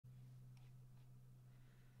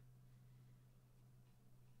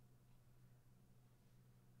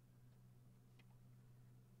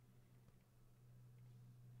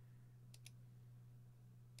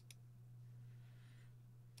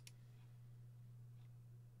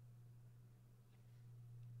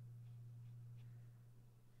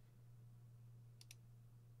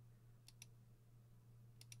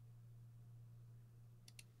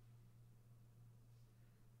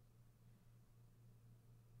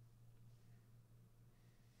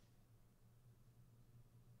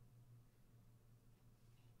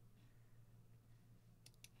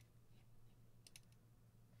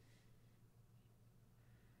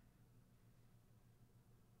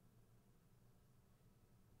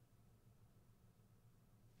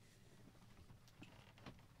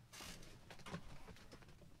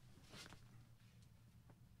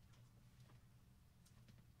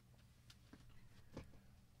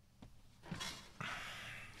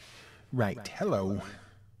Right, hello.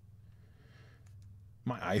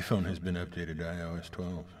 My iPhone has been updated to iOS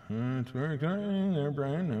 12. It's very exciting there,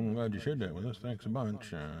 Brian. I'm glad you shared that with us. Thanks a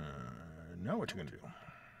bunch. Now what you gonna do?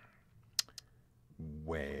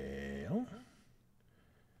 Well,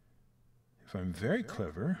 if I'm very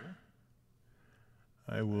clever,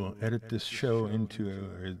 I will edit this show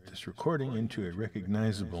or this recording into a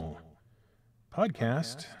recognizable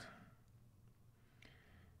podcast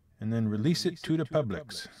and then release it to the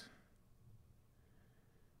publics.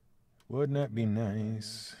 Wouldn't that be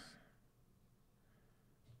nice?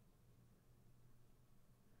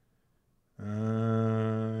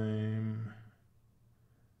 I'm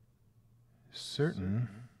certain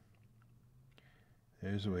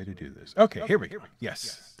there's a way to do this. Okay, here we go.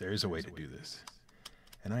 Yes, there is a way to do this.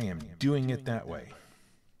 And I am doing it that way.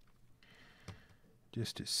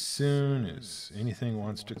 Just as soon as anything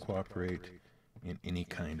wants to cooperate in any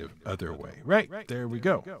kind of other way. Right, there we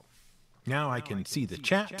go. Now I can see the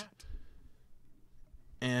chat.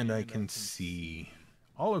 And I can see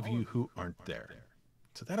all of you who aren't there.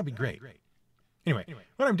 So that'll be great. Anyway,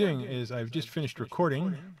 what I'm doing is I've just finished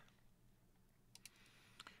recording.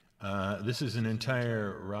 This is an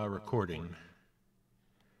entire raw recording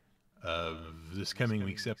of this coming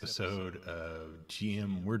week's episode of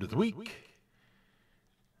GM Word of the Week.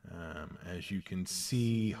 As you can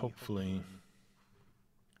see, hopefully,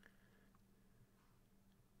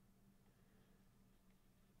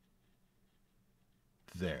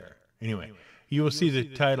 there. Anyway, you will see the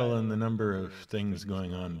title and the number of things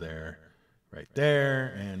going on there, right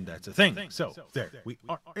there, and that's a thing. So, there, we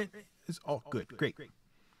are. It's all good. Great.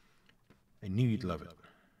 I knew you'd love it.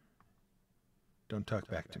 Don't talk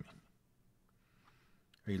back to me.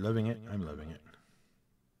 Are you loving it? I'm loving it.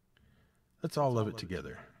 Let's all love it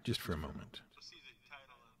together, just for a moment.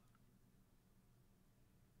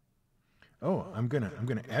 Oh, I'm gonna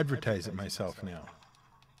advertise it myself now.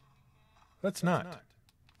 Let's not.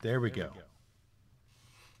 There we go.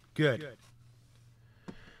 Good.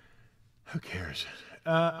 Who cares?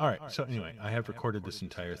 All right. So anyway, I have recorded this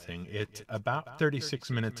entire thing. It's about 36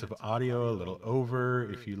 minutes of audio, a little over.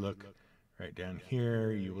 If you look right down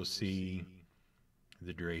here, you will see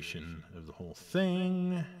the duration of the whole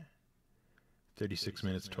thing. 36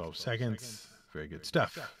 minutes, 12 seconds. Very good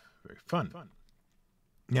stuff. Very fun.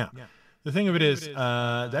 Now, the thing of it is,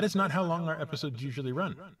 that is not how long our episodes usually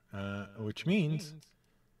run, which means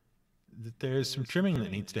that there's some trimming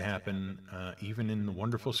that needs to happen, even in the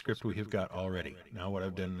wonderful script we have got already. Now what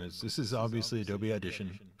I've done is, this is obviously Adobe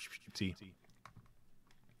Audition. See,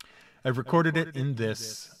 I've recorded it in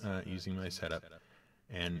this, using my setup,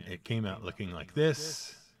 and it came out looking like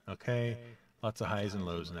this, okay? Lots of highs and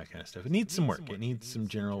lows and that kind of stuff. It needs some work. It needs some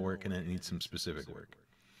general work, and it needs some specific work.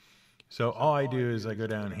 So all I do is I go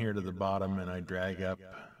down here to the bottom and I drag up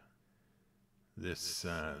this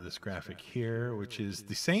graphic here, which is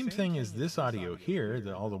the same thing as this audio here,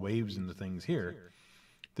 all the waves and the things here.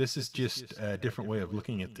 This is just a different way of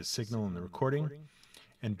looking at the signal in the recording.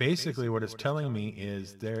 And basically what it's telling me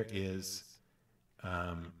is there is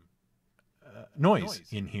noise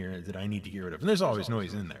in here that I need to get rid of. And there's always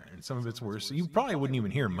noise in there, and some of it's worse. So you probably wouldn't even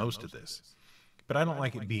hear most of this. But I don't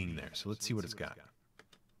like it being there, so let's see what it's got.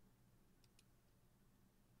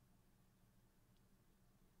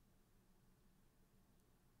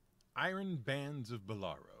 Iron Bands of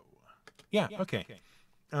Bolaro. Yeah, okay.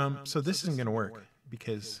 So this isn't going to work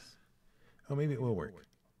because... Oh, maybe it will work.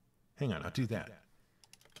 Hang on, I'll do that.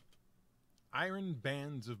 Iron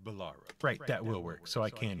Bands of Bolaro. Right, that will work, so I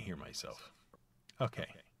can hear myself. Okay.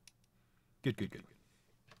 Good.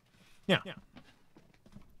 Now,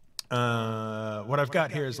 what I've got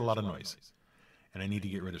here is a lot of noise, and I need to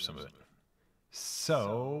get rid of some of it.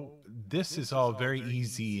 So this is all very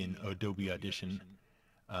easy in Adobe Audition.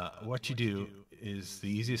 What you do is, the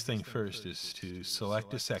easiest thing first is to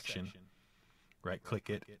select a section, right-click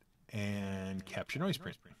it, and capture noise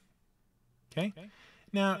print. Okay?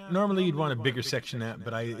 Now, normally you'd want a bigger section than that,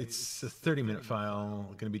 but it's a 30-minute file,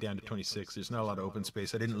 going to be down to 26. There's not a lot of open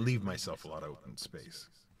space. I didn't leave myself a lot of open space.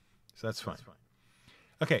 So that's fine.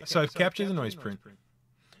 Okay, so I've captured the noise print.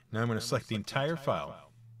 Now I'm going to select the entire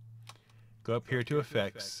file, go up here to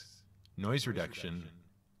Effects, Noise Reduction,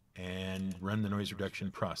 and run the noise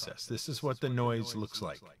reduction process. This is what the noise looks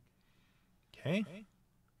like. Okay?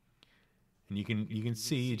 And you can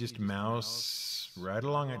see, you just mouse right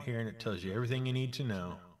along it here, and it tells you everything you need to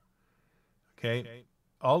know. Okay?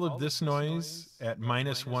 All of this noise at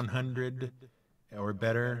minus 100 or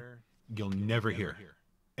better, you'll never hear.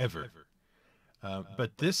 Ever.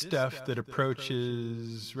 But this stuff that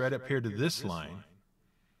approaches right up here to this line,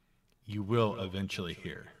 you will eventually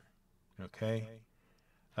hear. Okay?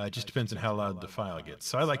 It just depends on how loud the file gets.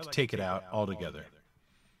 So I like to take it out altogether.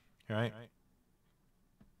 All right?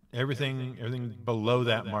 Everything below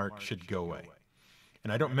that mark should go away.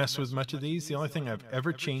 And I don't mess with much of these. The only thing I've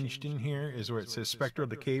ever changed in here is where it says spectral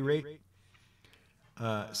decay rate.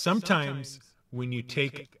 Sometimes when you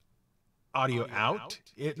take audio out,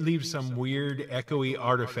 it leaves some weird echoey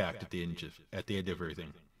artifact at the end of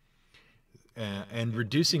everything. And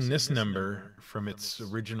reducing this number from its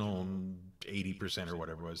original 80% or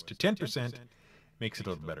whatever it was to 10% makes it a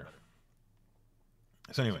little better.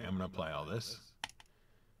 So anyway, I'm going to apply all this.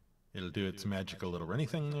 It'll do its magical little runny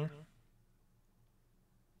thing there.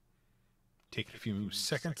 Take it a few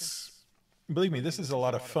seconds. Believe me, this is a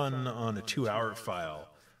lot of fun on a 2-hour file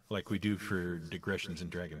like we do for digressions and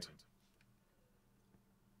dragons.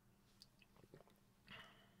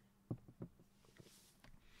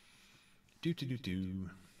 Do.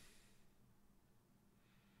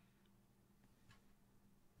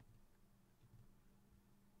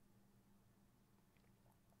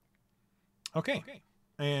 Okay.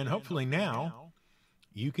 And hopefully now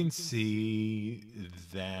you can see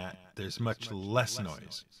that there's much less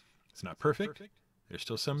noise. It's not perfect. There's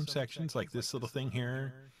still some sections like this little thing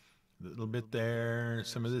here, a little bit there,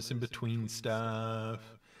 some of this in between stuff.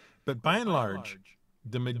 But by and large,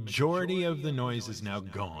 the majority of the noise is now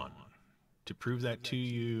gone. To prove that to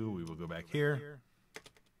you, we will go back here.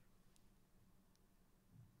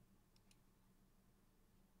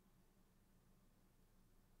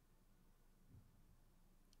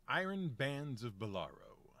 Iron Bands of Bolaro.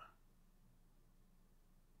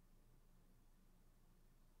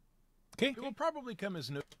 Okay, it will probably come as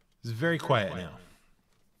no. It's very quiet now.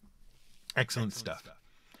 Excellent stuff.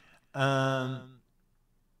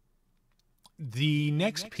 The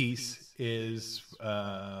next piece is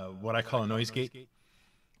what I call a noise gate,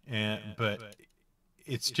 but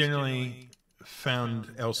it's generally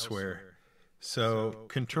found elsewhere. So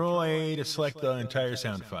Control A to select the entire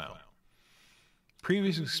sound file.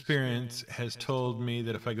 Previous experience has told me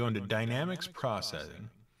that if I go into dynamics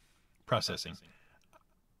processing,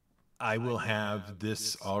 I will have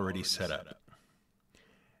this already set up.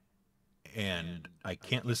 And I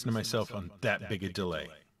can't listen to myself on that big a delay.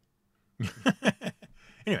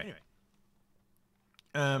 Anyway,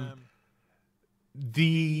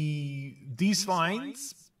 these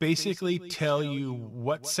lines basically tell you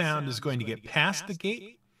what sound is going to get past the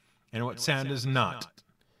gate and what sound is not.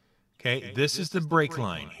 Okay, this is the break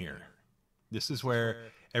line here. This is where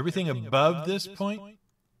everything above this point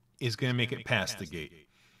is going to make it past the gate.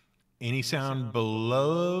 Any sound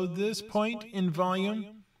below this point in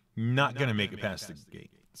volume, not going to make it past the gate.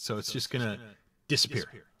 So it's just going to disappear,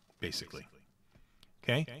 basically.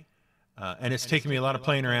 Okay? And it's taken me a lot of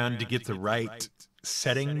playing around to get the right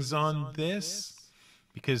settings on this,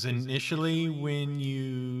 because initially when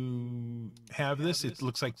you have this, it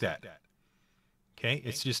looks like that. Okay,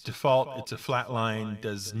 it's just default, it's a flat line,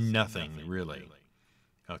 does nothing really.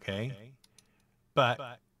 Okay,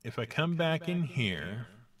 but if I come back in here,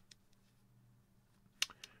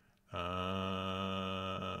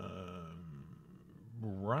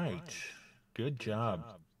 right, good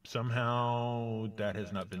job. Somehow that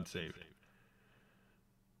has not been saved.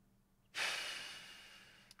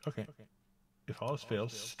 Okay, if all else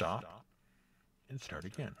fails, stop and start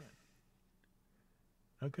again.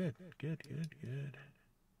 Oh, good.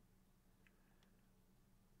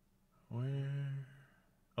 Where?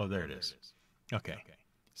 Oh, there it is. Okay.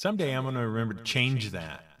 Someday I'm going to remember to change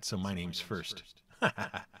that so my name's first.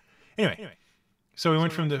 Anyway, so we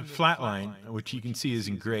went from the flat line, which you can see is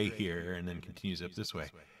in gray here, and then continues up this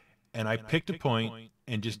way. And I picked a point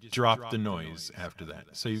and just dropped the noise after that.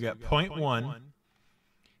 So you've got point 1,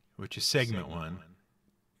 which is segment 1.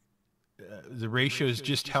 The ratio is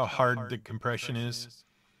just how hard the compression is.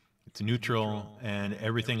 It's neutral, and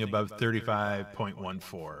everything above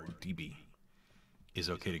 35.14 dB is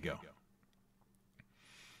okay to go.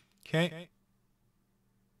 Okay.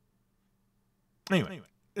 Anyway,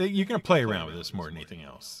 you're going to play around with this more than anything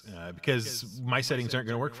else, because my settings aren't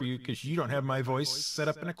going to work for you because you don't have my voice set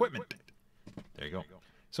up in equipment. There you go.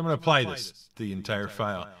 So I'm going to apply this to the entire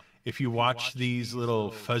file. If you watch these little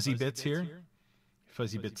fuzzy bits here,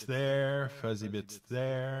 fuzzy bits there, fuzzy bits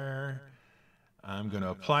there, I'm going to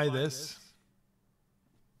apply this.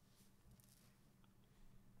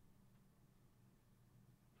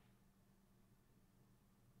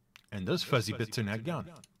 And those fuzzy bits are now gone.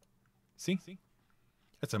 See?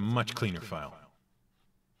 That's a much cleaner file.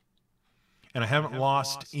 And I haven't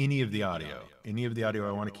lost any of the audio. Any of the audio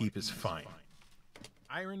I want to keep is fine.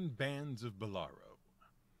 Iron Bands of Bolaro.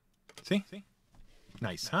 See?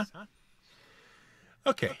 Nice, huh?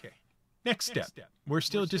 Okay. Next step. We're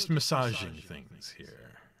still just massaging things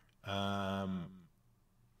here. I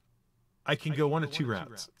can go one of two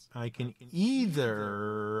routes. I can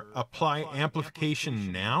either apply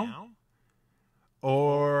amplification now,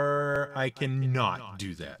 or I can not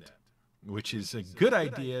do that, which is a good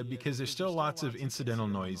idea because there's still lots of incidental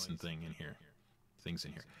noise and things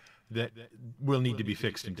in here that will need to be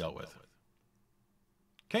fixed and dealt with.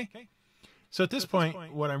 Okay? So at this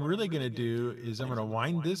point, what I'm really going to do is I'm going to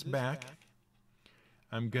wind this back.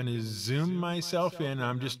 I'm going to zoom myself in.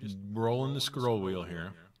 I'm just rolling the scroll wheel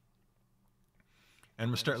here. And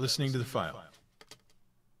we'll start listening to the file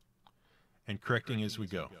and correcting as we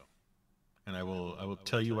go. And I will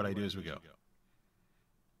tell you what I do as we go.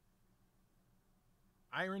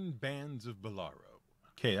 Iron Bands of Bolaro.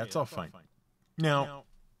 Okay, that's all fine. Now,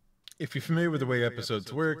 if you're familiar with the way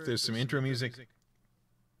episodes work, there's some intro music.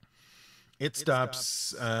 It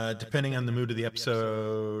stops depending on the mood of the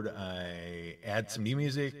episode. I add some new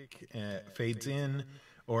music, fades in,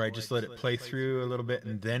 or I just let it play through a little bit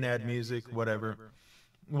and then add music, whatever.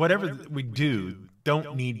 Whatever we do,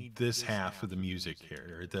 don't need this half of the music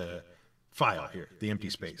here, or the file here, the empty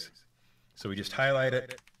space. So we just highlight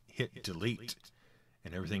it, hit delete,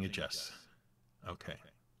 and everything adjusts. Okay.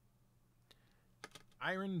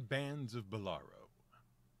 Iron Bands of Bolaro.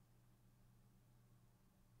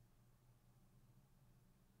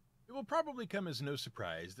 It will probably come as no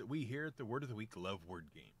surprise that we here at the Word of the Week love word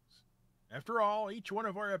games. After all, each one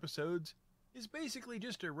of our episodes is basically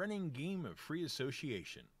just a running game of free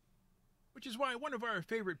association, which is why one of our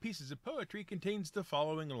favorite pieces of poetry contains the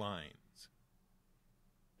following lines.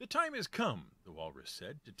 The time has come, the walrus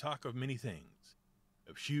said, to talk of many things,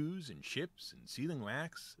 of shoes and ships and sealing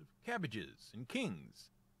wax, of cabbages and kings,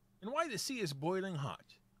 and why the sea is boiling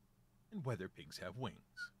hot, and whether pigs have wings.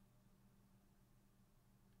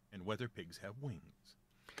 And whether pigs have wings.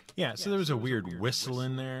 Yeah, so there was a weird whistle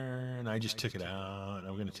in there, and I just took it out.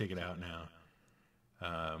 I'm going to take it out now.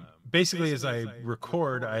 Basically, as I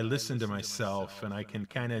record, I listen to myself, and I can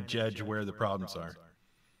kind of judge where the problems are.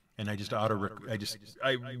 And I just I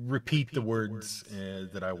repeat the words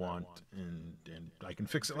that I want, and I can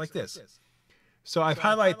fix it like this. So I've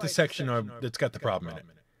highlighted the section that's got the problem in it,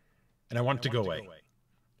 and I want it to go away.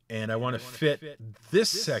 And I want to fit this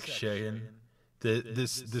section,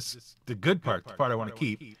 the good part, the part I want to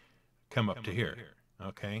keep, come up to here.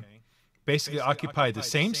 Okay? Basically occupy the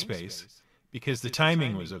same space because the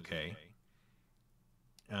timing was okay.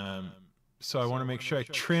 So I want to make sure I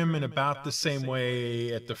trim in about the same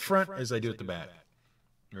way at the front as I do at the back.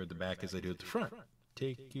 Or at the back as I do at the front.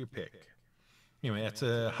 Take your pick. Anyway, that's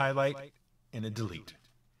a highlight and a delete.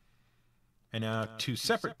 And now two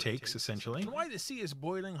separate takes, essentially. And why the sea is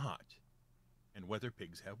boiling hot, and whether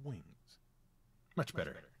pigs have wings. Much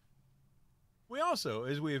better. We also,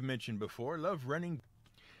 as we have mentioned before, love running.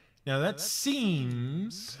 Now that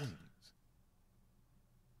seems...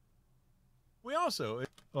 We also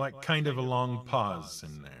like kind of a long pause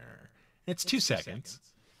in there. It's 2 seconds.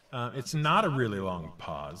 It's not a really long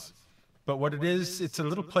pause, but what it is, it's a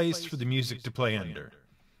little place for the music to play under.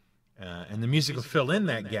 And the music will fill in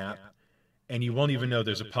that gap, and you won't even know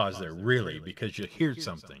there's a pause there, really, because you hear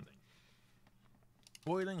something.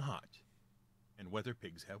 Boiling hot, and whether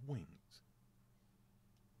pigs have wings.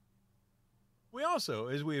 We also,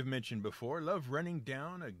 as we have mentioned before, love running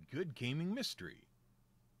down a good gaming mystery.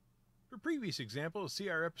 For previous examples, see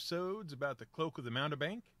our episodes about the Cloak of the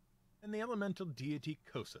Mountebank and the elemental deity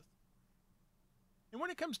Koseth. And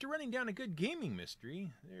when it comes to running down a good gaming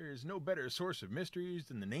mystery, there is no better source of mysteries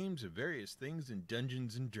than the names of various things in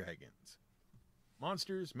Dungeons & Dragons.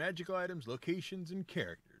 Monsters, magical items, locations, and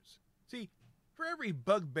characters. See, for every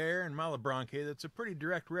bugbear in Malebranche that's a pretty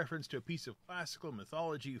direct reference to a piece of classical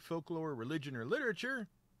mythology, folklore, religion, or literature,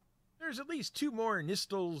 there's at least 2 more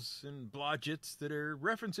Nistles and Blodgetts that are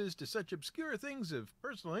references to such obscure things of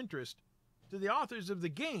personal interest to the authors of the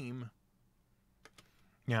game.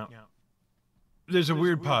 Now, there's a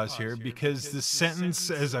weird pause here because the sentence,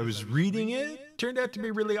 as I was reading it, turned out to be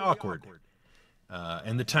really awkward.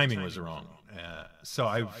 And the timing was wrong. So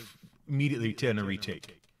I've immediately done a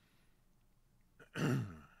retake.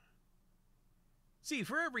 See,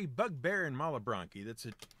 for every bugbear in Malebranche that's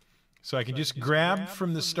a... So I can just grab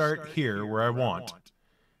from the start here where I want,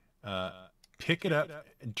 pick it up,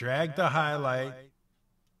 and drag the highlight.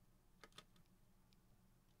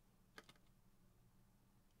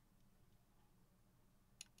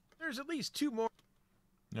 There's at least 2 more.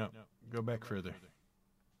 No, go back further.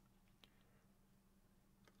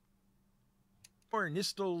 More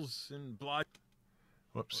Nistles and Blod.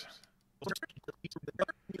 Whoops.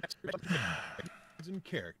 And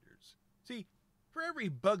characters. See, For every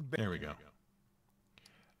bugbear. There we go.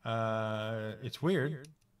 It's weird,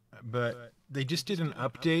 but they just did an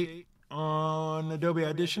update on Adobe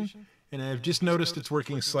Audition, and I've just noticed it's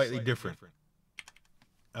working slightly different.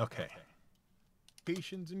 Okay.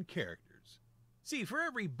 Locations and characters. See, for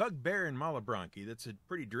every bugbear in Malabranchi, that's a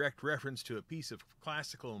pretty direct reference to a piece of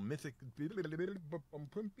classical mythic...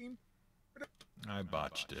 I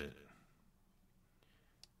botched it.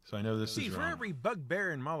 So I know this is wrong. See, for every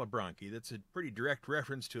bugbear in Malabranchi, that's a pretty direct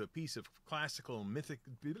reference to a piece of classical mythic...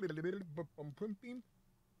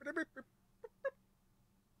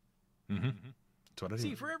 That's what I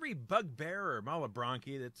See, for every bugbear or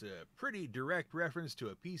Malabranchi, that's a pretty direct reference to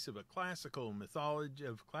a piece of a classical mythology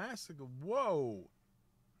of classical... Whoa!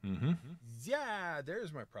 Yeah,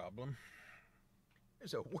 there's my problem.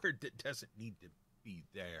 There's a word that doesn't need to be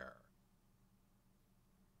there.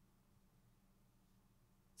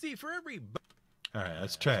 See, for every... All right,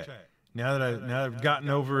 let's try it. Now that I've gotten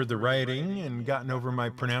over the writing and gotten over my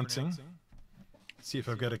pronouncing, let's see if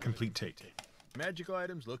I've got a complete take. Magical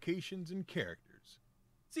items, locations, and characters.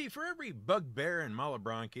 See, for every bugbear in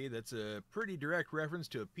Malabranchi, that's a pretty direct reference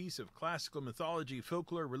to a piece of classical mythology,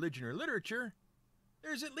 folklore, religion, or literature,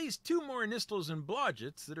 there's at least 2 more nistles and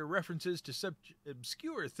blodgets that are references to such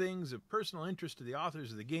obscure things of personal interest to the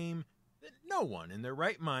authors of the game that no one in their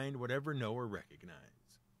right mind would ever know or recognize.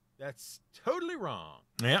 That's totally wrong.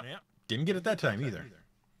 Yep. Didn't get it that time either.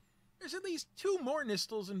 There's at least 2 more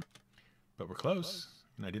nistles and... But we're close,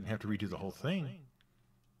 and I didn't have to redo the whole thing.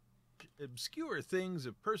 Obscure things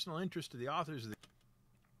of personal interest to the authors of the...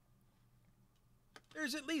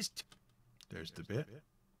 There's at least... There's the bit.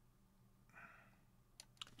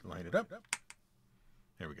 Line it up.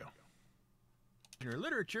 There we go. In your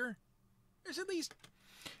literature, there's at least...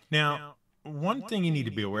 Now, one thing you need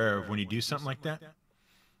to be aware of when you do something like that,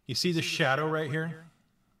 you see the shadow right here?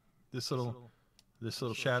 This little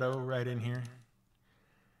shadow right in here?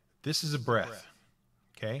 This is a breath,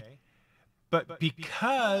 okay? But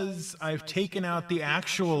because I've taken out the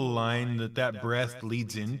actual line that breath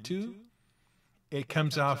leads into, it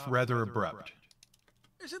comes off rather abrupt.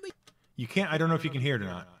 You can't, I don't know if you can hear it or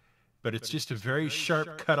not, but it's just a very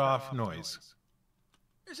sharp cut-off noise.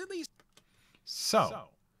 So,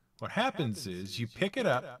 what happens is you pick it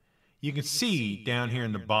up, you can see down here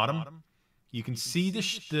in the bottom, you can see the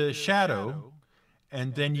shadow,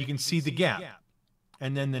 and then you can see the gap,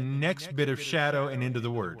 and then the next bit of shadow and into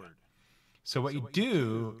the word. So what you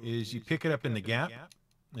do is you pick it up in the gap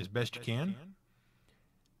as best you can,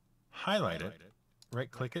 highlight it,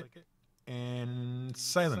 right-click it, and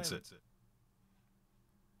silence it.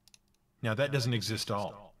 Now that doesn't exist at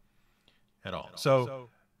all. So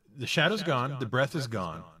the shadow's gone, the breath is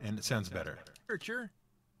gone, and it sounds better.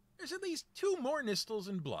 There's at least 2 more nistles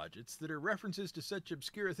and blodgets that are references to such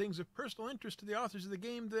obscure things of personal interest to the authors of the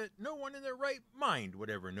game that no one in their right mind would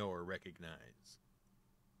ever know or recognize.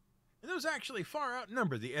 And those actually far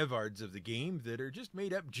outnumber the Evards of the game that are just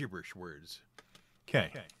made up gibberish words.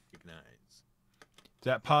 Okay. Recognize.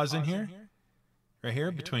 That pause in here? Right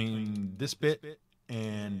here, between this bit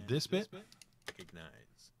and this bit?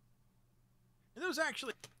 Recognize. And those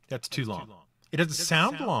actually... That's too long. It doesn't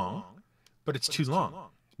sound long, but it's too long.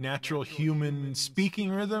 Natural human speaking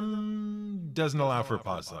rhythm doesn't allow for a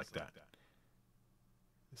pause like that.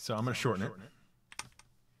 So I'm going to shorten it.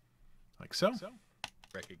 Like so.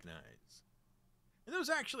 Recognize. And those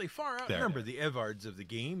actually far outnumber the Evards of the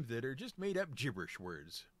game that are just made up gibberish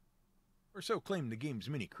words. Or so claim the game's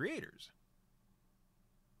many creators.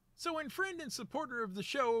 So when friend and supporter of the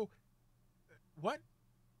show... What?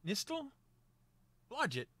 Nistel?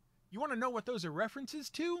 Blodget? You want to know what those are references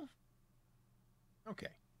to? Okay.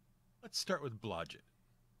 Let's start with Blodget.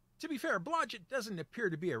 To be fair, Blodget doesn't appear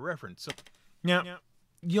to be a reference. So now,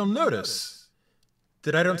 you'll notice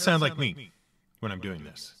that I don't sound like me when I'm doing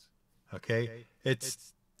this. Okay? It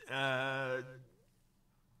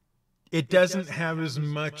doesn't have as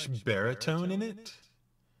much baritone in it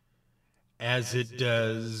as it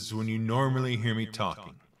does when you normally hear me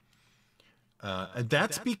talking. And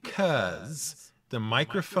that's because the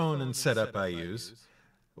microphone and setup I use,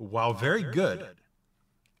 while very good,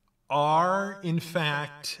 are in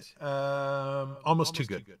fact almost too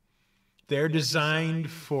good. They're designed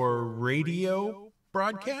for radio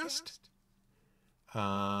broadcast,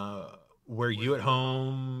 where you at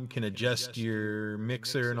home can adjust your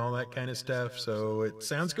mixer and all that kind of stuff, so it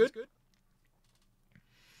sounds good.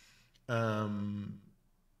 But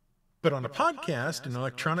on a podcast, an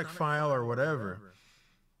electronic file or whatever,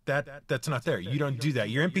 that's not there. You don't do that.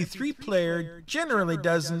 Your MP3 player generally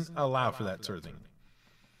doesn't allow for that sort of thing.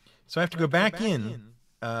 So I have to go back in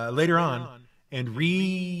later on and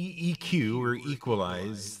re-EQ or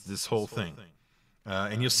equalize this whole thing.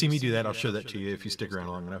 And you'll see me do that. I'll show that to you if you stick around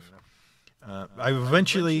long enough. I will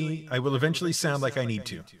eventually sound like I need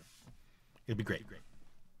to. It'd be great.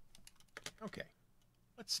 Okay,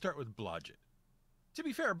 let's start with Blodgett. To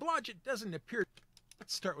be fair, Blodgett doesn't appear.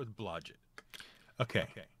 Let's start with Blodgett. Okay,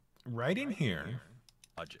 right in here,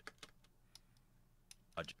 Blodgett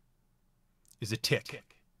is a tick.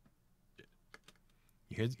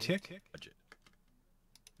 You hear the tick?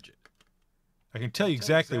 I can tell you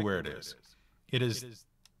exactly where it is. It is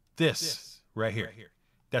this right here.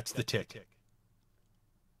 That's the tick.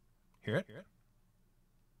 Hear it?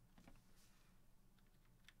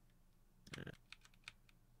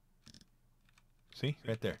 See?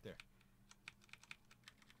 Right there.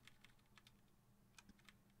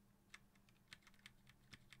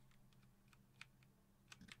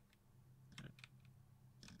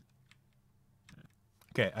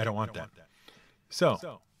 Okay, I don't want that. So,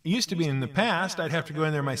 it used to be in the past, I'd have to go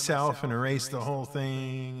in there myself and erase the whole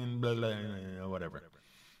thing and blah, blah, blah, whatever.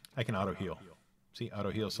 I can auto-heal. See,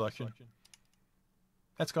 auto-heal selection?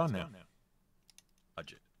 That's gone now.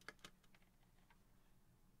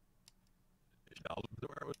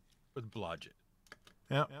 With Blodgett.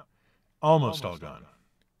 Yeah, almost all gone.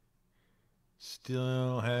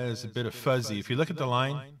 Still has a bit of fuzzy. If you look at the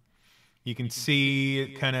line, you can see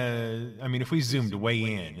it kind of, I mean, if we zoomed way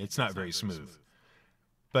in, it's not very smooth.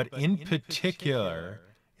 But in particular,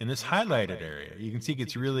 in this highlighted area, you can see it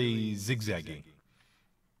gets really zigzaggy.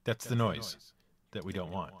 That's the noise that we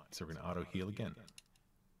don't want. So we're going to auto-heal again.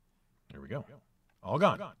 There we go. All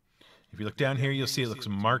gone. If you look down here, you'll see it looks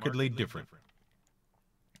markedly different.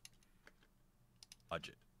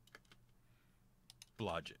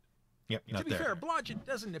 Blodgett. Yep, not there. To be fair, Blodgett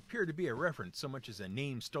doesn't appear to be a reference so much as a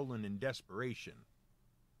name stolen in desperation.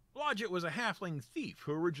 Blodgett was a halfling thief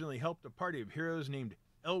who originally helped a party of heroes named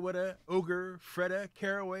Elweda, Ogre, Freda,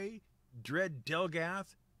 Caraway, Dread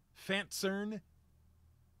Delgath, Fanstern,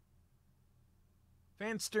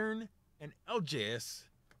 and Eljaeus.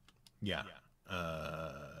 Yeah.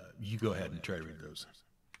 You go ahead and try to read those.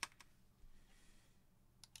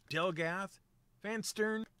 Delgath,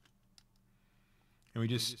 Fanstern. And we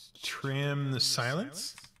just trim the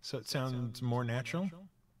silence so it sounds more natural.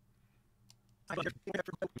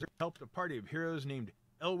 Helped a party of heroes named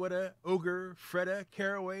Elweda, Ogre, Freda,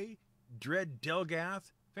 Caraway, Dread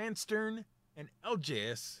Delgath, Fanstern, and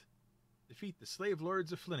Eljaeus defeat the slave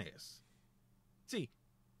lords of Flinnaeus. See,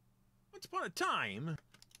 once upon a time,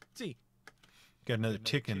 got another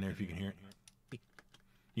tick in there if you can hear it.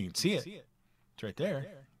 You can see it. It's right there.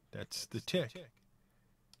 That's the tick.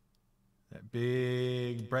 That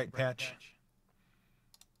big bright patch.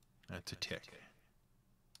 That's a tick.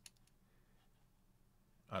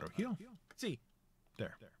 Auto heal. See,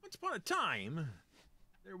 there. Once upon a time,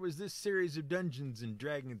 there was this series of Dungeons and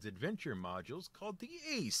Dragons adventure modules called the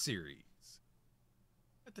A series.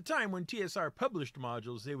 At the time when TSR published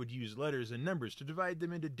modules, they would use letters and numbers to divide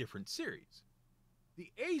them into different series.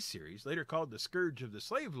 The A series, later called the Scourge of the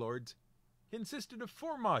Slave Lords, consisted of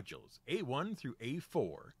 4 modules, A1 through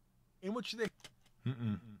A4, in which they...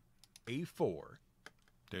 A4.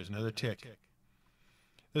 There's another tick.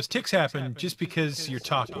 Those ticks happen just because you're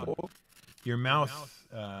talking. Your mouth,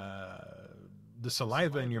 the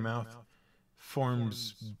saliva in your mouth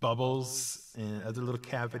forms bubbles and other little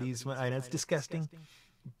cavities. I know it's disgusting,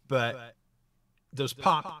 but those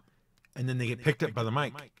pop, and then they get picked up by the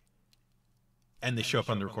mic, and they show up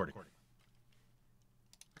on the recording.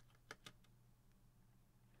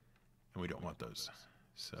 And we don't want those.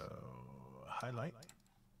 So, highlight.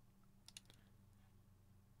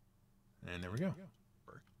 And there we go.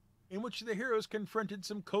 In which the heroes confronted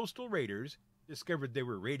some coastal raiders, discovered they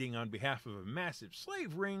were raiding on behalf of a massive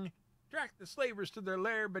slave ring, tracked the slavers to their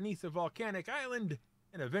lair beneath a volcanic island,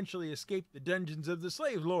 and eventually escaped the dungeons of the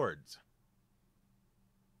slave lords.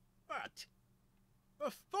 But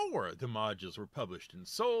before the modules were published and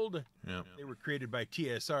sold, they were created by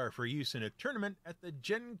TSR for use in a tournament at the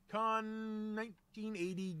Gen Con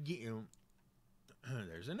 1980 game.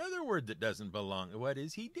 There's another word that doesn't belong. What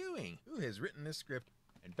is he doing? Who has written this script?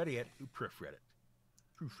 And better yet, who proofread it?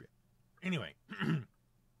 Anyway.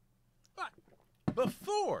 But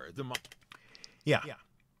before the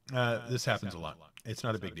this happens a lot. It's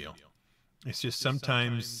not a big deal. It's just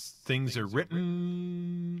sometimes things are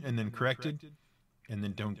written and then corrected and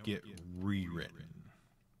then don't get rewritten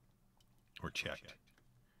or checked.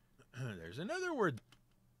 There's another word.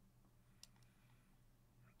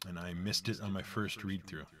 And I missed it on my first read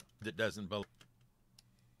through. That doesn't belong.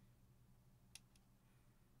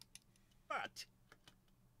 But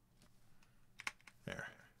there.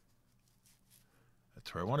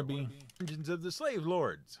 That's where I want to be. Engines of the slave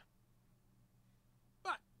lords.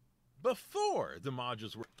 But before the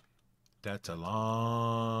modules were... That's a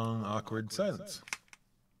long, awkward silence.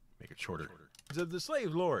 Make it shorter. Of the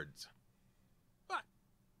slave lords. But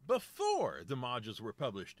before the modules were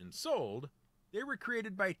published and sold, they were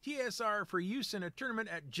created by TSR for use in a tournament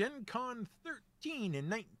at Gen Con 13 in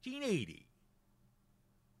 1980.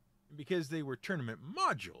 And because they were tournament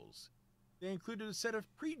modules, they included a set of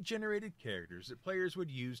pre-generated characters that players would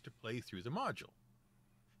use to play through the module.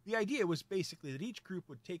 The idea was basically that each group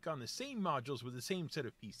would take on the same modules with the same set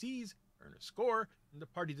of PCs, earn a score, and the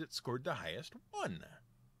party that scored the highest won.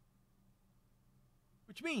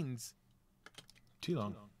 Which means... Too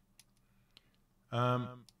long.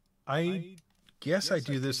 I guess I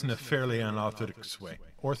do this in a fairly unorthodox way.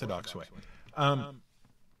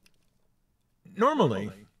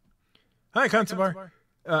 Normally... Hi, Consabar.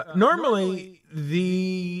 Normally,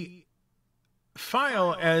 the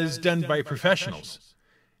file, as done by professionals,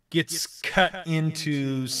 gets cut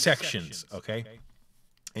into sections, okay?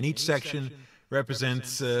 And each section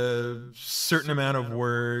represents a certain amount of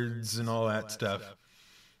words and all that stuff.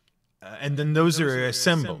 And then those are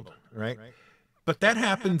assembled, right? But that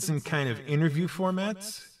happens in kind of interview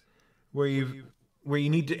formats where you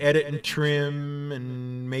need to edit and trim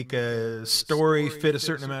and make a story fit a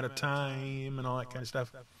certain amount of time and all that kind of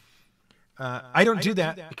stuff. I don't do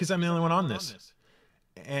that because I'm the only one on this.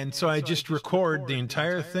 And so I just record the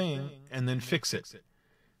entire thing and then fix it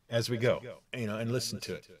as we go, and listen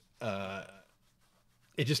to it.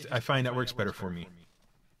 I find that works better for me.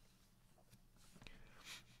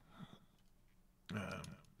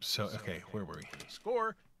 Okay, where were we?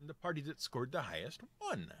 Score, and the party that scored the highest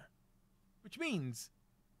won. Which means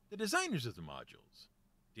the designers of the modules,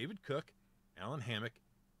 David Cook, Alan Hammock,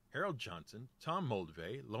 Harold Johnson, Tom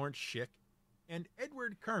Moldvay, Lawrence Schick, and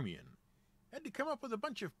Edward Carmian, had to come up with a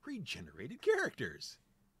bunch of pre-generated characters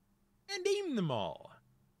and name them all.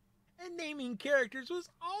 And naming characters was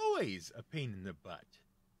always a pain in the butt.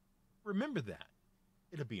 Remember that.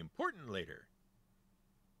 It'll be important later.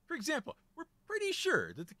 For example, we're pretty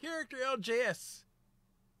sure that the character LJS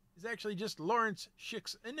is actually just Lawrence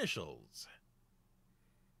Schick's initials.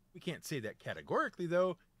 We can't say that categorically,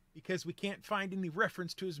 though, because we can't find any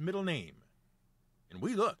reference to his middle name. And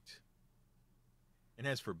we looked. And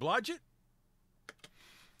as for Blodgett...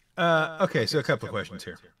 Okay, so a couple of questions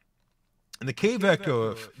here. And the cave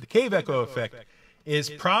echo effect is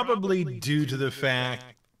probably due to the fact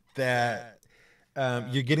that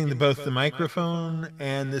you're getting both the microphone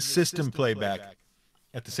and the system playback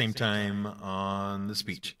at the same time on the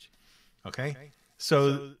speech. Okay?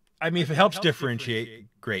 So, I mean, if it helps differentiate,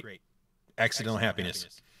 great. Accidental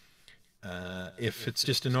happiness. If it's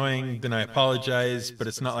just annoying, then I apologize, but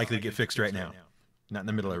it's not likely to get fixed right now. Not in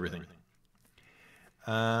the middle of everything.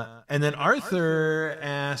 And then Arthur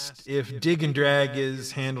asked if dig and drag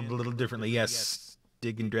is handled a little differently. Yes,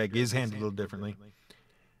 dig and drag is handled a little differently.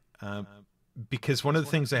 Because one of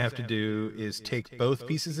the things I have to do is take both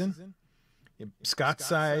pieces in, Scott's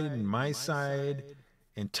side and my side,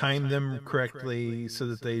 and time them correctly so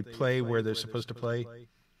that they play where they're supposed to play.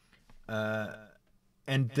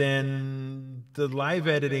 And then the live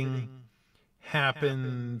editing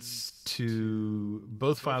happens to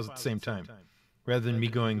both files at the same time, rather than me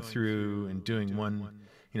going through and doing one,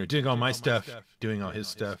 doing all my stuff, doing all his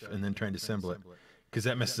stuff, and then trying to assemble it, because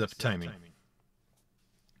that messes up timing.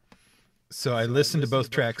 So I listen to both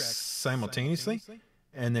tracks simultaneously,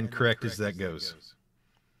 and then correct as that goes.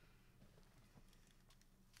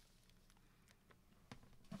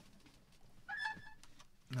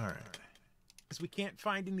 All right. As we can't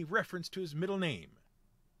find any reference to his middle name.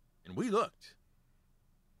 And we looked.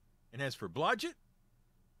 And as for Blodgett,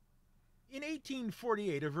 in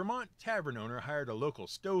 1848, a Vermont tavern owner hired a local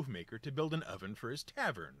stove maker to build an oven for his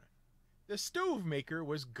tavern. The stove maker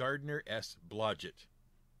was Gardner S. Blodgett.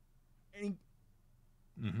 And he...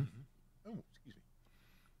 Oh, excuse me.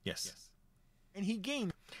 Yes. And he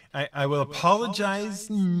gained... I will apologize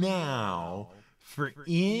now for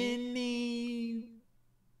any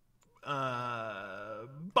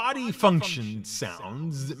body function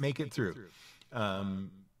sounds that make it through.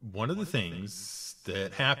 One of the things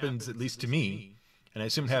that happens, at least to me, and I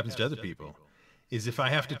assume it happens to other people, is if I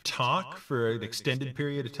have to talk for an extended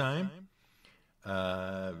period of time,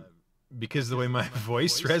 because of the way my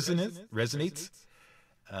voice resonates,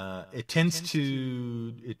 it tends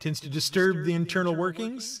to disturb the internal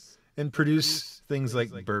workings and produce things like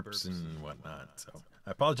burps and whatnot. So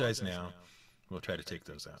I apologize now. We'll try to take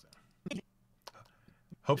those out.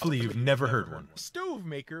 Hopefully you've never heard one. Stove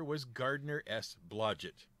maker was Gardner S.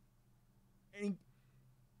 Blodgett. And he...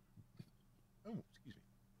 Oh, excuse me.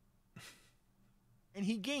 and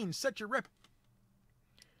he gained such a rep.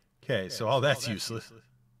 Okay, so all that's useless.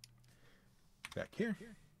 Back here.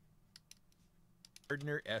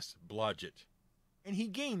 Gardner S. Blodgett, and he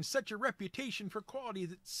gained such a reputation for quality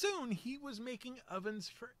that soon he was making ovens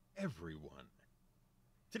for everyone.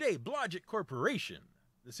 Today, Blodgett Corporation,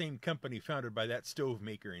 the same company founded by that stove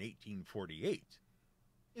maker in 1848,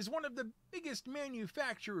 is one of the biggest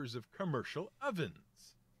manufacturers of commercial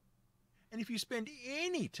ovens. And if you spend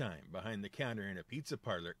any time behind the counter in a pizza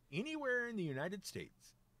parlor anywhere in the United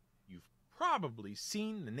States, you've probably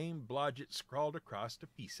seen the name Blodgett scrawled across a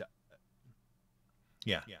pizza.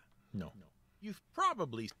 Yeah. No. You've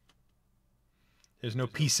probably... There's no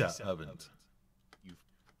pizza ovens.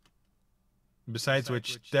 Besides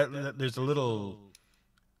which, there's a little...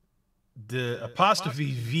 The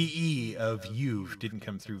apostrophe VE of you've didn't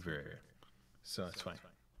come through very well. So that's fine.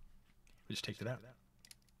 We just take that out.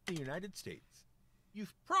 The United States,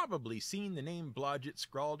 you've probably seen the name Blodgett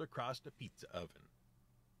scrawled across a pizza oven.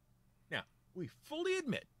 Now, we fully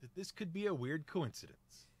admit that this could be a weird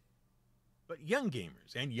coincidence. But young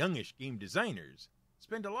gamers and youngish game designers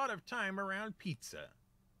spend a lot of time around pizza.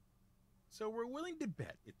 So we're willing to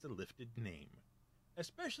bet it's a lifted name,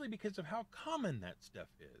 especially because of how common that stuff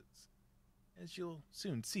is, as you'll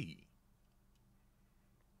soon see.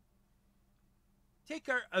 Take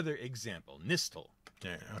our other example, Nistel.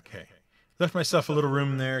 There, okay. Left myself a little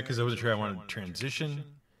room there because I wasn't sure I wanted to transition.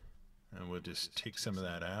 And we'll just take some of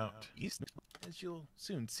that out. As you'll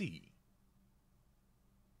soon see.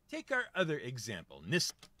 Take our other example,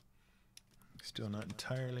 Nistel. Still not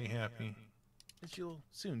entirely happy. As you'll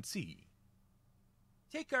soon see.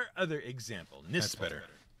 Take our other example, Nistel. That's better.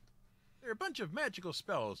 There are a bunch of magical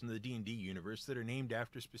spells in the D&D universe that are named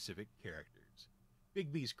after specific characters.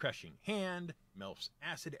 Bigby's Crushing Hand, Melf's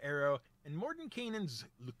Acid Arrow, and Mordenkainen's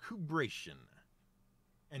Lucubration.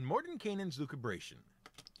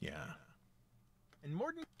 Yeah. And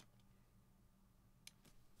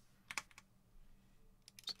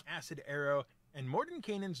Acid Arrow and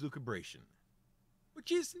Mordenkainen's Lucubration.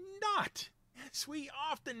 Which is not, as we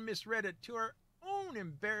often misread it to our own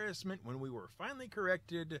embarrassment when we were finally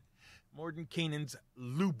corrected, Mordenkainen's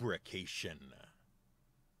Lubrication.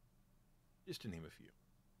 Just to name a few.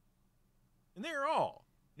 And they are all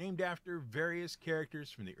named after various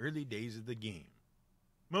characters from the early days of the game.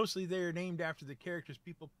 Mostly they are named after the characters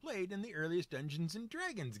people played in the earliest Dungeons &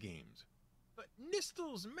 Dragons games. But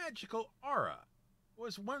Nistel's magical aura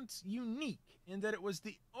was once unique in that it was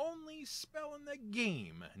the only spell in the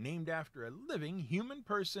game named after a living human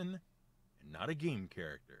person and not a game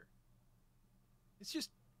character. It's just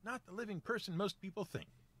not the living person most people think.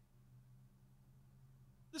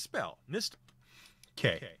 The spell, Nistel.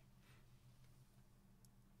 Okay.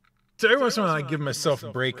 So every once in a while I give myself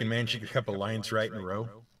a break and manage to get a couple lines right in a row.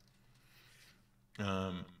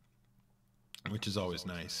 Which is always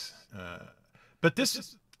nice. But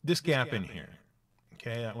this gap in here,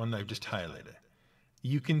 okay, that one I've just highlighted.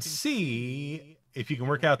 You can see, if you can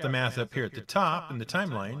work out the math up here at the top in the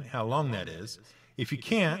timeline, how long that is. If you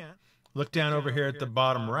can't, look down over here at the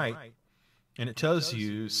bottom right, and it tells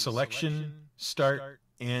you selection, start,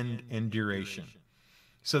 end, and duration.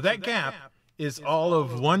 So that gap is all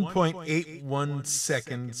of 1.81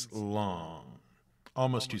 seconds long.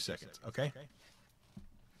 Almost 2 seconds, okay?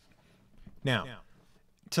 Now,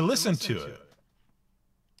 to listen to it,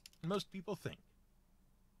 most people think.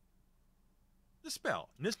 The spell,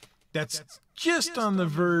 that's just on the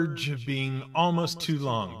verge of being almost too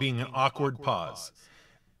long, being an awkward pause.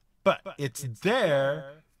 But it's there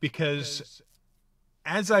because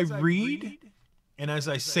as I read and as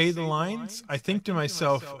I say the lines, I think to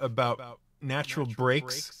myself about natural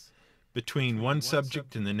breaks between one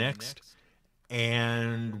subject and the next,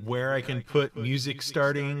 and where I can put music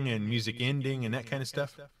starting and music ending and that kind of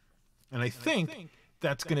stuff. And I think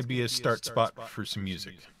that's going to be a start spot for some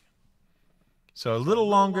music. So a little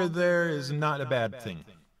longer there is not a bad thing.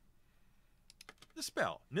 The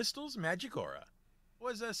spell, Nistel's Magic Aura,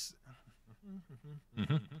 was a...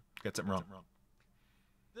 Got something wrong.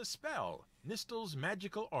 The spell, Nistel's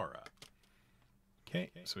Magical Aura. Okay,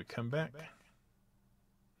 so we come back.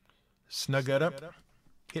 Snug that up.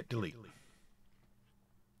 Hit delete.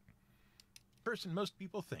 Person most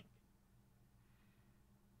people think.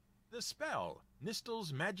 The spell,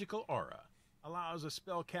 Nistel's Magical Aura, allows a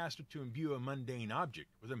spellcaster to imbue a mundane object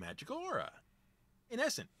with a magical aura. In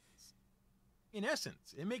essence,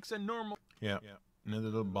 it makes a normal... Yeah, another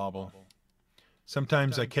little bobble.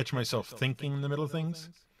 Sometimes I catch myself thinking in the middle of things.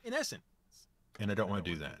 In essence. And I don't want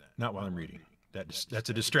to do that. Not while I'm reading. That's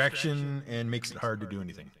a distraction and makes it hard to do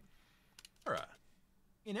anything.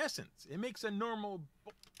 In essence, it makes a normal...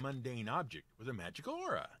 mundane object with a magical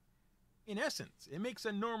aura. In essence, it makes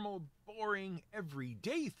a normal, boring,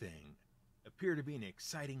 everyday thing appear to be an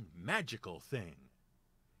exciting, magical thing.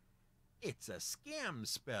 It's a scam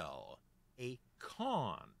spell, a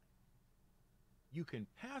con. You can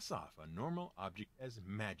pass off a normal object as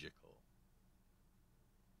magical.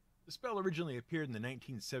 The spell originally appeared in the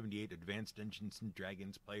 1978 Advanced Dungeons &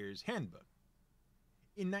 Dragons Player's Handbook.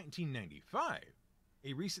 In 1995,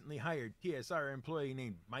 a recently hired TSR employee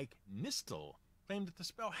named Mike Nistel claimed that the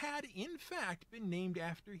spell had, in fact, been named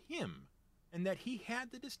after him, and that he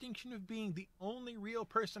had the distinction of being the only real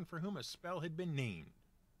person for whom a spell had been named.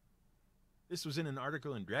 This was in an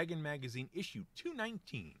article in Dragon Magazine issue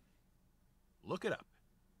 219. Look it up.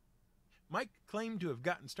 Mike claimed to have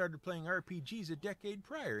gotten started playing RPGs a decade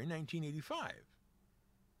prior in 1985,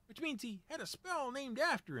 which means he had a spell named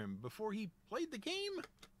after him before he played the game,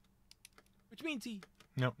 which means he...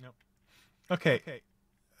 Nope. Okay.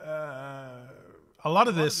 A lot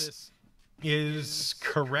of this is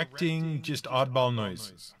correcting just oddball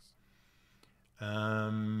noises.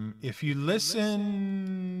 If you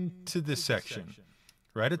listen to this section,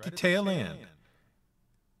 right at the tail end,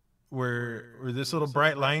 where this little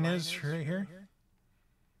bright line is right here,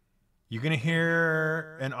 you're going to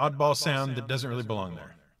hear an oddball sound that doesn't really belong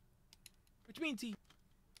there. Which means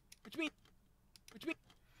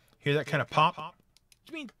Hear that kind of pop?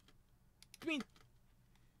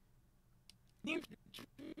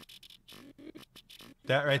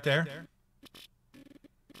 That right there?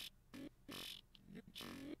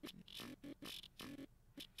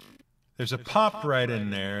 There's a pop right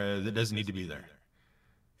in there that doesn't need to be there.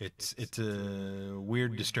 It's a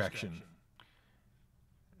weird distraction.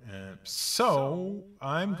 So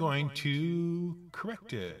I'm going to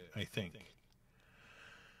correct it, I think.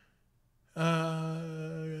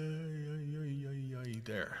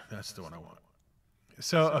 There, that's the one I want.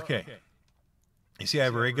 So, okay. You see I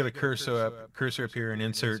have a regular cursor up here and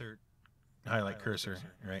insert, highlight cursor,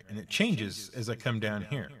 right? And it changes as I come down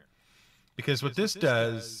here. Because what this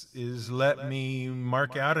does is let me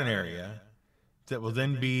mark out an area that will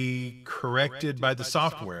then be corrected by the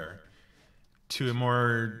software to a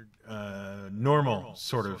more normal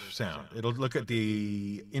sort of sound. It'll look at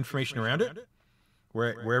the information around it,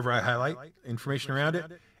 wherever I highlight information around it,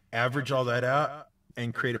 average all that out,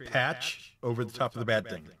 and create a patch over the top of the bad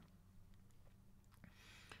thing.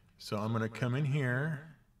 So I'm going to come in here,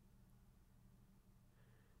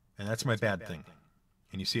 and that's my bad thing.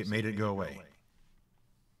 And you see it made it go away.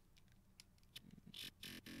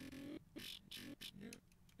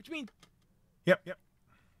 Which means... Yep.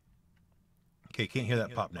 Okay, can't hear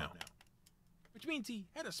that pop now. Which means he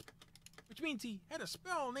had a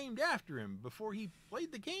spell named after him before he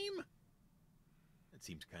played the game? That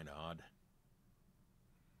seems kind of odd.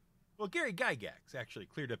 Well, Gary Gygax actually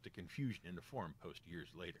cleared up the confusion in a forum post years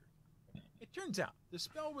later. It turns out the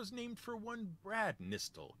spell was named for one Brad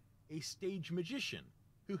Nistel, a stage magician,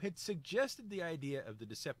 who had suggested the idea of the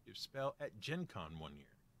deceptive spell at Gen Con one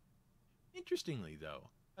year. Interestingly, though,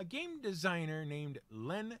 a game designer named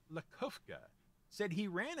Len Lakofka said he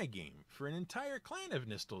ran a game for an entire clan of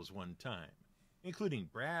Nistels one time, including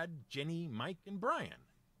Brad, Jenny, Mike, and Brian.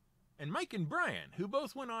 And Mike and Brian, who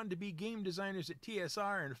both went on to be game designers at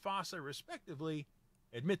TSR and FOSSA respectively,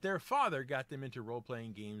 admit their father got them into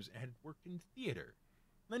role-playing games and had worked in theater,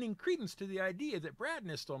 lending credence to the idea that Brad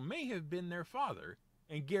Nistel may have been their father,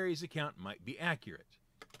 and Gary's account might be accurate.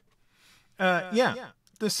 Yeah.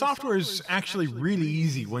 The software is actually really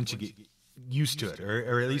easy once you get used to it,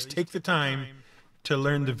 or at least take the time to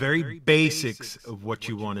learn the very basics of what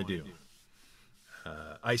you want to do.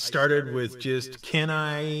 I started with just, can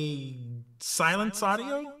I silence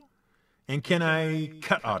audio? And can I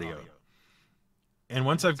cut audio? And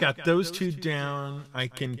once I've got those two down, I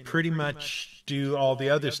can pretty much do all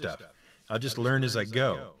the other stuff. I'll just learn as I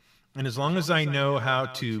go. And as long as I know how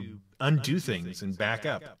to undo things and back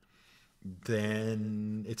up,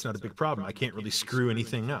 then it's not a big problem. I can't really screw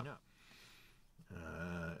anything up.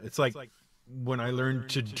 It's like when I learned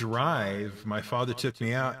to drive, my father took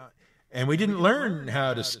me out, and we didn't learn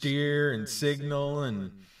how to steer and signal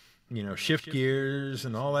and, shift gears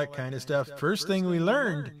and all that kind of stuff. First thing we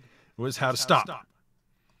learned was how to stop.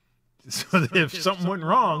 So that if something went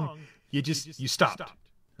wrong, you stopped.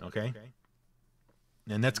 Okay?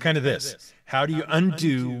 And that's kind of this. How do you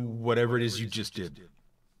undo whatever it is you just did?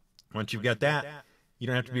 Once you've got that, you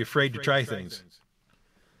don't have to be afraid to try things.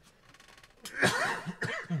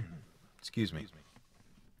 Excuse me.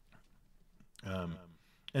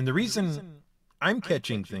 And the reason I'm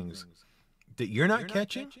catching things that you're not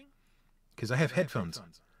catching, because I have headphones on,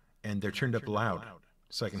 and they're turned up loud,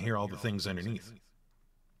 so I can hear all the things underneath.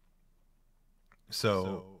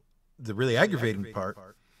 So the really aggravating part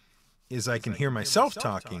is I can hear myself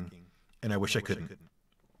talking, and I wish I couldn't.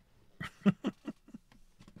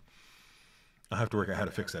 I'll have to work out how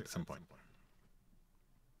to fix that at some point.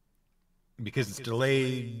 Because it's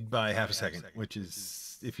delayed by half a second, which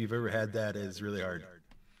is, if you've ever had that, is really hard.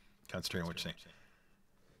 Concentrating on what you're saying.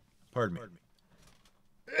 Pardon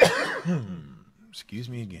me. Excuse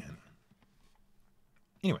me again.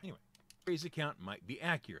 Anyway, Ray's account might be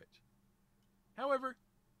accurate. However,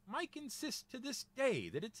 Mike insists to this day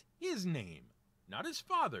that it's his name, not his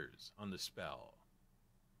father's, on the spell.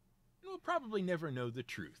 And we'll probably never know the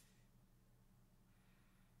truth.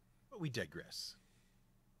 But we digress.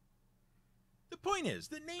 The point is,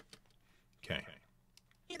 the name... Okay.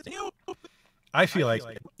 I feel like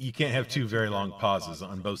you can't have two very long pauses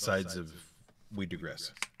on both sides of we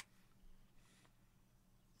digress.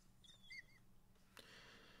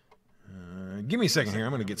 Give me a second here.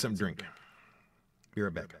 I'm going to get something to drink. Be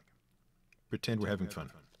right back. Pretend we're having fun.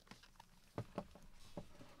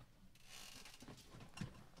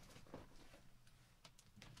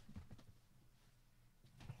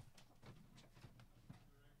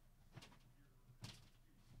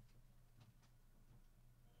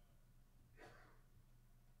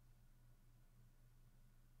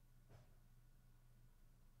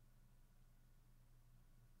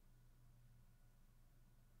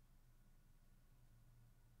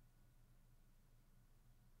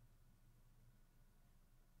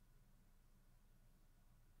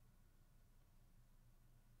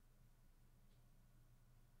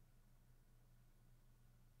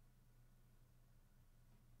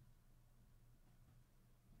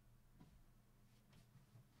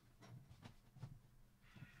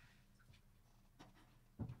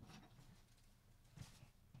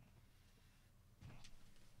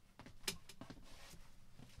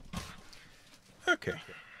 Okay.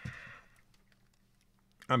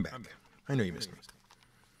 I'm back. I know you missed me.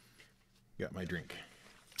 Got my drink.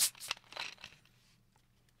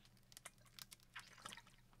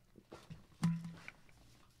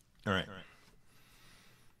 All right.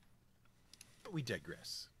 But we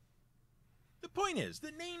digress. The point is,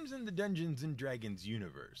 the names in the Dungeons & Dragons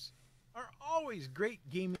universe are always great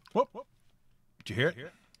gaming... Whoop, whoop. Did you hear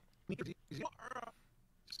it?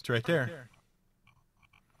 It's right there.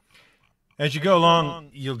 As you go along,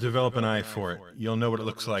 you'll develop an eye for it. You'll know what it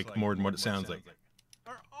looks like more than what it sounds like.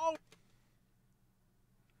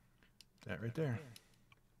 That right there.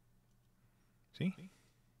 See?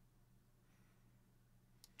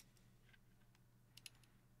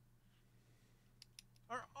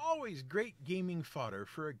 Are always great gaming fodder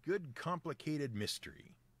for a good complicated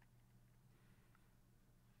mystery.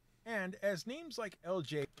 And as names like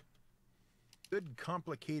LJ... good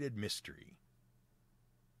complicated mystery.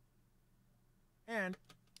 And...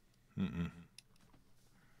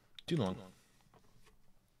 Too long.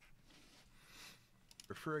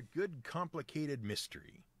 For a good complicated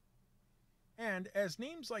mystery. And as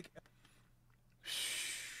names like...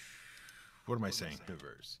 What am I saying?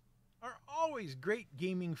 Universe are always great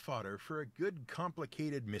gaming fodder for a good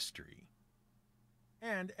complicated mystery.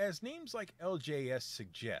 And as names like LJS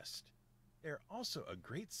suggest, they're also a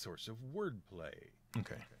great source of wordplay.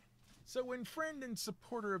 Okay. So when friend and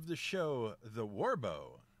supporter of the show, The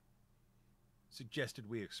Warbow, suggested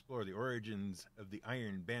we explore the origins of the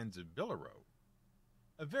Iron Bands of Billeroo,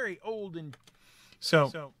 a very old and...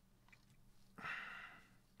 So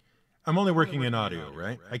I'm only working in audio,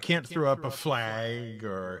 right? I can't throw up a flag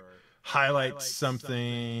or highlight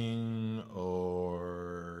something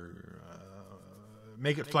or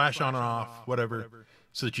make it flash on and off, whatever,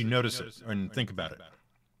 so that you notice it and think about it.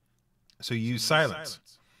 So you use silence.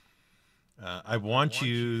 I want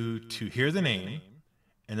you to hear the name,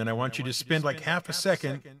 and then I want you to spend like half a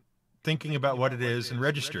second thinking about what it is and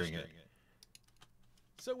registering it.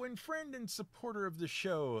 So when friend and supporter of the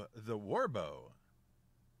show, The Warbow,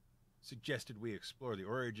 suggested we explore the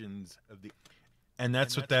origins of the... And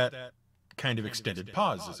that's what that kind of extended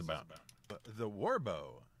pause is about. The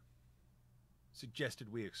Warbow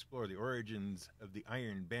suggested we explore the origins of the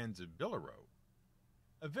Iron Bands of Billeroo,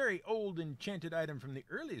 a very old enchanted item from the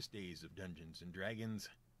earliest days of Dungeons & Dragons.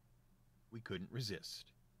 We couldn't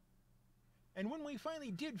resist. And when we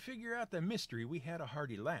finally did figure out the mystery, we had a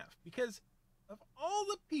hearty laugh, because of all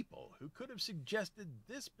the people who could have suggested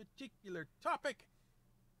this particular topic,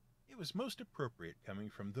 it was most appropriate coming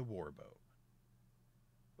from the Warbow.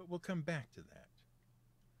 But we'll come back to that.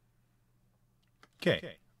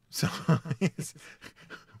 Okay, so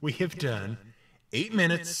we have done 8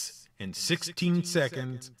 minutes and 16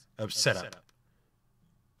 seconds of setup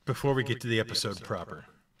before we get to the episode proper.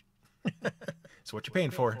 That's what you're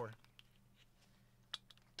paying for.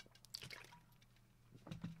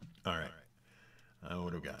 All right.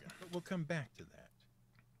 What do we got? But we'll come back to that.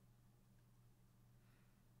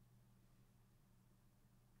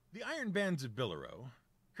 The Iron Bands of Billerot,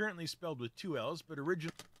 currently spelled with 2 L's, but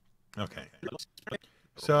originally... Okay.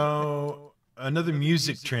 So, another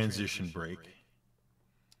music transition break.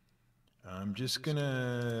 I'm just going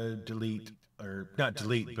to delete, or not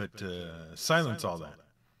delete, but silence all that.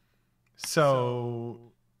 So,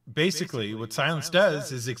 basically, what silence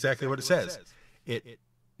does is exactly what it says. It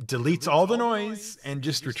deletes all the noise and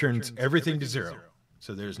just returns everything to 0.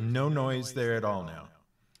 So there's no noise there at all now.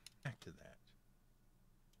 Back to that.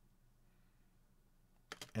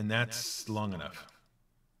 And that's long enough.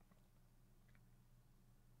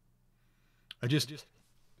 I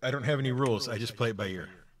don't have any rules. I just play it by ear.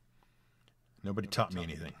 Nobody taught me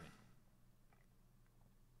anything.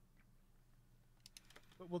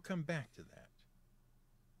 But we'll come back to that.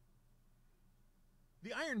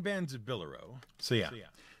 The Iron Bands of Billerot. So yeah,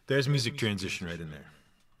 there's music transition right in there.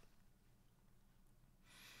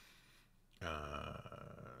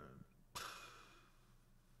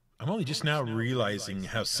 I'm only just now realizing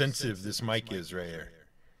how sensitive this mic is right here.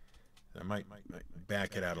 I might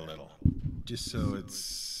back it out a little, just so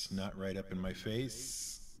it's not right up in my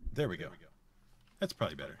face. There we go. That's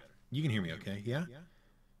probably better. You can hear me okay, yeah?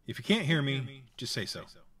 If you can't hear me, just say so.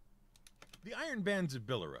 The Iron Bands of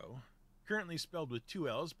Billerot, currently spelled with 2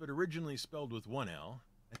 L's, but originally spelled with 1 L.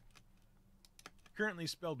 Currently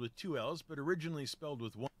spelled with 2 L's, but originally spelled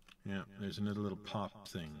with 1. Yeah, there's another little pop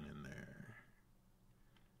thing in there.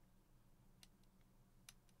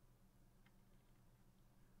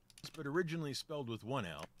 But originally spelled with 1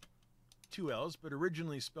 L. 2 L's, but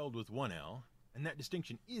originally spelled with 1 L. And that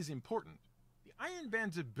distinction is important. The Iron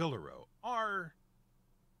Bands of Billerot are...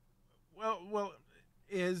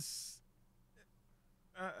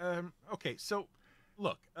 okay, so,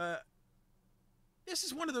 look, this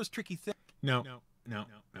is one of those tricky things. No.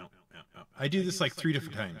 I do this like 3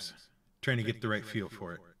 different times, trying to get the right feel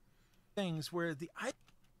for it. Things where the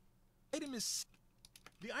item is...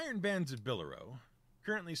 The Iron Bands of Billerot,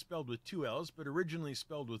 currently spelled with 2 L's, but originally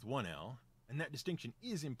spelled with 1 L, and that distinction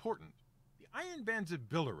is important. The Iron Bands of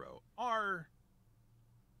Billerot are...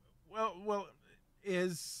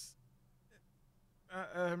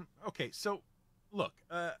 okay, so, look,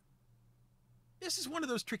 this is one of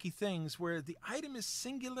those tricky things where the item is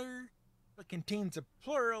singular, but contains a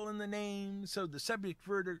plural in the name, so the subject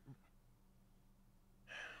verb...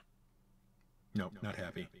 Nope, not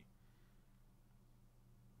happy.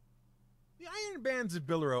 The Iron Bands of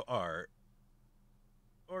Billerot are...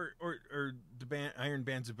 Iron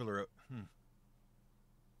Bands of Billerot...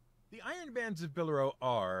 The Iron Bands of Billerot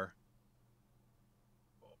are...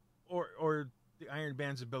 Or the Iron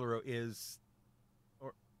Bands of Billerot is...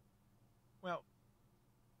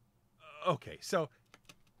 okay, so...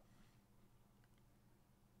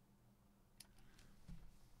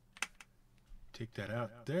 Take that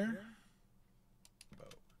out there.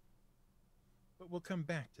 But we'll come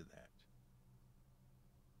back to that.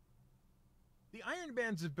 The Iron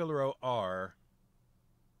Bands of Billerot are...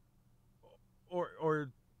 Or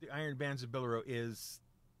the Iron Bands of Billerot is...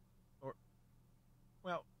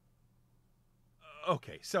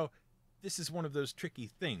 okay, so this is one of those tricky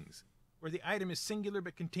things where the item is singular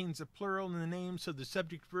but contains a plural in the name, so the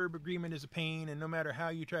subject-verb agreement is a pain, and no matter how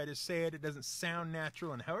you try to say it, it doesn't sound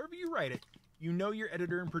natural, and however you write it, you know your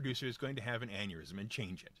editor and producer is going to have an aneurysm and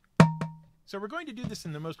change it. So we're going to do this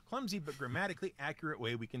in the most clumsy but grammatically accurate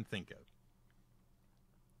way we can think of.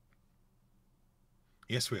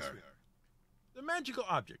 Yes, we are. The magical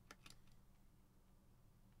object.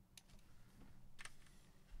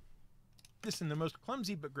 This in the most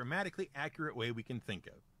clumsy but grammatically accurate way we can think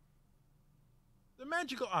of. The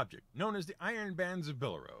magical object, known as the Iron Bands of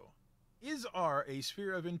Billerot, are a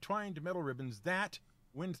sphere of entwined metal ribbons that,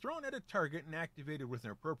 when thrown at a target and activated with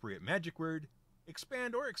an appropriate magic word,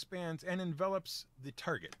 expand or expands and envelops the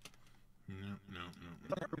target. No.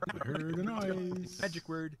 I heard a noise. Magic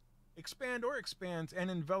word, expand or expands and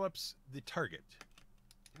envelops the target.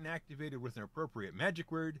 And activated with an appropriate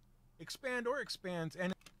magic word, expand or expands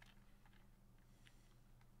and...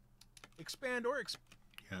 Expand or...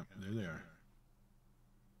 Yeah, there they are.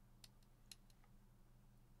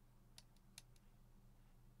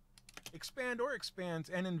 Expand or expands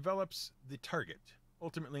and envelops the target,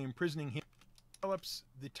 ultimately imprisoning him. Envelops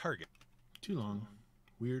the target. Too long.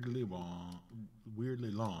 Weirdly long.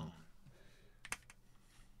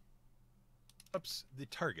 Envelops the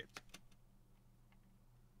target.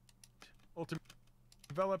 Ultimately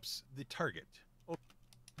envelops the target.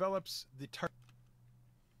 Envelops the target.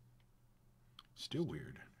 Still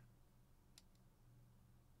weird.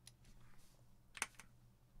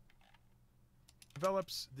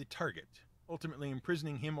 develops the target, ultimately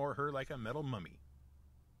imprisoning him or her like a metal mummy.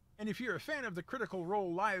 And if you're a fan of the Critical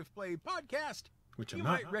Role Live Play podcast, Which you I'm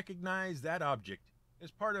not. might recognize that object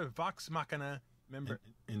as part of Vox Machina member.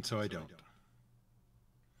 And so I don't.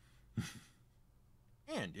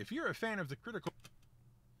 And if you're a fan of the Critical...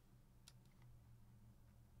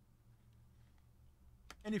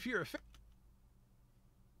 And if you're a fan...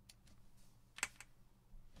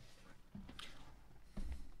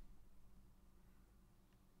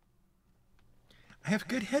 I have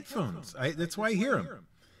good headphones. That's why I hear them.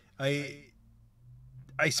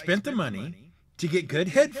 I spent the money to get good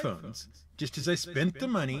headphones, just as I spent the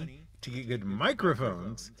money to get good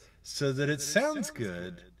microphones so that it sounds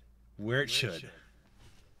good where it should.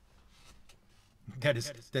 That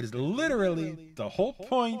is literally the whole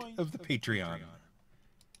point of the Patreon.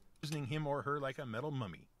 Imprisoning him or her like a metal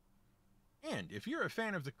mummy. And if you're a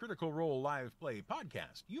fan of the Critical Role Live Play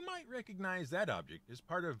podcast, you might recognize that object as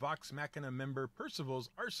part of Vox Machina member Percival's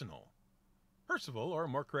arsenal. Percival, or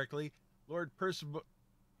more correctly, Lord Percival...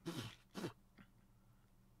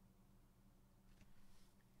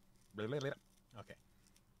 Okay.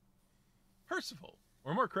 Percival,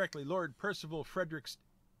 or more correctly, Lord Percival Frederick's...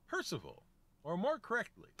 Percival, or more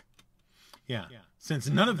correctly... Yeah, since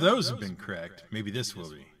none of those have been correct, maybe this will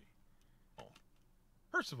be.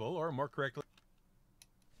 Percival, or more correctly...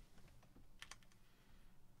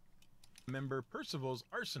 member Percival's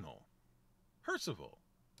arsenal. Percival,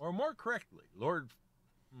 or more correctly, Lord...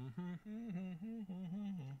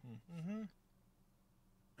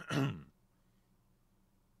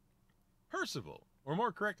 Percival, or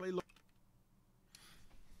more correctly...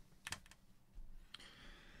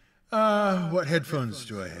 What headphones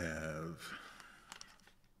do I have?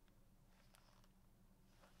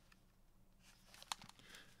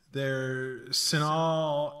 They're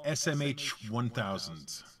Senal SMH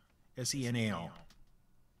 1000s. SENAL.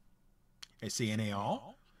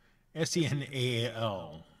 SENAL?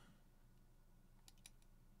 SENAL.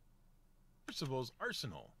 Percival's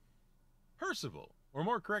arsenal. Percival, or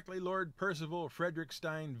more correctly, Lord Percival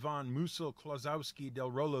Frederickstein von Musil-Klosowski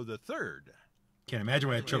del Rollo III. Can't imagine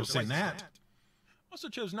why I had trouble saying that. Also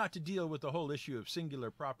chose not to deal with the whole issue of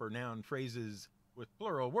singular proper noun phrases with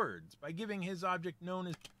plural words by giving his object known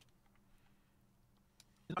as...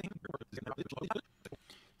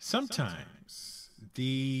 Sometimes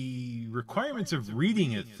the requirements of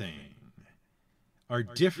reading a thing are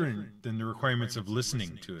different than the requirements of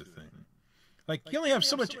listening to a thing. Like, you only have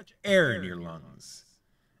so much air in your lungs.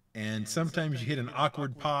 And sometimes you hit an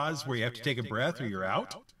awkward pause where you have to take a breath or you're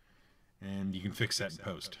out. And you can fix that in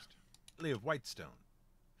post. Of Whitestone.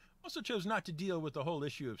 Also chose not to deal with the whole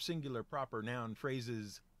issue of singular proper noun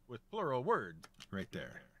phrases with plural words. Right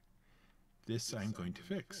there. This I'm going to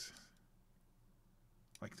fix.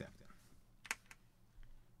 Like that.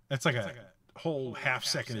 That's like a whole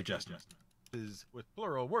half-second adjustment. With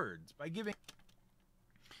plural words by giving...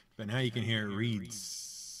 But now you can hear it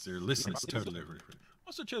reads or listens totally different.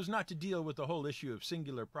 Also chose not to deal with the whole issue of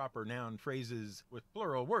singular proper noun phrases with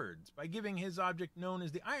plural words by giving his object known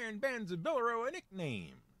as the Iron Bands of Billero a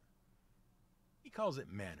nickname. He calls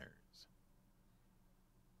it manners.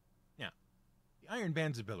 Now, the Iron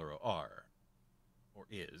Bands of Billero are, or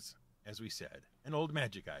is, as we said, an old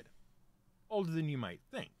magic item. Older than you might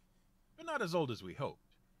think, but not as old as we hoped.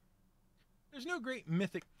 There's no great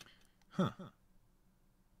mythic... Huh.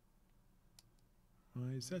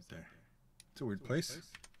 Why is that there? It's a weird place.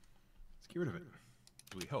 Let's get rid of it.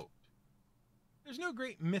 We hoped. There's no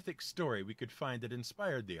great mythic story we could find that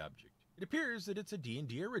inspired the object. It appears that it's a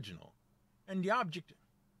D&D original. And the object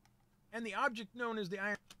known as the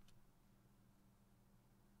Iron...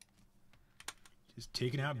 Just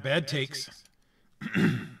taking out bad takes.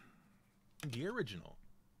 The original.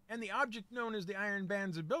 And the object known as the Iron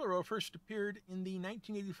Bands of Billero first appeared in the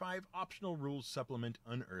 1985 optional rules supplement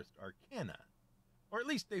Unearthed Arcana. Or at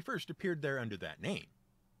least they first appeared there under that name.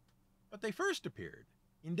 But they first appeared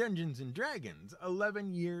in Dungeons & Dragons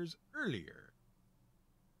 11 years earlier.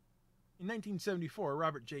 In 1974,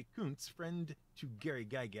 Robert J. Kuntz, friend to Gary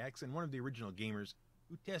Gygax and one of the original gamers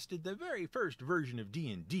who tested the very first version of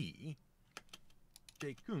D&D,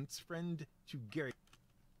 J. Kuntz, friend to Gary...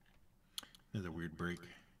 Another weird break.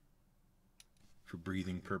 For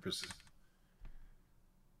breathing purposes.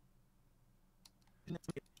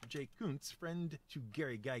 J. Kuntz, friend to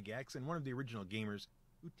Gary Gygax and one of the original gamers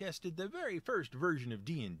who tested the very first version of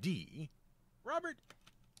D&D, Robert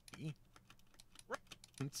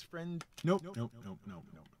Kuntz, friend... Nope.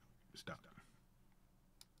 Stop.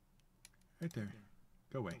 Right there.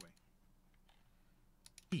 Go away.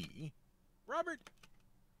 Robert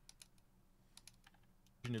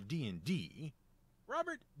of D&D,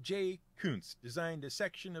 Robert J. Kuntz designed a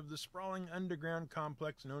section of the sprawling underground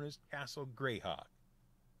complex known as Castle Greyhawk.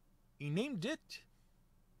 He named it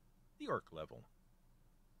the Orc level.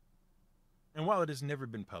 And while it has never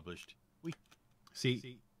been published, we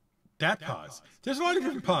See, that pause. There's a lot of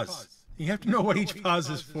different pauses. You have to know what each pause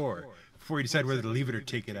is for before you decide whether to leave it or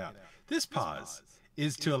take it out. This pause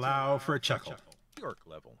is to allow for a chuckle. the Orc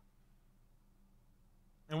level.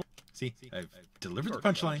 See, I've delivered the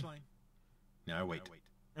punchline. Now I wait.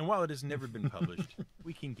 And while it has never been published,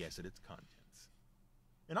 we can guess at its contents.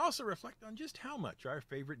 And also reflect on just how much our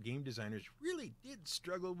favorite game designers really did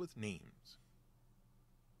struggle with names.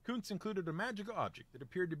 Kuntz included a magical object that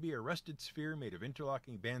appeared to be a rusted sphere made of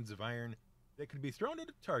interlocking bands of iron that could be thrown at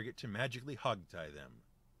a target to magically hogtie them.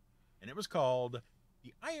 And it was called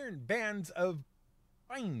the Iron Bands of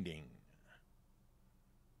Binding.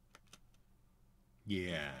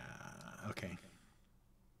 Yeah, okay.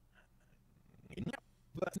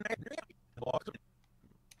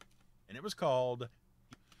 And it was called...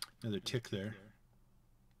 Another tick there.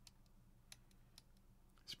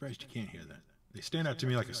 Surprised you can't hear that. They stand out to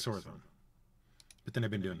me like a sore thumb. But then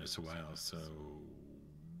I've been doing this a while, so...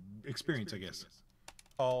 experience, I guess.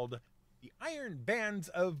 Called the Iron Bands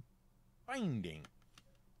of Binding.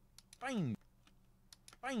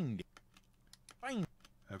 Binding.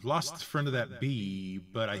 I've lost the front of that B,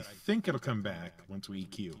 but I think it'll come back once we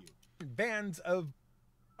EQ. Bands of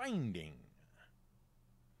Binding.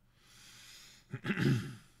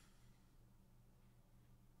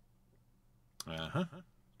 Uh-huh.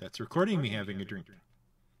 That's recording me having a drink.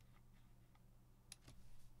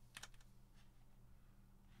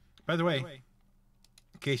 By the way,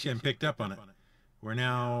 in case you haven't picked up on it, we're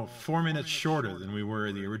now 4 minutes shorter than we were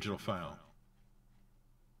in the original file.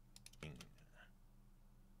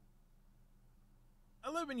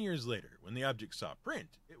 11 years later, when the object saw print,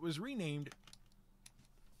 it was renamed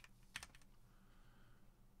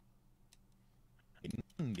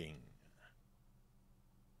Binding.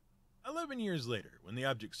 11 years later, when the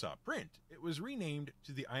object saw print, it was renamed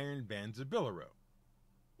to the Iron Bands of Billaro,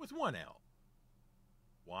 with one L.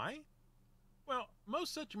 Why? Well,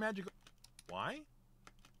 most such magical... Why?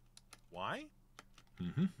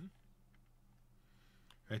 Mm-hmm.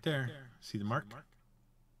 Right there. See the mark?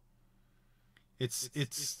 It's...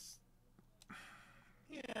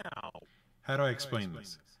 Yeah. How do I explain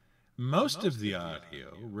this? Most of the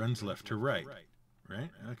audio runs left to right, right?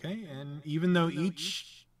 Okay, and even though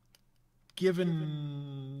each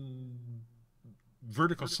given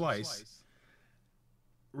vertical slice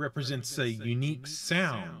represents a unique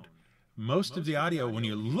sound, most of the audio, when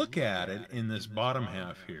you look at it in this bottom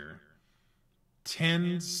half here,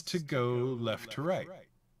 tends to go left to right.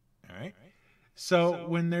 All right? So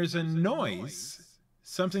when there's a noise,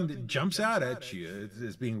 something that jumps out at you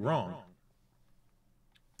as being wrong,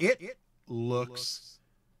 it looks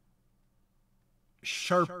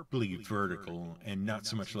sharply vertical and not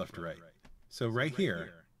so much left to right. So right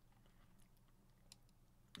here,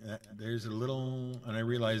 there's a little, and I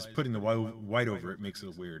realize putting the white over it makes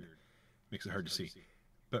it weird, makes it hard to see.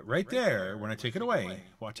 But right there, when I take it away,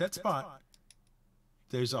 watch that spot,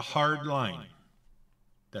 there's a hard line.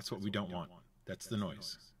 That's what we don't want. That's the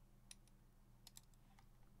noise.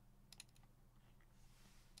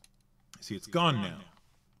 See, it's gone now.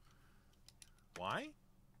 Why?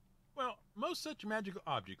 Well, most such magical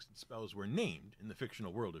objects and spells were named in the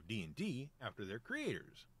fictional world of D&D after their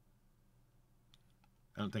creators.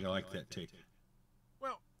 I don't think I like that take.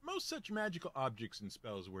 Well, most such magical objects and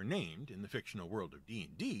spells were named in the fictional world of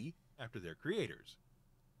D&D after their creators.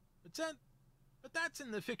 But that's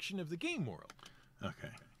in the fiction of the game world.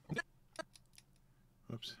 Okay.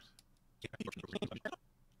 Whoops.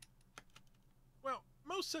 Well,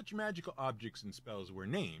 most such magical objects and spells were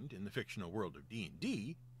named in the fictional world of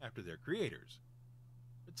D&D after their creators.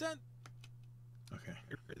 Okay.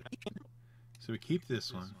 So we keep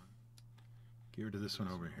this one. Get rid of this one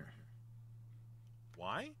over here.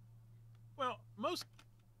 Why? Well, most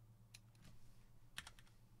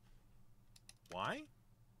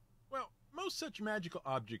such magical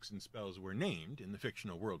objects and spells were named in the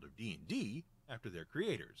fictional world of D&D after their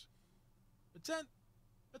creators. But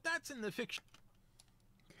that's in the fiction...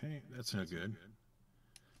 Okay, that's no good.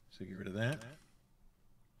 So get rid of that.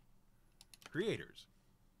 Creators.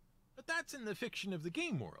 But that's in the fiction of the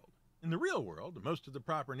game world. In the real world, most of the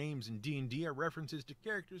proper names in D&D are references to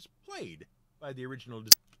characters played by the original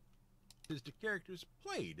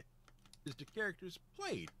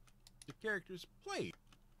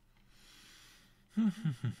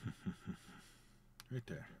Right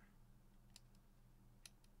there.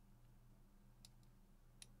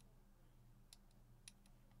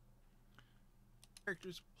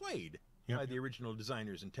 characters played Yep. by the original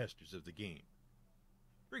designers and testers of the game.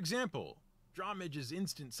 For example, Dromage's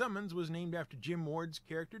instant summons was named after Jim Ward's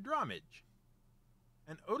character Dromage.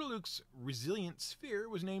 And Odaluk's resilient sphere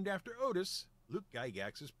was named after Otis, Luke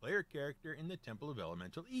Gygax's player character in the Temple of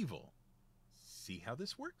Elemental Evil. See how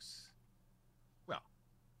this works? Well,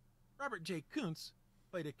 Robert J. Kuntz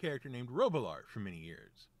played a character named Robilar for many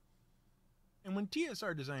years. And when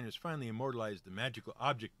TSR designers finally immortalized the magical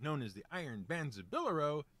object known as the Iron Bands of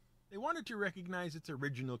Billeroo, they wanted to recognize its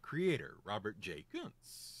original creator, Robert J.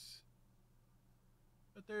 Kuntz.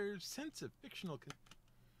 But their sense of fictional...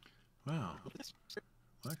 Wow.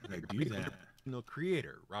 Why could I do that? Original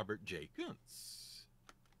creator, Robert J. Kuntz.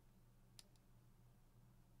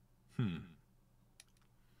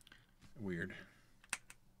 Weird.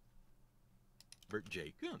 Robert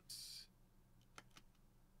J. Kuntz.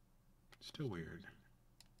 Still weird.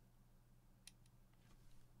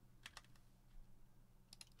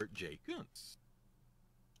 Robert J. Kuntz.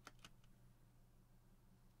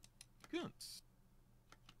 Kuntz.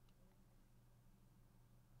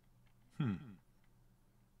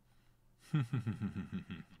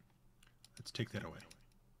 Let's take that away.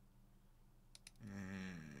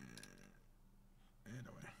 And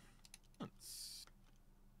away. Kuntz.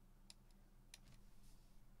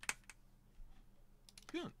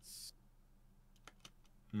 Kuntz.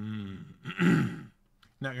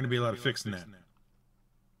 Not going to be a lot of fixing that.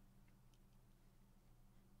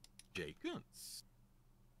 J. Kuntz.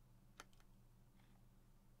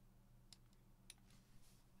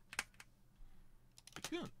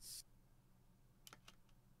 Kuntz.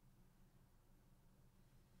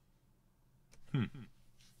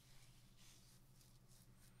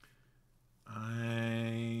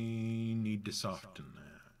 I need to soften that.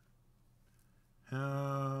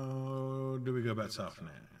 How do we go about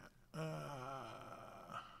softening that?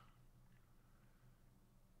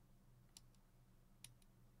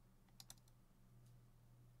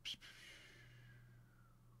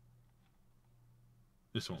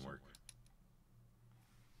 This won't work.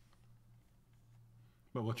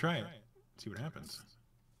 But we'll try it. See what happens.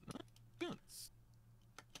 Kuntz.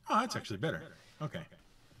 Oh, that's actually better. Okay.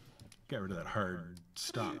 Get rid of that hard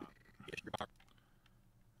stop.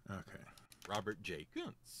 Okay. Robert J.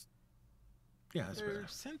 Kuntz. Yeah, that's Their better.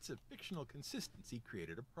 sense of fictional consistency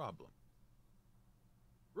created a problem.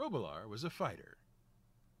 Robilar was a fighter.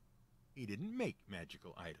 He didn't make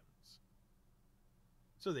magical items.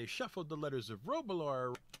 So they shuffled the letters of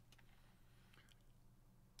Robilar.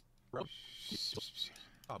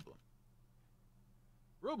 Problem.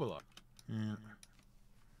 Robilar. Yeah.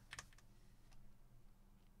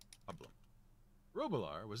 Problem.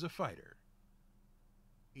 Robilar was a fighter.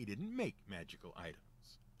 He didn't make magical items.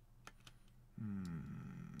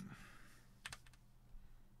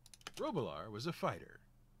 Robilar was a fighter.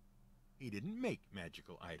 He didn't make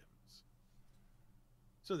magical items.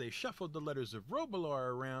 So they shuffled the letters of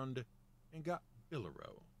Robilar around and got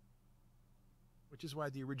Billeroo, which is why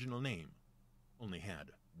the original name only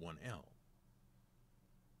had one L.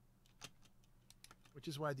 Which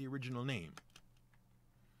is why the original name...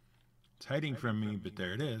 It's hiding from me, but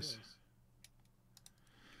there it is.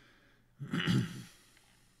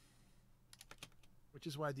 Which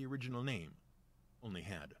is why the original name only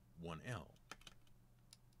had one L.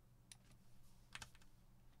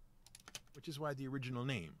 Which is why the original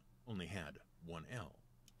name only had one L.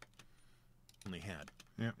 Only had.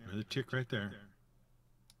 Yep, there's a tick right there.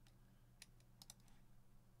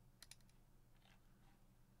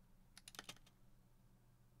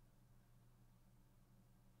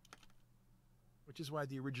 Which is why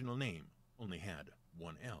the original name only had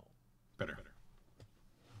one L. Better.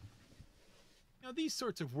 Now, these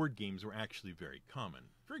sorts of word games were actually very common.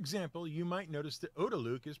 For example, you might notice that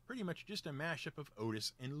Odaluke is pretty much just a mashup of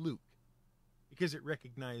Otis and Luke, because it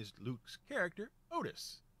recognized Luke's character,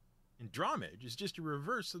 Otis. And Dromage is just a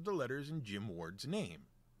reverse of the letters in Jim Ward's name.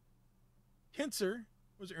 Tensor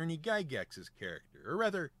was Ernie Gygax's character, or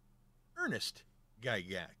rather, Ernest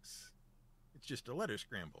Gygax. It's just a letter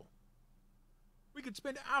scramble. We could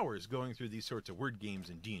spend hours going through these sorts of word games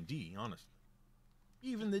in D&D, honestly.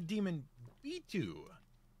 Even the demon B2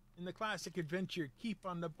 in the classic adventure Keep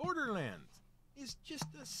on the Borderlands is just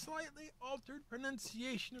a slightly altered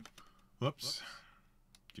pronunciation of... Whoops.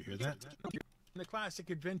 Did you hear that? In the classic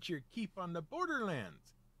adventure Keep on the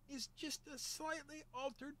Borderlands is just a slightly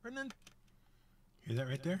altered pronunciation... Hear that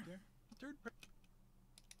right there?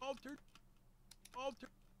 Altered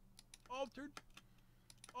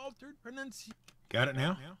pronunciation... Got it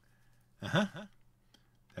now? Uh-huh.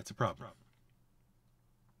 That's a problem.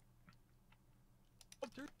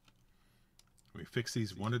 We fix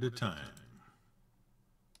these one at a time.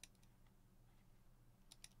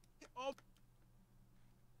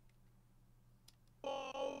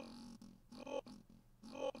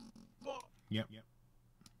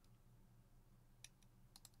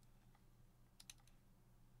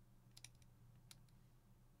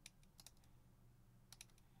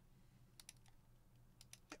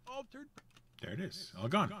 altered. There it is. All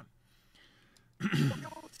gone.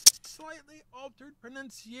 Slightly altered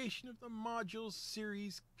pronunciation of the module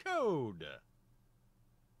series code.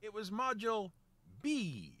 It was module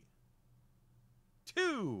B2.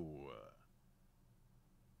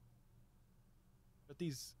 But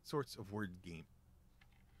these sorts of word games.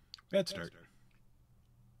 Bad start.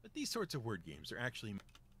 But these sorts of word games are actually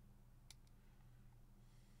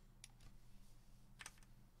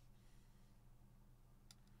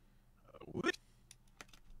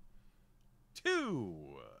two.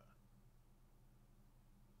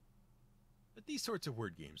 But these sorts of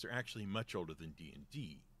word games are actually much older than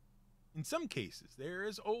D&D. In some cases, they are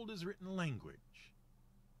as old as written language.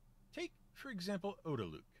 Take, for example,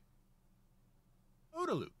 Odaluk.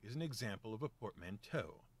 Odaluk is an example of a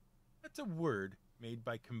portmanteau. That's a word made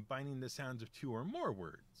by combining the sounds of two or more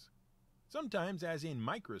words. Sometimes, as in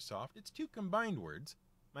Microsoft, it's two combined words,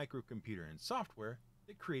 microcomputer and software,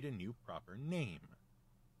 that create a new proper name.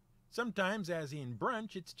 Sometimes, as in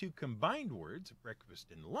brunch, it's two combined words, breakfast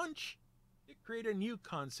and lunch, that create a new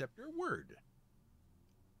concept or word.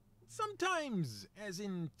 Sometimes, as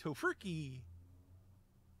in tofurkey.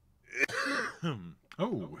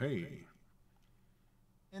 Oh, hey.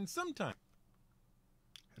 And sometimes.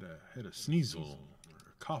 Had a sneasel or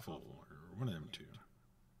a coughle or one of them two.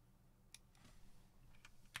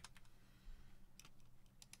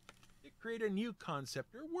 It create a new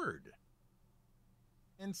concept or word.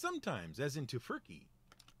 And sometimes, as in tofurkey.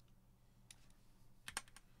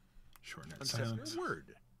 Shorten that Concept silence. or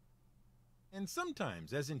word. And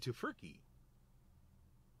sometimes, as in tofurkey.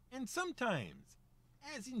 And sometimes,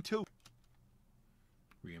 as in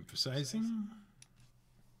Re-emphasizing.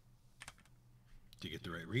 Do you get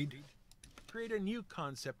the right read? create a new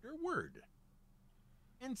concept or word.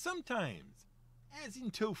 And sometimes, as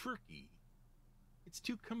in tofurkey, it's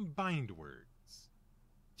two combined words,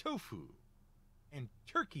 tofu and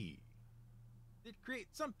turkey, that create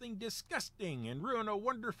something disgusting and ruin a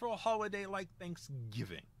wonderful holiday like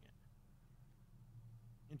Thanksgiving.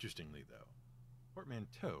 Interestingly, though,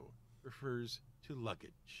 portmanteau refers to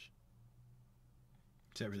luggage.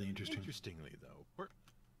 Is that really interesting? Interestingly, though,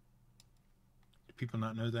 Do people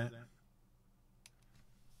not know that?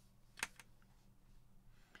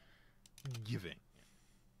 giving.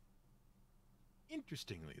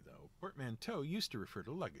 Interestingly, though, portmanteau used to refer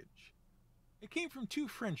to luggage. It came from two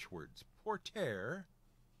French words, porter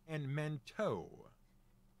and manteau.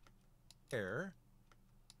 Here?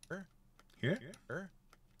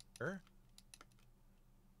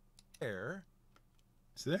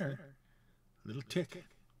 It's there. A little tick.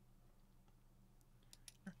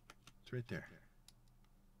 It's right there.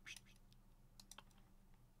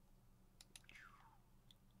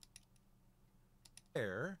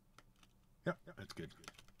 Yep, that's good.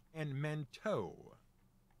 And manteau,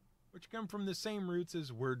 which come from the same roots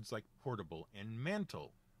as words like portable and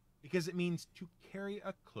mantle, because it means to carry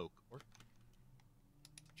a cloak or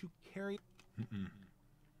to carry.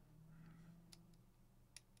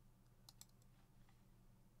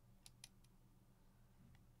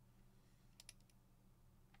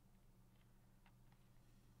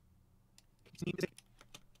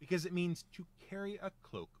 Because it means to carry a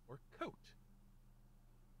cloak or coat.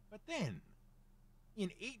 But then, in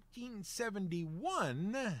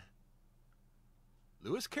 1871,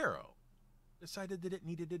 Lewis Carroll decided that it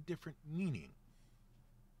needed a different meaning,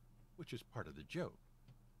 which was part of the joke.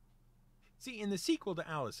 See, in the sequel to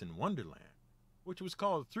Alice in Wonderland, which was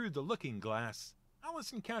called Through the Looking Glass,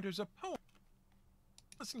 Alice encounters a poem.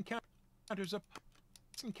 Alice encounters a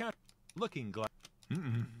looking glass.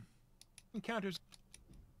 Encounters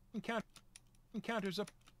a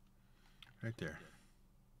Right there.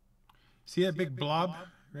 See that big blob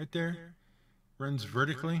right there? Runs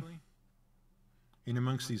vertically in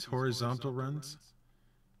amongst these horizontal runs.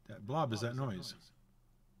 That blob is that noise.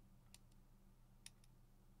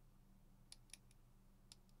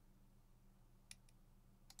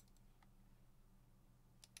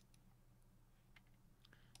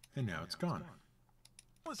 And now it's gone.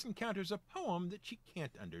 Alice encounters a poem that she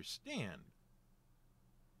can't understand.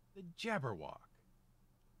 The Jabberwock.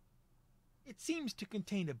 It seems to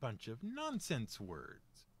contain a bunch of nonsense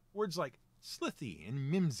words. Words like slithy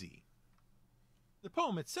and mimsy. The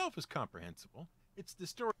poem itself is comprehensible. It's the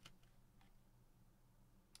story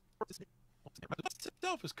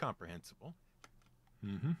itself is comprehensible.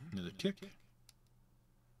 Another tick.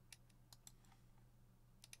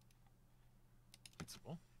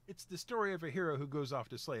 It's the story of a hero who goes off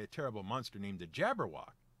to slay a terrible monster named the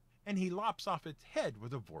Jabberwock, and he lops off its head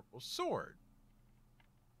with a vorpal sword.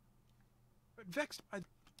 But vexed by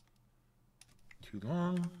Too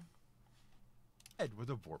long. head with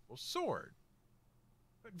a vorpal sword.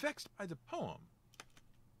 But vexed by the poem.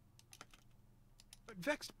 But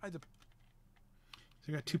vexed by the... So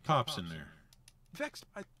I got two pops in there. Vexed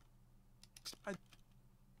by...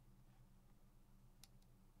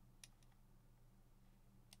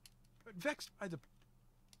 But vexed by the...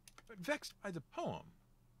 But vexed by the poem.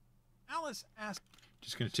 Alice asks...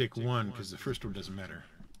 Just going to take one because the first one doesn't matter.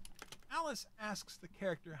 Alice asks the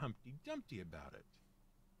character Humpty Dumpty about it.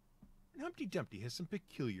 And Humpty Dumpty has some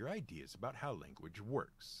peculiar ideas about how language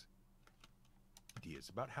works. Ideas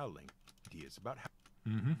about how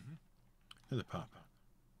Mm-hmm. Another pop.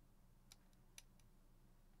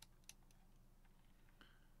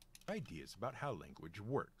 Ideas about how language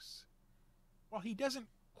works. While he doesn't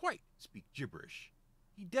quite speak gibberish,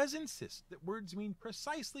 he does insist that words mean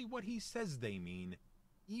precisely what he says they mean,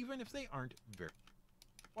 even if they aren't very...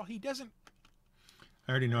 While he doesn't...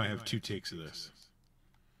 I already know I have two takes of this,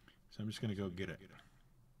 so I'm just going to go get it.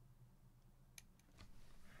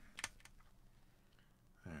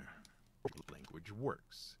 There. Language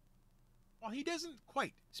works. While he doesn't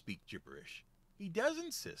quite speak gibberish, he does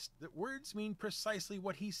insist that words mean precisely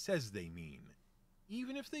what he says they mean,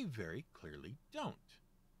 even if they very clearly don't.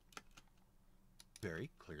 Very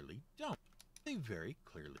clearly don't. They very...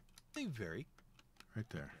 Right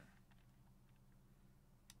there.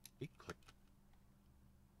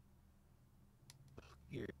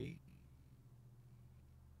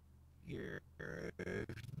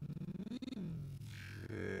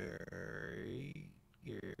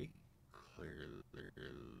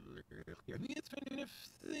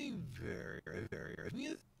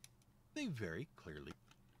 They very clearly.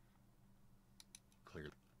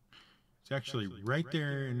 It's actually right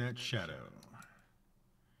there in that shadow.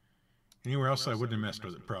 Anywhere else I wouldn't have messed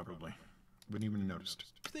with it probably. Wouldn't even have noticed.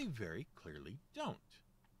 They very clearly don't.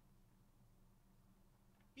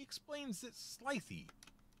 He explains that Slithy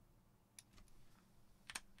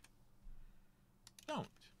don't.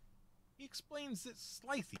 He explains that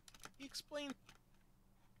Slithy. He explains.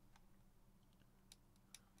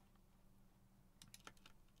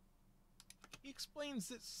 He explains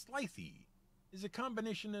that Slithy is a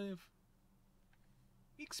combination of.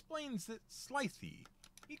 He explains that Slithy.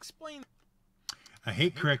 He explains. I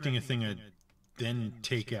hate correcting a thing I then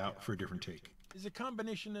take out for a different take. Is a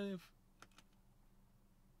combination of.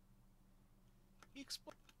 He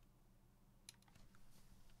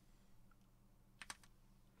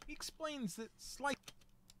explains that Slithy.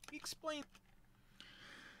 He explains.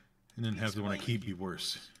 And then have the one I keep be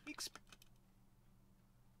worse.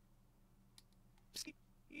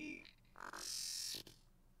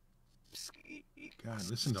 God,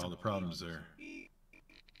 listen to all the problems there.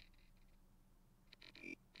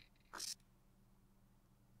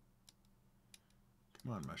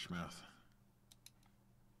 Come on, Mushmouth.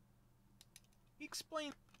 He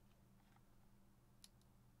explains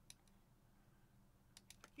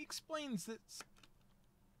that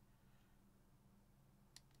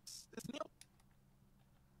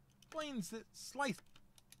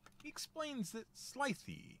He explains that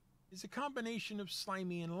Slithy is a combination of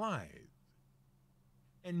slimy and lithe,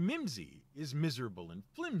 and Mimsy is miserable and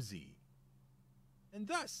flimsy, and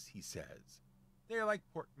thus, he says, they are like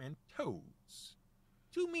portmanteaus,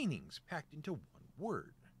 two meanings packed into one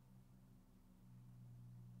word.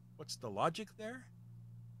 What's the logic there?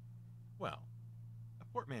 Well, a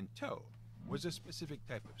portmanteau was a specific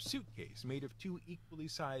type of suitcase made of two equally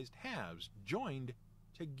sized halves joined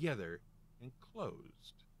together and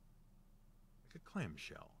closed. Like a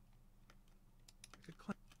clamshell.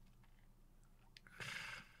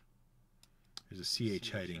 There's a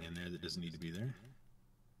CH hiding in there that doesn't need to be there.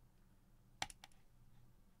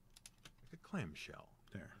 Like a clamshell.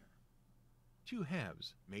 There. Two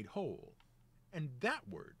halves made whole. And that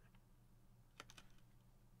word.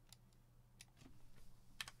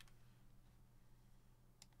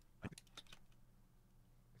 Like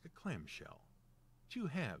a clamshell. Two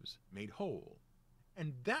halves made whole.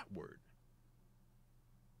 And that word.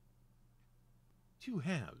 Two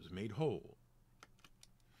halves made whole.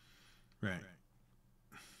 Right.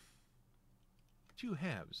 Two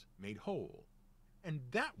halves made whole. And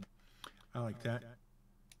that... I like that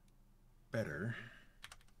better.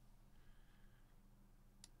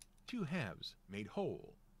 Two halves made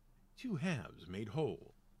whole. Two halves made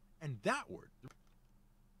whole. And that word...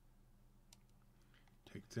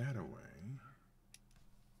 Take that away.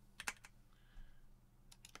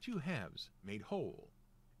 Two halves made whole.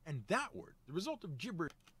 And that word, the result of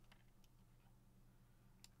gibberish...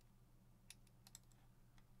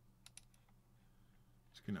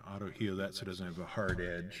 Just going to auto-heal that so it doesn't have a hard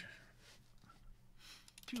edge.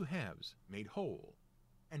 Two halves made whole.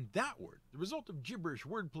 And that word, the result of gibberish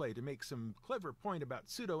wordplay to make some clever point about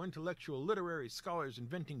pseudo-intellectual literary scholars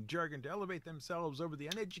inventing jargon to elevate themselves over the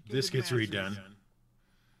uneducated This gets masses. redone.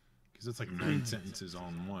 Because it's like 9 sentences all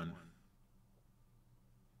in one.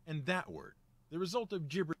 And that word, the result of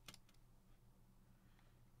gibberish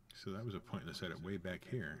So that was a pointless edit way back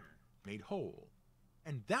here. made whole.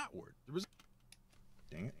 And that word, the result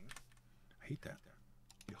Dang it. I hate that.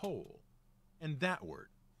 made whole. And that word,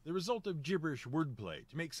 the result of gibberish wordplay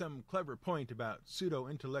to make some clever point about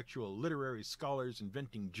pseudo-intellectual literary scholars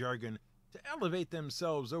inventing jargon to elevate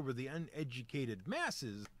themselves over the uneducated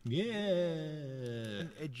masses. Yeah.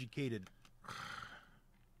 Uneducated.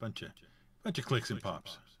 Bunch of clicks and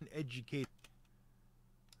pops. Uneducated.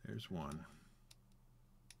 There's one.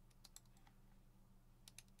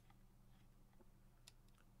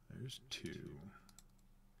 There's two.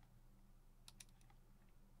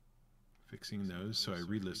 Fixing those so I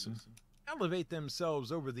re-listen. Elevate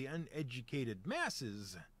themselves over the uneducated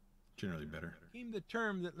masses. Generally better. Came the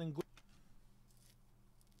term that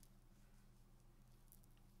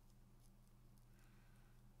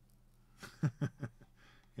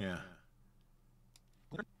Yeah.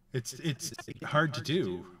 It's hard to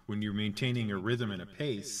do when you're maintaining a rhythm and a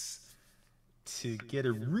pace to get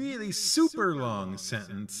a really super long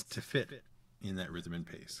sentence to fit in that rhythm and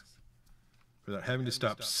pace without having to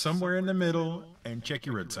stop somewhere in the middle and check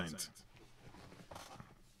your road signs.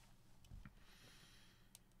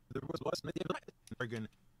 there was jargon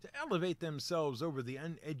to elevate themselves over the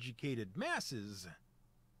uneducated masses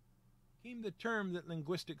came the term that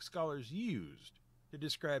linguistic scholars used to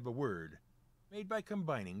describe a word made by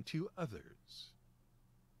combining two others,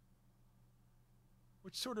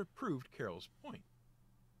 which sort of proved Carol's point.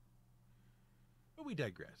 But we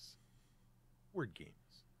digress. Word games.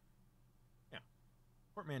 Now,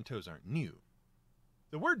 portmanteaus aren't new.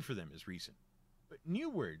 The word for them is recent, but new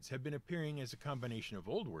words have been appearing as a combination of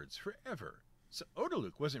old words forever, so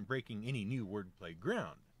Odaluk wasn't breaking any new wordplay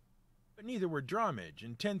ground. But neither were Drawmage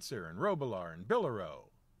and Tensor and Robilar and Billaro.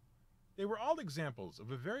 They were all examples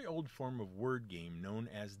of a very old form of word game known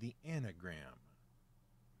as the anagram.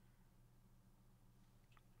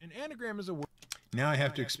 An anagram is a word. Now I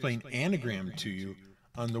have to explain anagram to you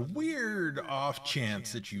on the weird off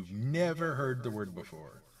chance that you've never heard the word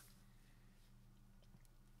before.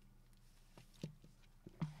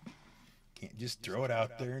 Can't just throw it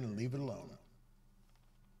out there and leave it alone.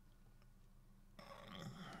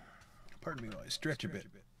 Pardon me while I stretch a bit.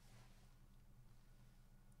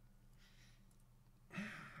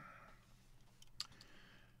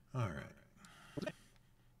 All right.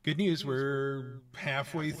 Good news, we're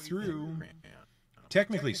halfway through.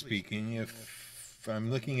 Technically speaking, if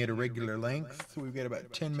I'm looking at a regular length, we've got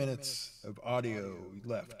about 10 minutes of audio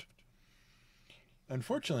left.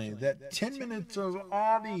 Unfortunately, that 10 minutes of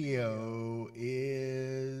audio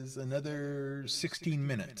is another 16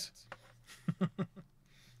 minutes.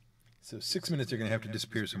 So 6 minutes are going to have to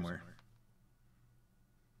disappear somewhere.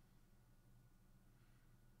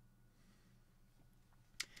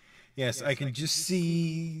 Yes, I can just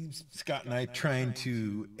see Scott and I trying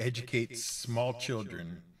to educate small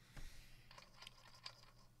children.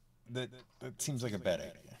 That seems like a bad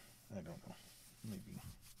idea. I don't know. Maybe.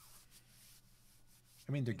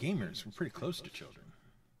 I mean, they're gamers. We're pretty close to children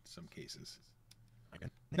in some cases.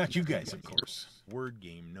 Not you guys, of course. Word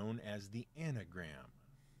game known as the anagram.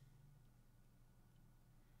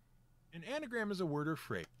 An anagram is a word or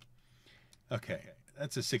phrase. Okay,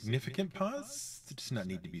 that's a significant pause. It does not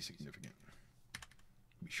need to be significant.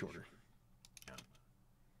 Be shorter.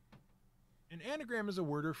 An anagram is a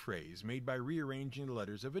word or phrase made by rearranging the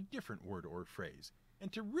letters of a different word or phrase.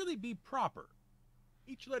 And to really be proper,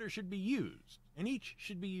 each letter should be used, and each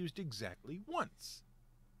should be used exactly once.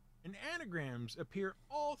 And anagrams appear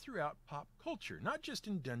all throughout pop culture, not just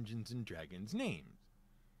in Dungeons and Dragons names.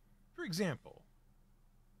 For example,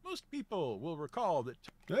 most people will recall that...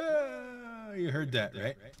 You heard that,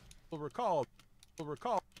 right? Will recall...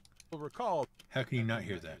 How can you not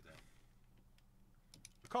hear that?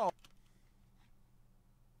 Recall...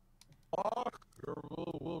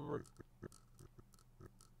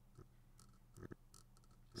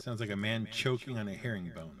 Sounds like a man choking on a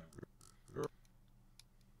herringbone.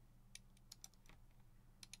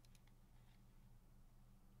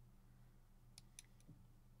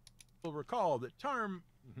 Will recall that Tarm...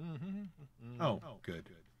 Oh, good.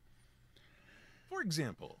 For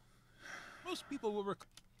example, most people will recall...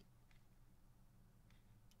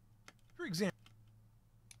 For example,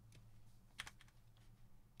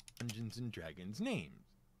 Dungeons and Dragons names.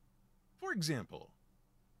 For example,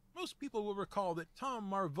 most people will recall that Tom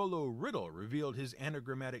Marvolo Riddle revealed his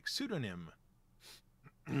anagrammatic pseudonym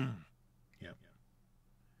Yep.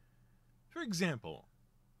 For example,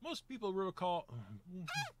 most people will recall.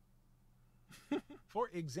 For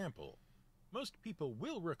example, most people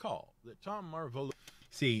will recall that Tom Marvolo.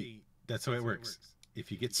 See, that's the way it works.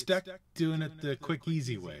 If you get stuck doing it the quick,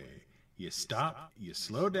 easy way, you stop, you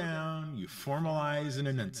slow down, you formalize and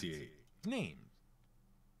enunciate. Names.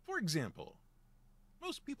 For example,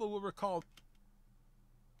 most people will recall.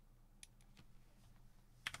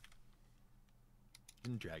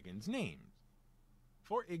 And Dragons' names.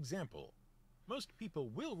 For example, most people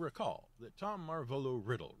will recall that Tom Marvolo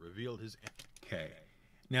Riddle revealed his. Okay.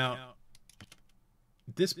 Now,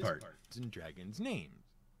 this part And Dragons' names.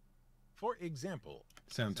 For example,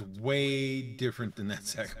 sounds way different than that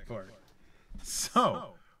second part.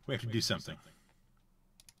 So, we have to do something.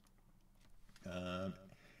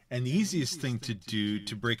 And the easiest thing to do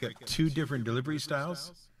to break up two different delivery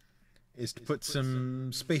styles is to put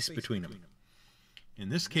some space between them. In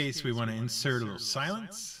this case, we want to insert a little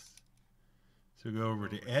silence. So go over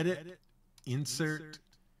to Edit, Insert,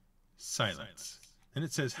 Silence. And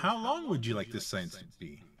it says, how long would you like this silence to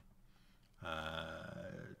be?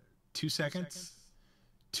 2 seconds?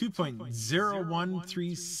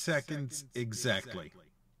 2.013 seconds exactly.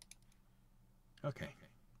 Okay,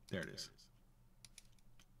 there it is.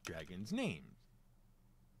 Dragons' names.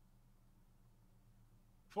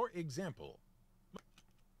 For example,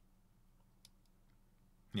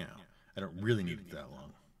 Now, I don't really need it that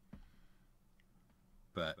long.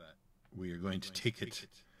 But we are going to take it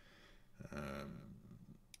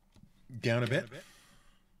down a bit.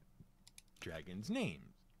 Dragons' names.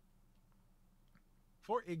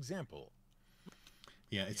 For example,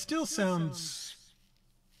 Yeah, it still sounds...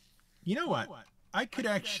 You know what? I could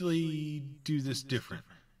actually do this different.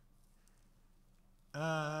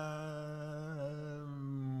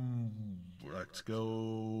 Let's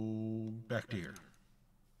go back to here.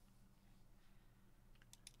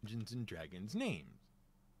 Dungeons and Dragons' names.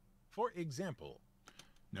 For example,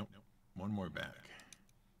 Nope. One more back.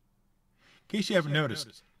 In case you haven't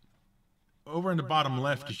noticed, over in the bottom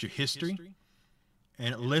left is your history,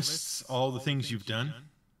 and it lists all the things you've done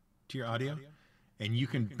to your audio, and you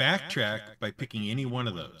can backtrack by picking any one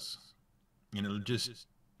of those, and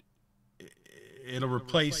it'll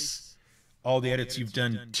replace all the edits you've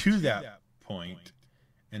done to that point,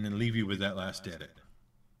 and then leave you with that last edit.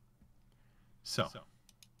 So,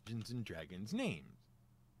 Dungeons and Dragons' names.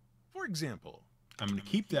 For example, I'm going to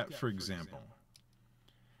keep that for example.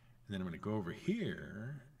 And then I'm going to go over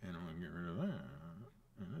here, and I'm going to get rid of that.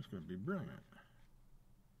 And that's going to be brilliant.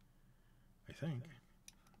 I think.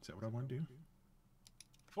 Is that what I want to do?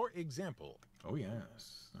 for example, Oh,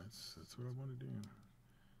 yes. That's what I want to do.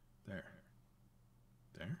 There.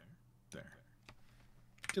 There. There.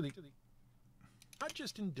 Delete. not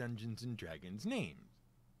just in Dungeons and Dragons' names.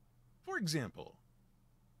 For example,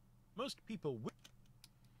 most people will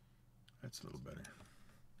That's a little better.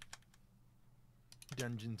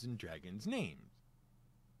 Dungeons and Dragons names.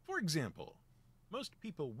 For example, most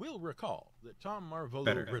people will recall that Tom Marvolo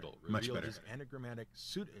Better. Riddle Much revealed better. his anagrammatic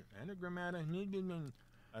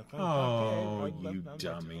Oh, you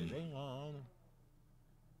dummy.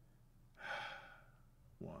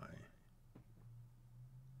 Why?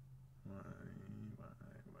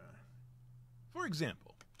 For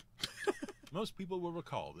example, most people will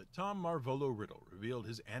recall that Tom Marvolo Riddle revealed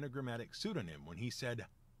his anagrammatic pseudonym when he said,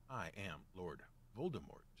 "I am Lord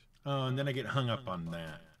Voldemort." Oh, and then I get hung up on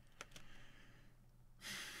that.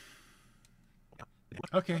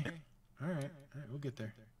 Okay. All right. We'll get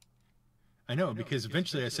there. I know, because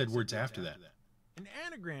eventually I said words after that. And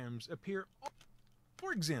anagrams appear,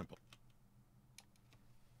 for example,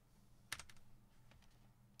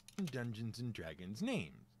 in Dungeons and Dragons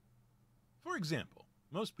names. For example,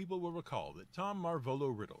 most people will recall that Tom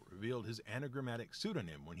Marvolo Riddle revealed his anagrammatic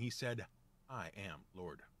pseudonym when he said, "I am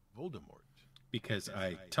Lord Voldemort." Because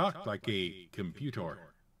I talk like a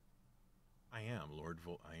computer. I am Lord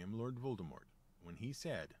Voldemort when he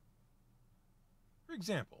said. For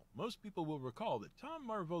example, most people will recall that Tom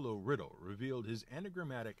Marvolo Riddle revealed his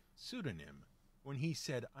anagrammatic pseudonym when he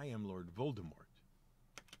said, "I am Lord Voldemort."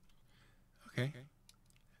 Okay.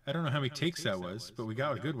 I don't know how many takes that was, but we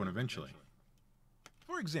got a good one eventually.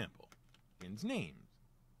 For example, his names.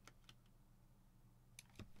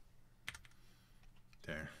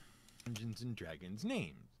 There. Dungeons and Dragons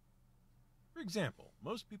names. For example,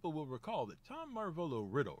 most people will recall that Tom Marvolo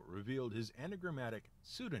Riddle revealed his anagrammatic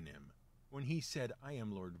pseudonym when he said, "I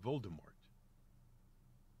am Lord Voldemort."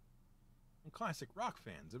 And classic rock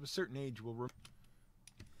fans of a certain age will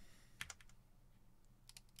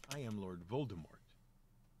I am Lord Voldemort.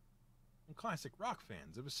 And classic rock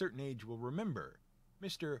fans of a certain age will remember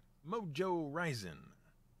Mr. Mojo Risen.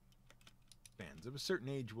 Fans of a certain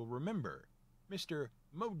age will remember Mr.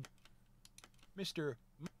 Mr.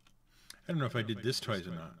 I don't know if I did this twice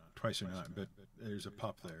or not, but there's a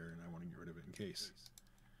pop there, and I want to get rid of it in case.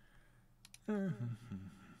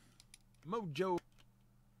 Mojo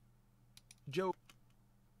Joe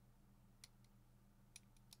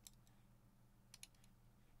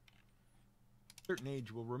certain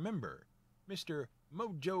age will remember Mr.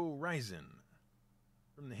 Mojo Risen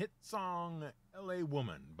from the hit song L.A.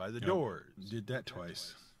 Woman by the Doors. Did that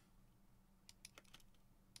twice.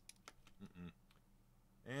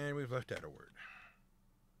 And we've left out a word.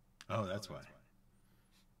 Oh, that's why.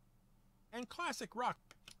 And classic rock.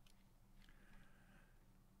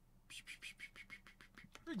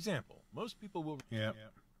 For example, most people will... Yeah.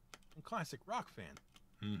 And classic rock fan.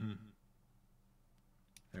 Mm-hmm.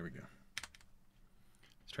 There we go.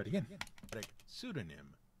 Let's try it again.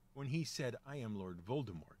 Pseudonym when he said, I am Lord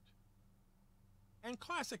Voldemort. And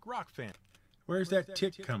classic rock fan. Where's that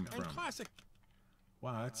tick come And from? classic...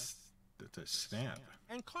 Wow, that's a snap.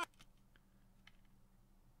 And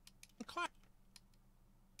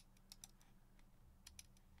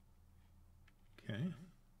Okay.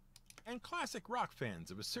 And classic rock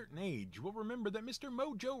fans of a certain age will remember that Mr.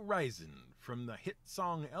 Mojo Risen from the hit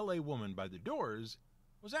song L.A. Woman by the Doors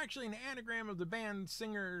was actually an anagram of the band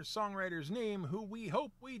singer-songwriter's name, who we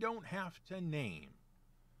hope we don't have to name.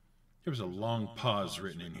 There was a long pause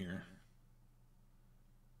written in here.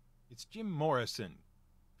 It's Jim Morrison,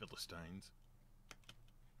 Philistines.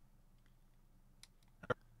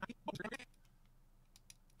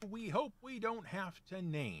 We hope we don't have to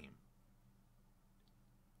name.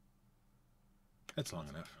 That's long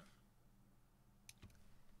enough.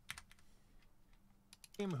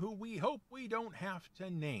 Who we hope we don't have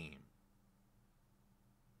to name.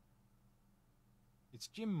 It's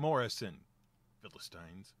Jim Morrison,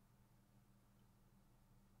 Philistines.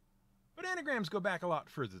 But anagrams go back a lot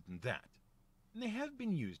further than that, and they have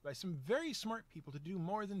been used by some very smart people to do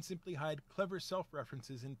more than simply hide clever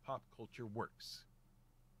self-references in pop culture works.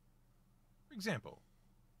 For example,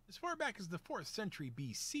 as far back as the 4th century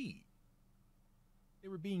BC, they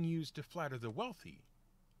were being used to flatter the wealthy.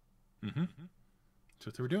 Mm-hmm. That's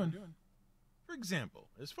what they were doing. For example,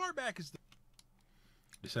 as far back as the...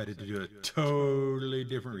 Decided to do a totally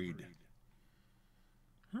different read.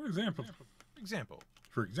 For example. Example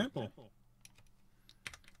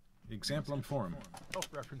form.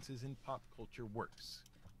 Self-references in pop culture works.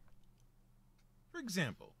 For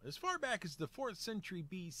example, as far back as the 4th century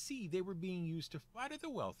BC, they were being used to flatter the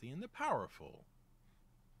wealthy and the powerful.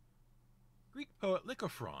 Greek poet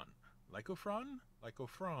Lycophron.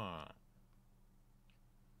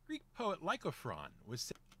 Greek poet Lycophron was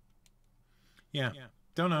said... Yeah.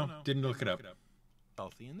 Don't know. Didn't look it up.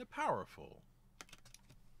 Wealthy and the powerful.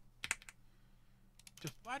 To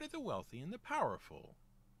flatter the wealthy and the powerful.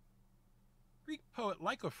 Greek poet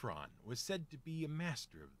Lycophron was said to be a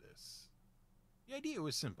master of this. The idea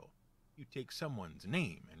was simple. You take someone's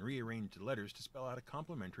name and rearrange the letters to spell out a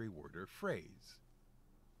complementary word or phrase.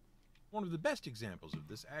 One of the best examples of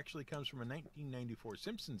this actually comes from a 1994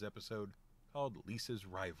 Simpsons episode called Lisa's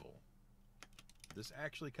Rival. This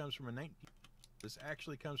actually comes from a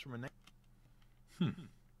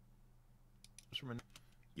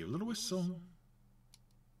Give a little whistle.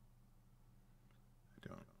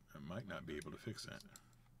 I might not be able to fix that.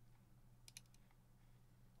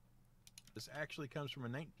 This actually comes from a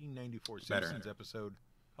 1994 Simpsons episode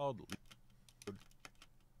called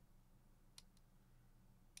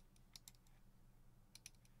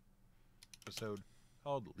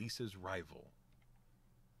Lisa's Rival.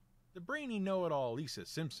 The brainy know-it-all Lisa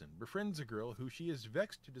Simpson befriends a girl who she is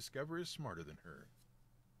vexed to discover is smarter than her,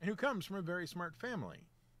 and who comes from a very smart family.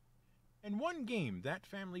 And one game that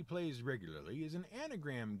family plays regularly is an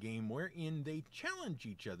anagram game wherein they challenge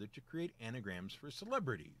each other to create anagrams for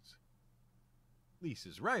celebrities.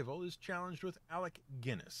 Lisa's Rival is challenged with Alec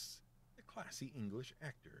Guinness, a classy English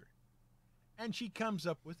actor, and she comes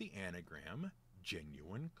up with the anagram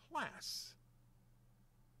Genuine Class.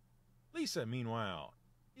 Lisa, meanwhile,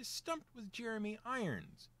 is stumped with Jeremy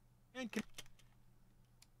Irons, and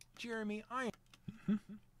Jeremy Irons.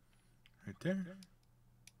 Right there.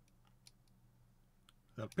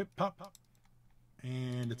 Little pip pop,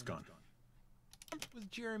 and it's gone. Stumped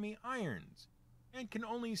with Jeremy Irons, and can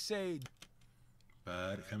only say,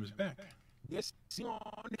 but it comes back. Yes,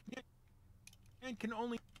 and can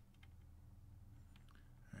only.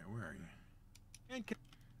 All right, where are you? And can.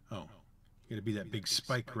 Oh, you gotta be that big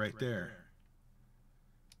spike right there.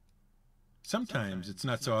 Sometimes it's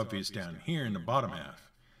not so obvious down here in the bottom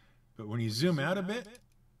half, but when you zoom out a bit,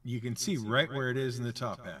 you can see right where it is in the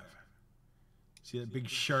top half. See that big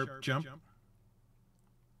sharp jump?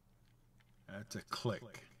 That's a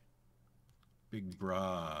click. Big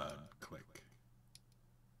broad click.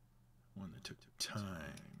 One that took time.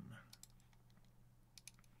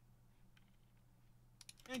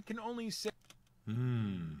 And can only say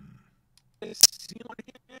and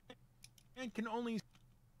can only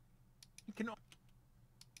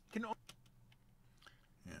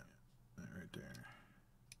yeah, that right there.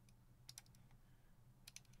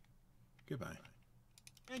 Goodbye.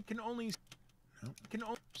 And can only nope.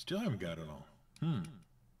 Still haven't got it all.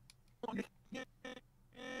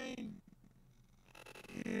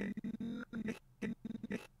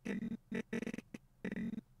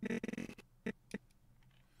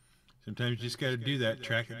 Sometimes you just got to do that,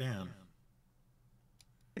 track it down.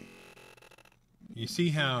 You see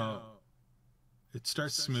how it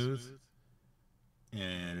starts smooth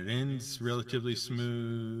and it ends relatively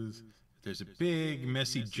smooth. There's a big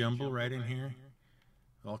messy jumble right in here.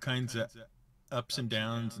 All kinds of ups and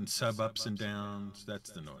downs and sub-ups and downs.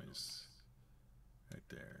 That's the noise right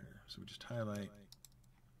there. So we just highlight,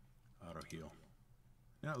 auto heal.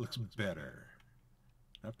 Now it looks better.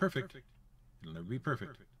 Not perfect. It'll never be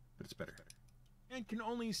perfect, but it's better. And can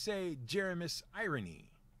only say Jeremis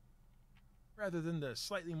irony rather than the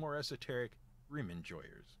slightly more esoteric rim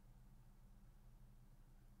enjoyers.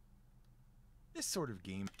 This sort of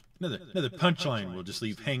game. Another punchline we'll just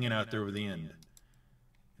leave hanging out there over the end.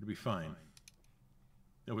 It'll be fine.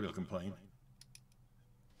 Nobody will complain.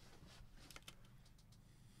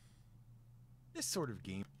 This sort of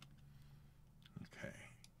game. Okay.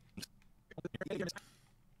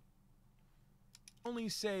 Only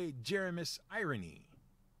say Jeremis irony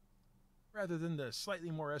rather than the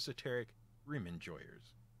slightly more esoteric rim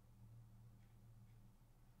enjoyers.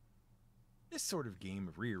 This sort of game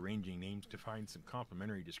of rearranging names to find some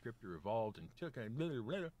complementary descriptor evolved and took a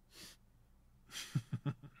ran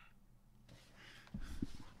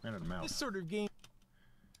out of mouth. This sort of game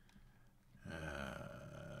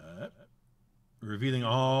revealing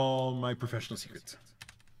all my professional secrets.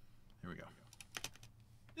 Here we go.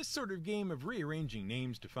 This sort of game of rearranging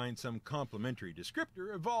names to find some complementary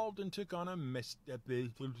descriptor evolved and took on a messed up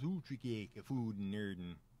food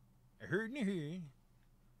nerd. I heard and heard.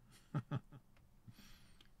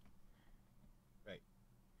 Right.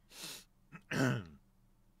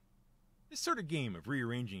 This sort of game of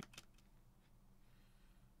rearranging.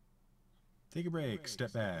 Take a break,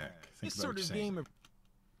 step back. Think this sort of game of.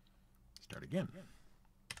 Start again.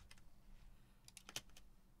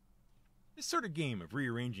 This sort of game of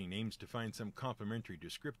rearranging names to find some complementary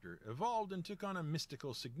descriptor evolved and took on a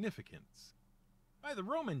mystical significance. By the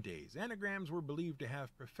Roman days, anagrams were believed to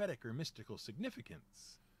have prophetic or mystical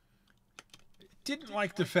significance. Didn't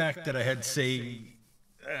like the fact that I had to say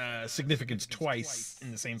significance twice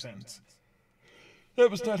in the same sentence. I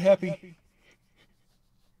was not happy.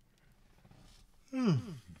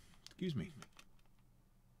 Excuse me.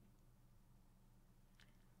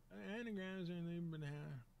 Anagrams are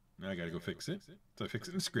now I gotta go fix it. So I fix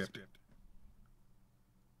it in script.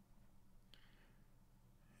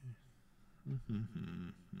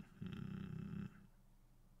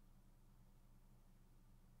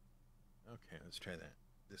 Okay, let's try that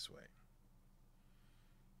this way.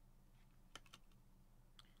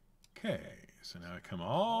 Okay, so now I come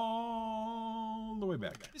all the way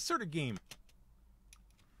back. This sort of game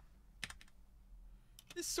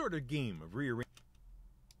of rearranging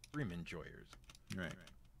rim enjoyers. Right.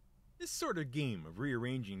 This sort of game of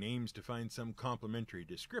rearranging names to find some complementary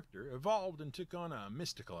descriptor evolved and took on a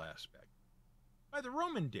mystical aspect. By the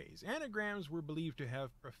Roman days, anagrams were believed to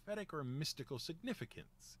have prophetic or mystical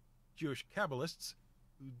significance. Jewish Kabbalists.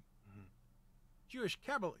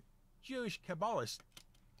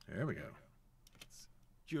 There we go.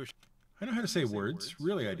 Jewish. I know how to say words.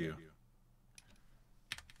 Really, I do.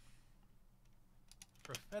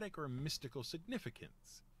 Prophetic or mystical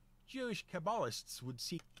significance. Jewish Kabbalists would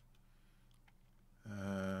seek.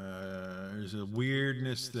 There's a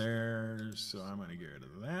weirdness there, so I'm going to get rid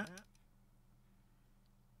of that.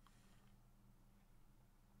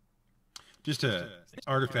 Just a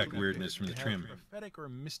artifact weirdness from the trim. Prophetic or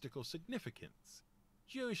mystical significance.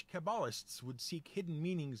 Jewish Kabbalists would seek hidden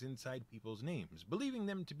meanings inside people's names, believing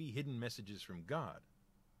them to be hidden messages from God.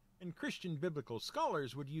 And Christian biblical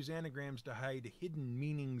scholars would use anagrams to hide hidden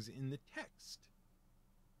meanings in the text.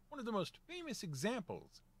 One of the most famous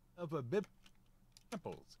examples of a biblical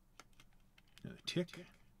another tick right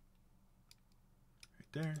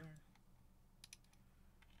there.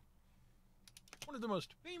 One of the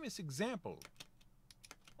most famous examples.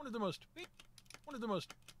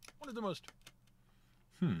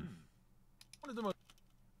 One of the most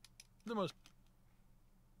one of the most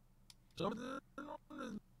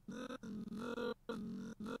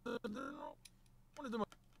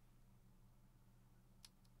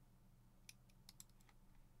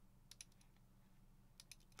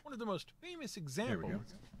one of the most famous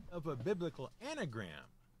examples of a biblical anagram,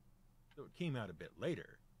 though it came out a bit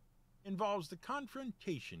later, involves the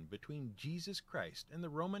confrontation between Jesus Christ and the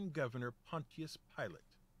Roman governor Pontius Pilate.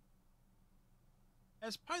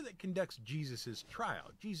 As Pilate conducts Jesus'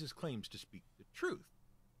 trial, Jesus claims to speak the truth.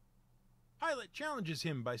 Pilate challenges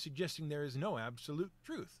him by suggesting there is no absolute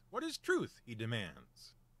truth. What is truth? He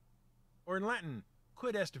demands. Or in Latin,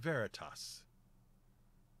 quid est veritas?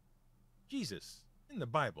 Jesus, in the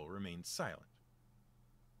Bible, remains silent.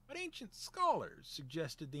 But ancient scholars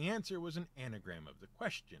suggested the answer was an anagram of the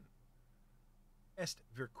question, est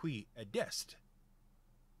verqui adest,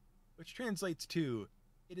 which translates to,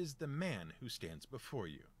 it is the man who stands before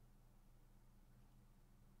you.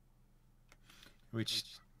 Which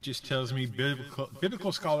just tells me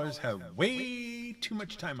biblical scholars have way too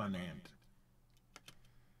much time on their hand.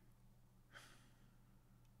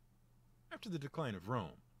 After the decline of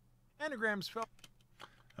Rome, anagrams fell.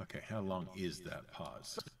 Okay, how long is that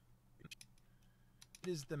pause? It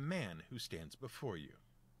is the man who stands before you.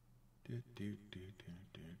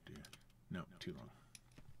 No, too long.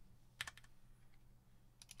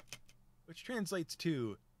 Which translates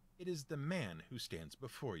to, it is the man who stands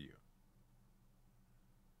before you.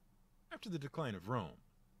 After the decline of Rome,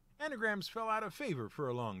 anagrams fell out of favor for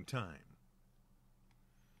a long time.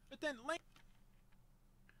 But then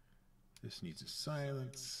this needs a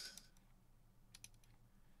silence.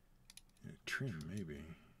 A trim, maybe.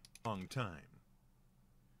 Long time.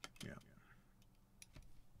 Yeah.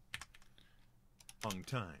 Long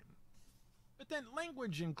time. But then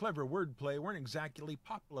language and clever wordplay weren't exactly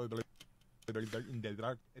popular.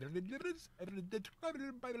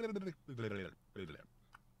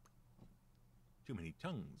 Too many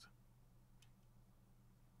tongues.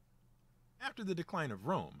 After the decline of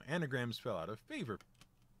Rome, anagrams fell out of favor.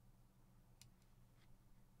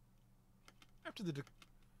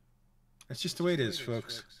 That's just the way it is,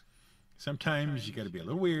 folks. Sometimes you got to be a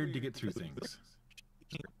little weird to get through things.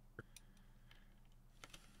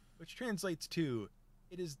 Which translates to,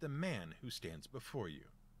 it is the man who stands before you.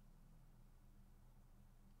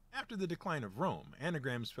 After the decline of Rome,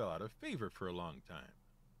 anagrams fell out of favor for a long time.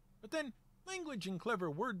 But then, language and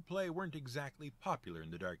clever wordplay weren't exactly popular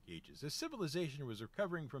in the Dark Ages, as civilization was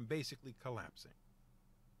recovering from basically collapsing.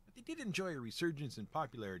 But they did enjoy a resurgence in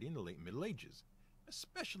popularity in the late Middle Ages,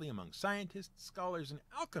 especially among scientists, scholars, and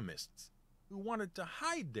alchemists who wanted to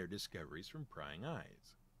hide their discoveries from prying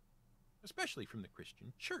eyes, especially from the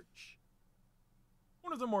Christian Church.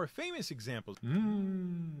 One of the more famous examples.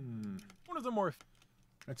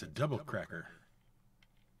 That's a double cracker.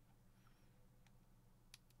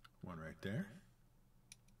 One right there.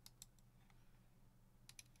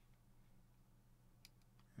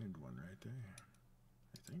 And one right there,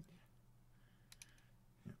 I think.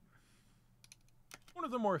 Yep. One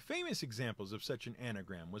of the more famous examples of such an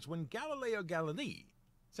anagram was when Galileo Galilei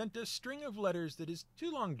sent a string of letters that is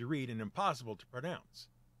too long to read and impossible to pronounce.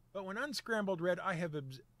 But when unscrambled read, I have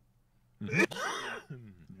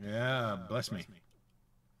Yeah, bless me.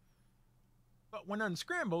 But when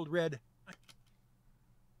unscrambled read,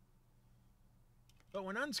 Go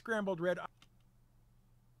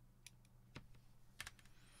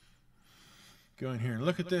in here and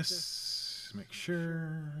look at this. Make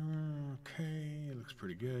sure. Okay, it looks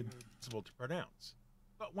pretty good. Impossible to pronounce.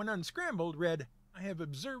 But when unscrambled read, I have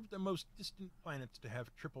observed the most distant planets to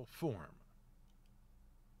have triple form.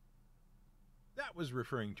 That was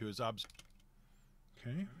referring to his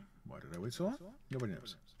Okay, why did I wait so long? Nobody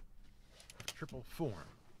knows. Triple form.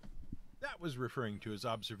 That was referring to his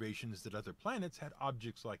observations that other planets had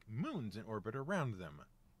objects like moons in orbit around them,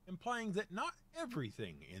 implying that not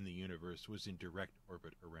everything in the universe was in direct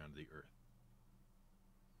orbit around the Earth.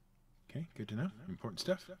 Okay, good to know. Important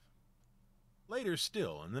stuff. Later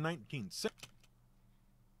still, in the 19th century,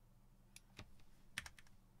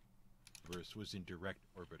 the universe was in direct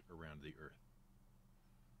orbit around the Earth.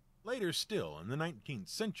 Later still, in the 19th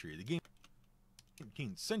century, the game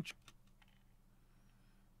 19th century.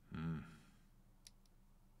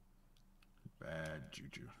 Bad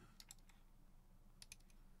juju.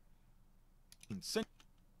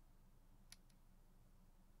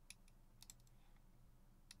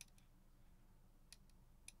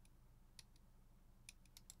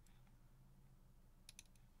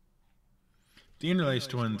 The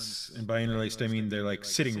interlaced ones, and by interlaced I mean they're like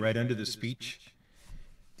sitting right under the speech.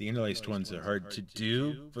 The interlaced ones are hard to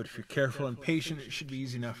do, but if you're careful and patient, it should be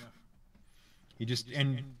easy enough.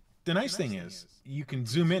 And the nice thing is, you can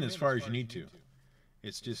zoom in as far as you need to.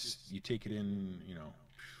 It's just, you take it in,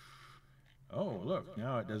 oh, look,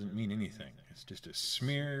 now it doesn't mean anything. It's just a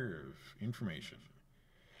smear of information.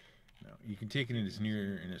 No, you can take it in as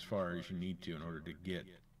near and as far as you need to in order to get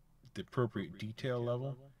the appropriate detail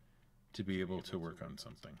level to be able to work on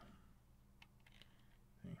something.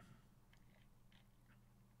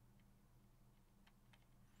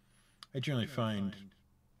 I generally find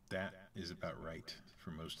that is about right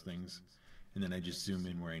for most things, and then I just zoom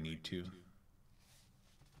in where I need to.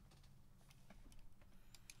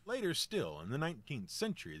 Later still, in the 19th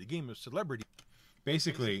century, the game of celebrity...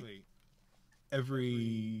 Basically,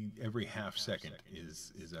 every half second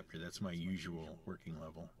is up here. That's my usual working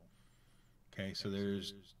level. Okay, so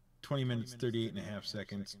there's 20 minutes, 38 and a half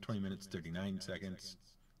seconds, 20 minutes, 39 seconds,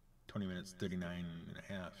 20 minutes, 39 and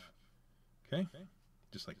a half. Okay,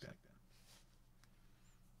 just like that.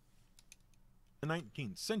 In the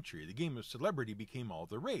 19th century, the game of celebrity became all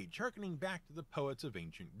the rage, harkening back to the poets of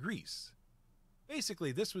ancient Greece.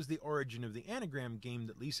 Basically, this was the origin of the anagram game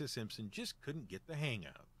that Lisa Simpson just couldn't get the hang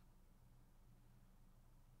of.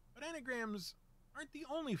 But anagrams aren't the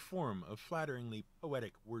only form of flatteringly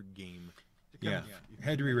poetic word game. Yeah, I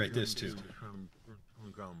had to rewrite this too.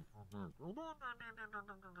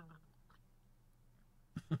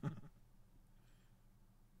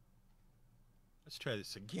 Let's try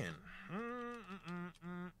this again.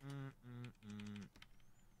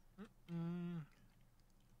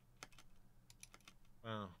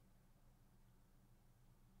 Wow.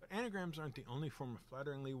 But anagrams aren't the only form of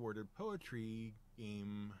flatteringly worded poetry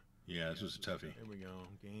game. Yeah, this was a toughie. There we go.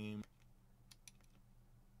 Game.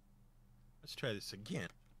 Let's try this again.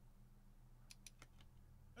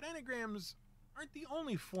 But anagrams aren't the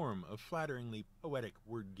only form of flatteringly poetic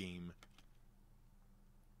word game.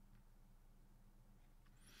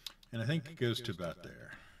 And I think it goes to about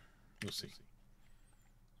there. We'll see.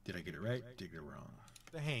 Did I get it right? Did I get it wrong?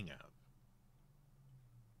 The hang of.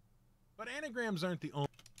 But anagrams aren't the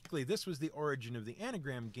only... This was the origin of the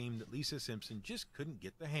anagram game that Lisa Simpson just couldn't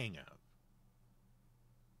get the hang of.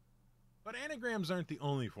 But anagrams aren't the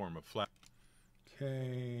only form of flat...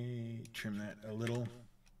 Okay, trim that a little.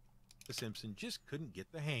 Simpson just couldn't get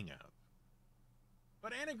the hang of.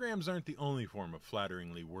 But anagrams aren't the only form of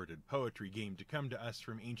flatteringly worded poetry game to come to us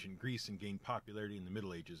from ancient Greece and gain popularity in the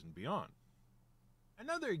Middle Ages and beyond.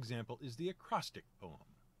 Another example is the acrostic poem.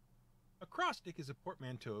 Acrostic is a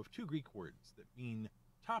portmanteau of two Greek words that mean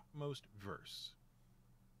topmost verse.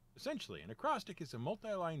 Essentially, an acrostic is a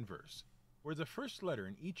multi-line verse where the first letter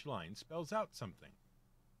in each line spells out something.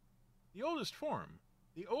 The oldest form,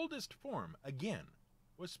 again,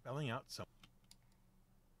 was spelling out something.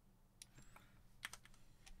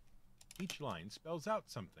 Each line spells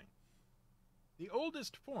out something. The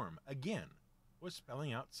oldest form, again, was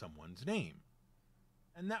spelling out someone's name.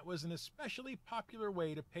 And that was an especially popular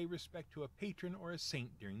way to pay respect to a patron or a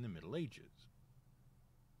saint during the Middle Ages.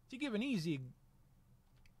 To give an easy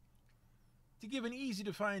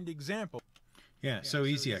to find example. Yeah, so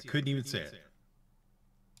easy I couldn't even say it.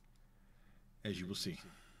 As you will see.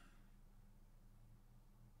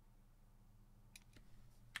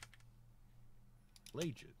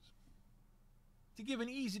 Ages. To give an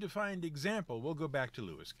easy to find example, we'll go back to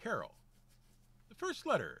Lewis Carroll. The first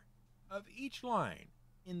letter of each line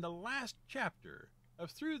in the last chapter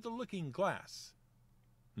of Through the Looking Glass.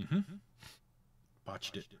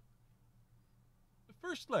 Botched it. The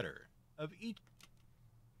first letter of each...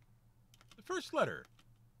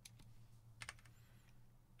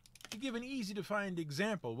 To give an easy to find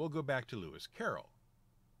example, we'll go back to Lewis Carroll.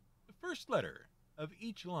 The first letter of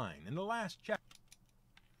each line in the last chapter...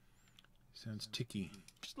 Sounds ticky.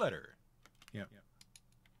 First letter. Yeah.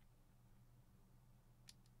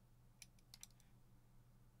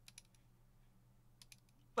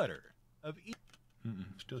 Letter of each...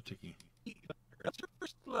 Still ticky. That's your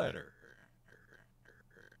first letter.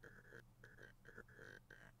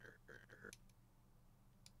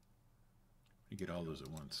 You get all those at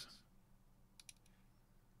once.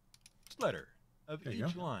 Letter of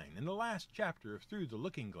each line in the last chapter of Through the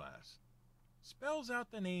Looking Glass spells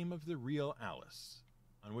out the name of the real Alice,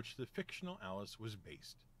 on which the fictional Alice was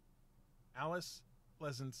based. Alice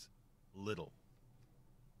Pleasance Little.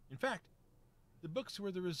 In fact, the books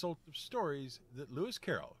were the result of stories that Lewis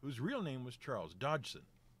Carroll, whose real name was Charles Dodgson,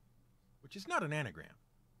 which is not an anagram,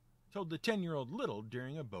 told the 10-year-old Little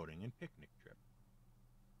during a boating and picnic trip.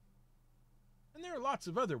 And there are lots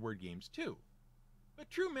of other word games, too. But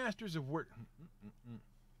true masters of word...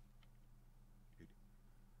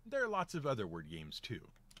 There are lots of other word games, too.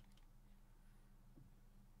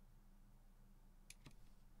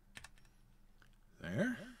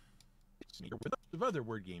 There. Of other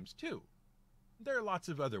word games too. There are lots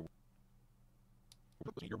of other.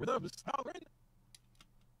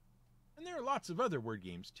 And there are lots of other word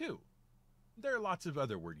games too. There are lots of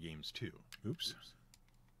other word games too. Oops.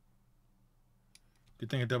 Good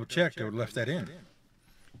thing I double-checked. I would have left that in.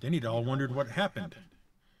 Then he'd all wondered what happened.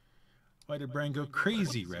 Why did Brian go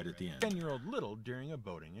crazy right at the end? 10-year-old little during a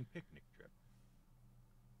boating and picnic trip.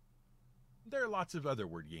 There are lots of other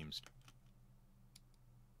word games.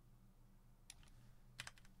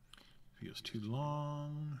 Feels too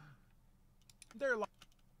long. There are lots.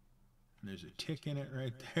 There's a tick in it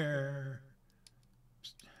right there.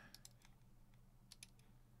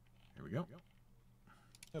 There we go.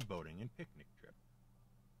 A boating and picnic trip.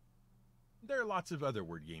 There are lots of other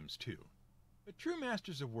word games too. But true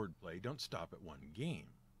masters of wordplay don't stop at one game.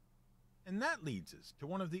 And that leads us to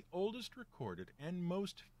one of the oldest recorded and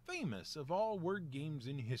most famous of all word games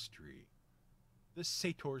in history, the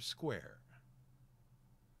Sator Square.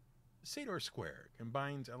 The Sator Square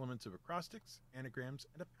combines elements of acrostics, anagrams,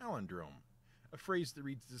 and a palindrome, a phrase that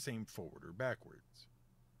reads the same forward or backwards.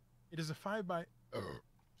 It is a 5 by...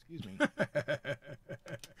 excuse me.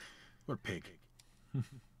 What a pig.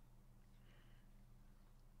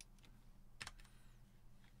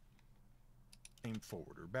 Same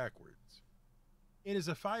forward or backwards. It is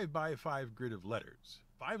a 5 by 5 grid of letters,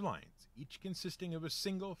 5 lines, each consisting of a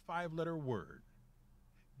single 5-letter word.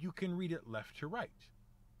 You can read it left to right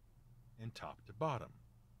and top to bottom.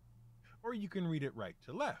 Or you can read it right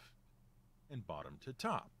to left and bottom to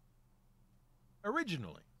top.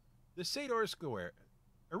 Originally, the Sator Square...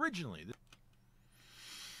 Originally,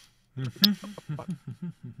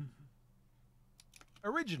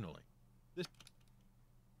 Originally, this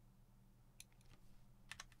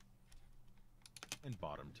and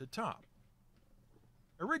bottom to top.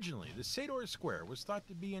 Originally, the Sator Square was thought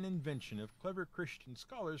to be an invention of clever Christian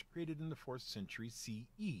scholars created in the 4th century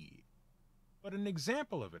CE. But an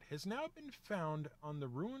example of it has now been found on the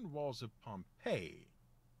ruined walls of Pompeii,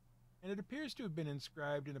 and it appears to have been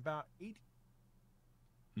inscribed in about 8.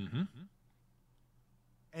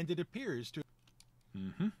 And it appears to.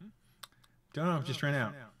 Don't know, just ran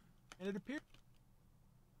out. And it appears.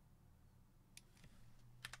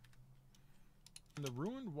 On the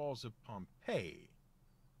ruined walls of Pompeii,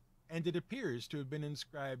 and it appears to have been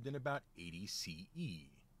inscribed in about 80 CE.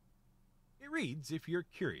 It reads, if you're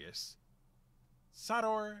curious,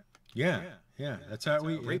 Sator. Yeah, that's how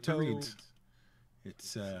it reads.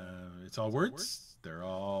 It's all words. They're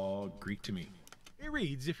all Greek to me. It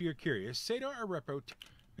reads, if you're curious, Sator Arepo.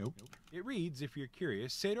 Nope. It reads, if you're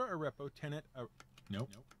curious, Sator Arepo Tenet. Nope.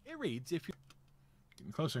 It reads, if you're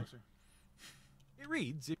getting closer. It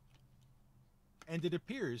reads, if, and it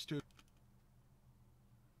appears to. A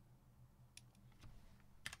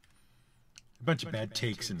bunch of bad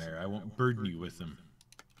takes in there. I won't burden you with them.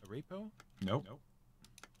 Arepo? Nope.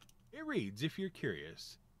 It reads, if you're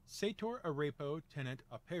curious, Sator Arepo Tenet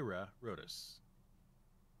Apera Rotus.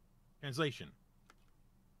 Translation.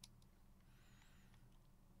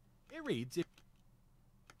 It reads, if,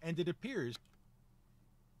 and it appears.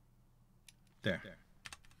 There.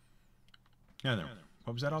 Now then,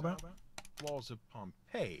 what was that all about? Walls of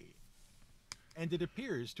Pompeii, and it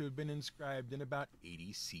appears to have been inscribed in about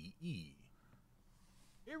 80 CE.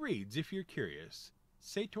 It reads, if you're curious,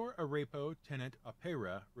 Sator Arepo Tenet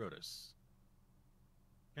Apera Rotus.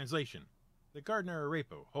 Translation. The gardener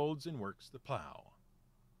Arepo holds and works the plow.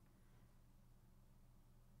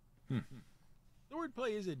 The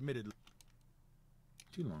wordplay is admittedly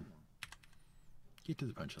too long. Get to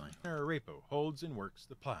the punchline. Arepo holds and works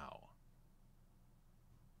the plow.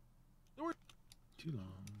 The word too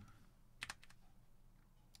long.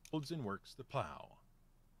 Holds and works the plow.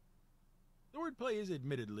 The wordplay is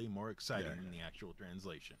admittedly more exciting than the actual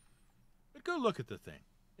translation. But go look at the thing.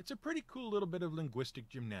 It's a pretty cool little bit of linguistic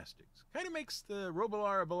gymnastics. Kind of makes the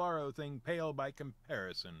Robolara Bolaro thing pale by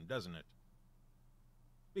comparison, doesn't it?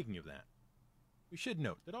 Speaking of that, we should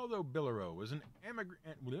note that although Billero was an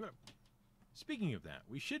Speaking of that,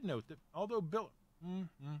 we should note that although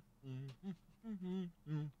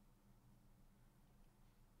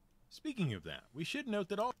Speaking of that, we should note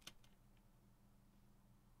that all.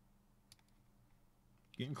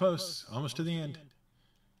 Getting close, almost to the end.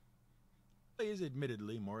 Is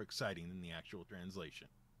admittedly more exciting than the actual translation.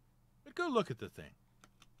 But go look at the thing.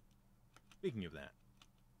 Speaking of that,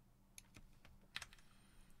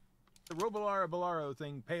 the Robolara Bolaro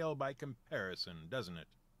thing pale by comparison, doesn't it?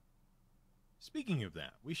 Speaking of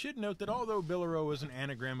that, we should note that although Billero is an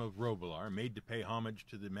anagram of Robolar made to pay homage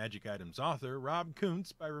to the Magic Items author, Rob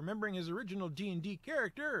Kuntz, by remembering his original D&D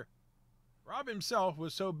character, Rob himself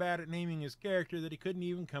was so bad at naming his character that he couldn't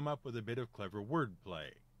even come up with a bit of clever wordplay.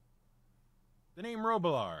 The name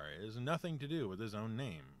Robillard has nothing to do with his own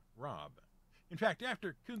name, Rob. In fact,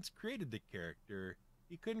 after Kuntz created the character,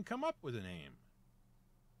 he couldn't come up with a name.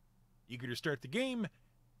 Eager to start the game,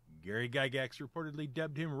 Gary Gygax reportedly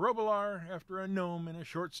dubbed him Robillard after a gnome in a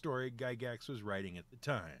short story Gygax was writing at the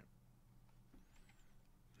time.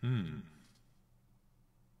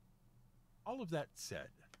 All of that said,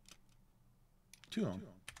 Too long.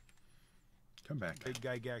 Come back.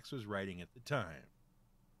 Gygax was writing at the time.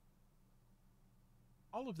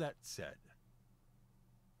 All of that said,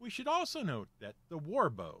 we should also note that the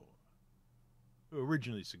Warbo, who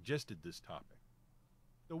originally suggested this topic,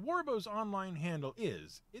 the Warbo's online handle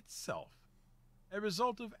is, itself, a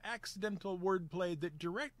result of accidental wordplay that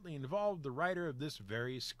directly involved the writer of this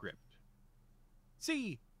very script.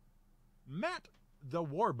 See, Matt the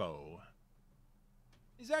Warbo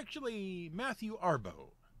is actually Matthew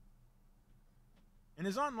Arbo, and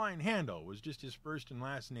his online handle was just his first and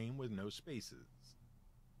last name with no spaces.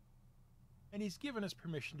 And he's given us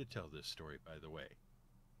permission to tell this story, by the way.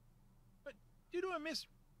 But due to a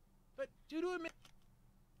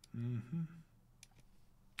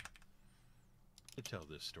to tell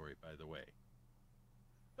this story, by the way.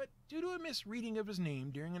 But due to a misreading of his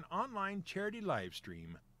name during an online charity live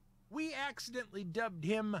stream, we accidentally dubbed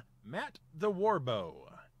him Matt the Warbo,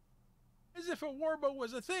 as if a Warbo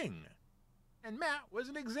was a thing, and Matt was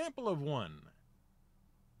an example of one.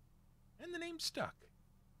 And the name stuck.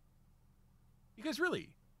 Because really,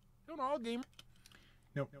 don't all gamers...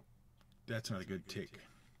 Nope. That's not a good take.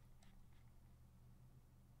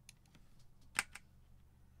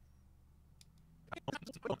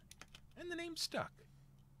 And the name stuck.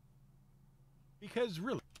 Because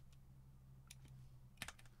really...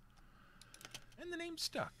 And the name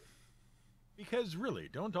stuck. Because really,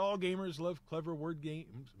 don't all gamers love clever word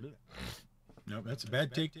games? Nope, that's a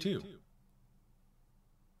bad take too.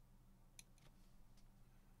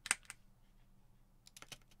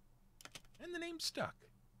 And the name stuck.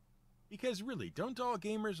 Because really, don't all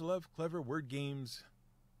gamers love clever word games?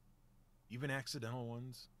 Even accidental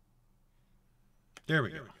ones? There we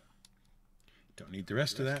go. Don't need the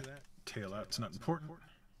rest of that. Tail out's not important.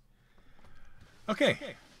 Okay,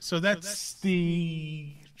 so that's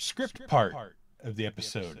the script part of the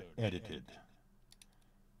episode edited.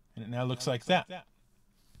 And it now looks like that.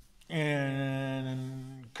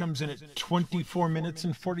 And comes in at 24 minutes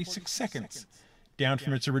and 46 seconds. Down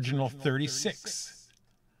from its original 36.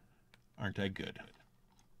 Aren't I good?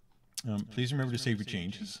 Please remember to save your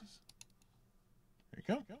changes. There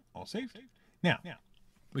you go. All saved. Now,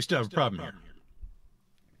 we still have a problem here.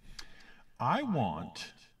 I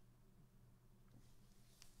want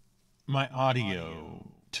my audio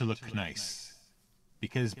to look nice.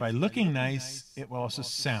 Because by looking nice, it will also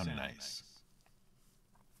sound nice.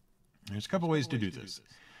 There's a couple ways to do this.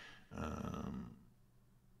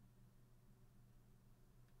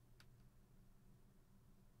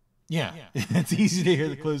 Yeah, it's easy to hear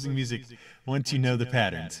the closing music once you know the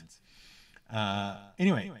patterns.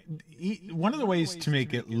 Anyway, one of the ways to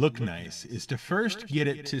make it look nice is to first get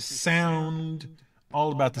it to sound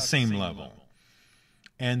all about the same level.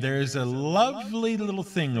 And there's a lovely little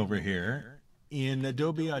thing over here in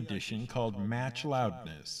Adobe Audition called Match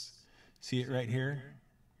Loudness. See it right here?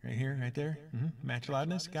 Right here, right there? Match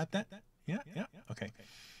Loudness, got that? Yeah, okay.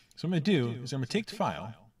 So what I'm going to do is I'm going to take the file,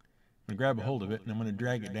 I'm going to grab a hold of it, and I'm going to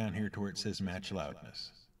drag it down here to where it says Match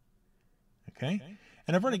Loudness. Okay?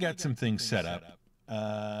 And I've already got some things set up.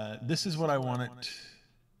 This is what I want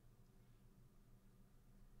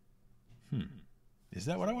it... Is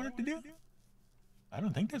that what I want it to do? I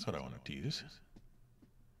don't think that's what I want it to use.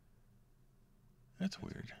 That's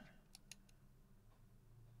weird.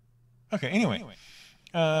 Okay, anyway.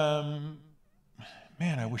 Man,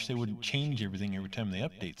 I wish they wouldn't change everything every time they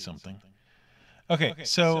update something. Okay,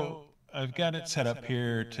 so I've got it set up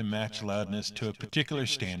here to match loudness to a particular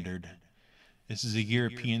standard. This is a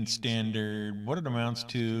European standard. What it amounts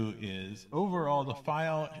to is overall the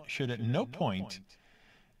file should at no point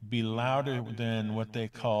be louder than what they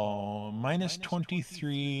call minus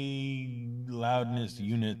 23 loudness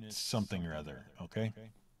units something or other, okay?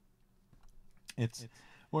 It's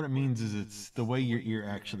what it means is it's the way your ear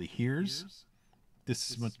actually hears. This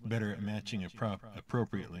is much better at matching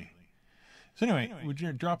appropriately. So anyway, we're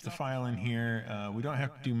going to drop the file in here. We don't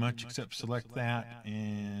have to do much except select that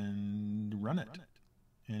and run it.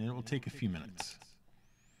 And it will take a few minutes.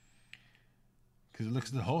 Because it looks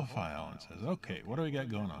at the whole file and says, okay, what do we got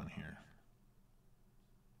going on here?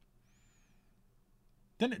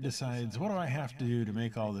 Then it decides, what do I have to do to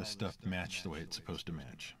make all this stuff match the way it's supposed to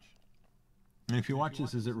match? And if you watch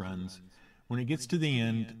this as it runs, when it gets to the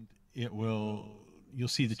end, you'll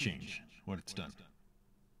see the change, what it's done.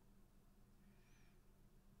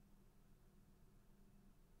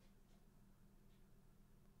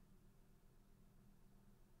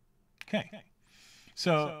 Okay,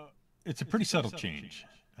 so it's a pretty subtle change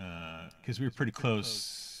because we were pretty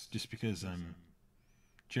close, just because I'm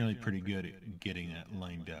generally pretty good at getting that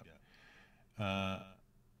lined up.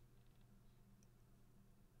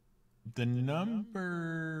 The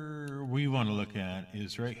number we want to look at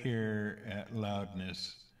is right here at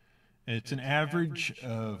loudness. It's an average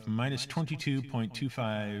of minus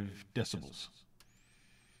 22.25 decibels.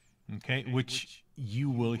 Okay, which you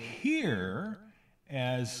will hear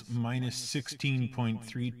as minus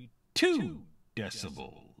 16.32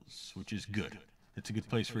 decibels, which is good. It's a good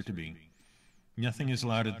place for it to be. Nothing is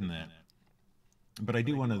louder than that. But I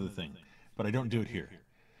do one other thing, but I don't do it here.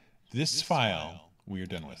 This file we are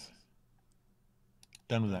done with.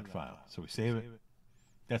 Done with that file. So we save it.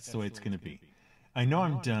 That's the way it's going to be. I know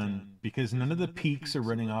I'm done because none of the peaks are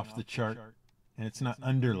running off the chart, and it's not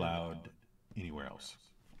under loud anywhere else.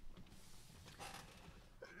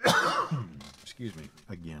 Excuse me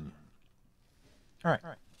again. All right.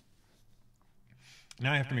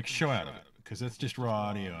 Now I have to make a show out of it because that's just raw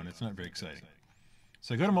audio and it's not very exciting.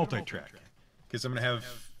 So I go to multi-track because I'm going to have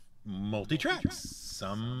multi-tracks.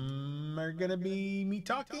 Some are going to be me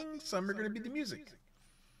talking, some are going to be the music.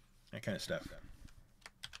 That kind of stuff.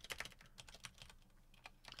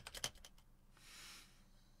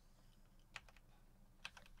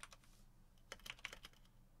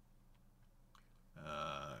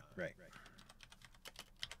 Right.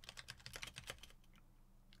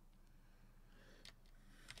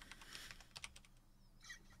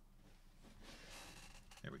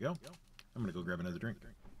 There we go. I'm going to go grab another drink.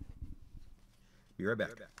 Be right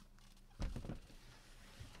back.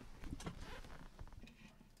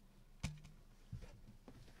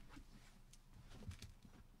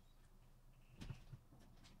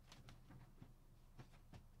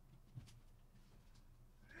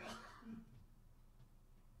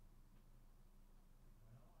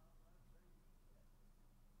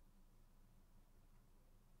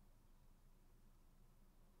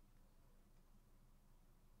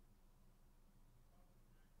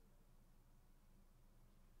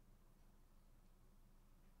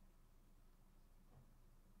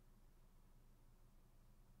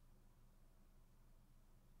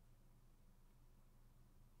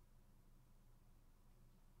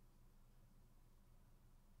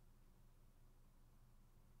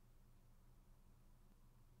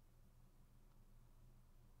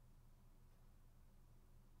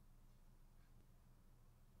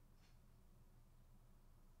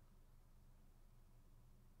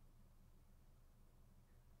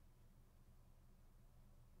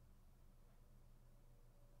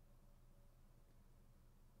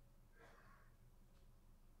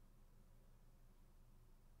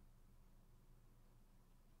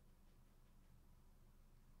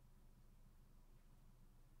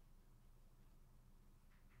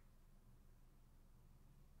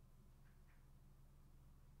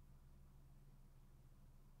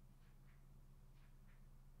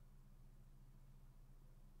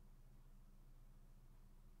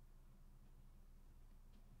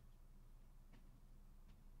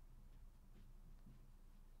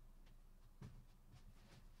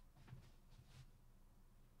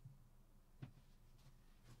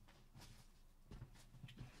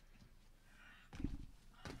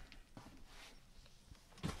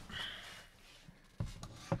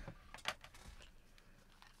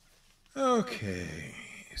 Okay,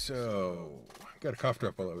 so got a cough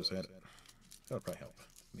drop while I was at it. That'll probably help,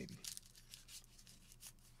 maybe.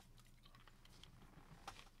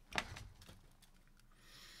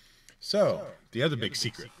 So, the other big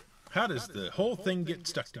secret. How does the whole thing get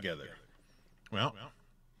stuck together? Well,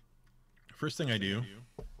 first thing I do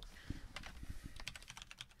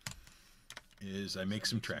is I make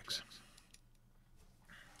some tracks.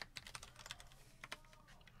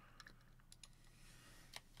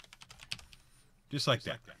 Just like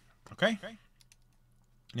that. Okay?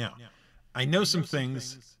 Now, I know some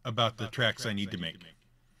things about the tracks I need to make.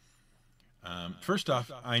 First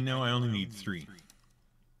off, I know I only need 3.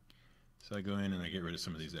 So I go in and I get rid of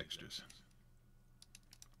some of these extras.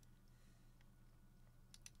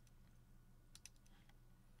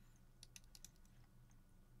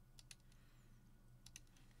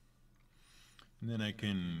 And then I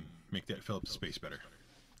can make that fill up the space better.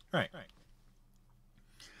 All right.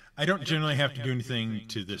 I don't generally have to do anything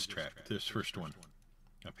to this track, this first one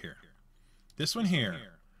up here. This one here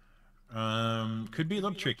could be a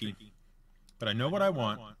little tricky, but I know what I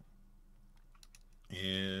want.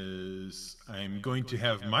 is I'm going to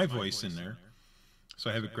have my voice in there. So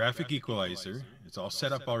I have a graphic equalizer. It's all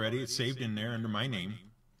set up already. It's saved in there under my name.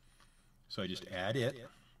 So I just add it.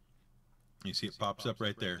 You see it pops up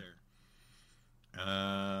right there.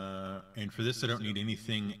 And for this, I don't need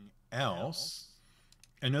anything else.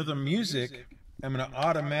 I know the music, I'm going to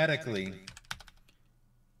automatically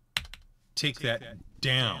take that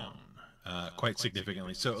down quite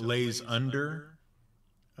significantly. So it lays under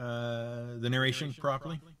the narration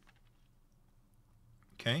properly.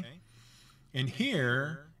 Okay. And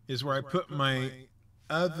here is where I put my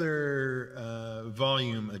other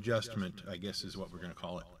volume adjustment, I guess is what we're going to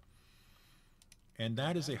call it. And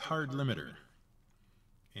that is a hard limiter.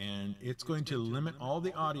 And it's going to limit all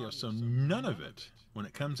the audio, so none of it, when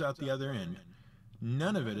it comes out the other end,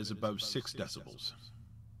 none of it is above 6 decibels.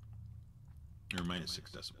 Or minus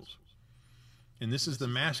 6 decibels. And this is the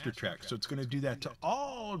master track, so it's going to do that to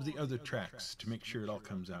all of the other tracks to make sure it all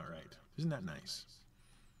comes out right. Isn't that nice?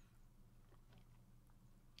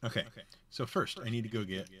 Okay, so first I need to go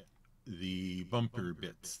get the bumper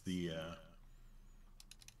bits, the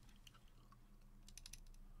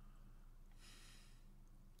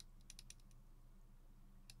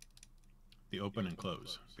open and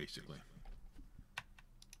close, basically.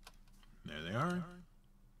 There they are.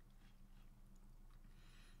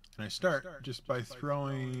 And I start just by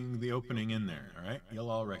throwing the opening in there, all right? You'll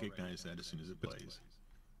all recognize that as soon as it plays,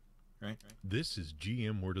 right? This is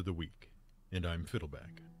GM Word of the Week, and I'm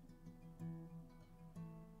Fiddleback.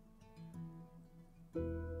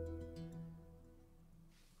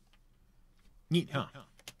 Neat, huh?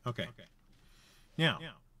 Okay. Now,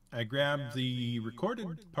 I grab the recorded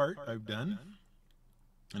part I've done,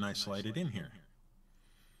 and I slide it in here.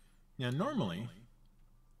 Now, normally,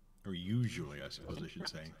 or usually, I suppose I should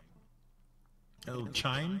say, a little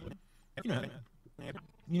chime.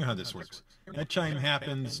 You know how this works. That chime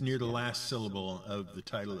happens near the last syllable of the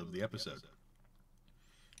title of the episode.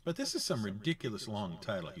 But this is some ridiculous long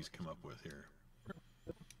title he's come up with here.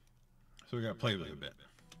 So we got to play with it a bit.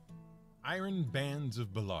 Iron Bands of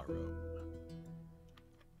Bolaro.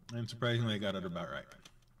 And surprisingly, I got it about right.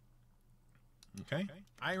 Okay?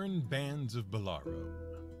 Iron Bands of Bolaro.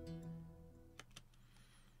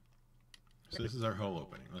 So this is our whole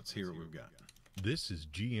opening. Let's hear what we've got. This is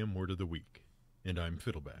GM Word of the Week, and I'm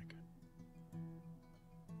Fiddleback.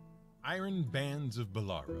 Iron Bands of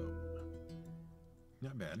Bolaro.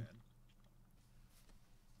 Not bad.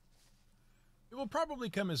 It will probably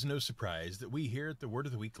come as no surprise that we here at the Word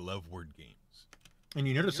of the Week love word games. And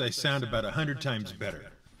you notice I sound about 100 times better.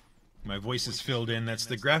 My voice is filled in. That's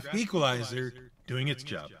the graphic equalizer doing its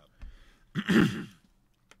job.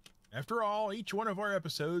 After all, each one of our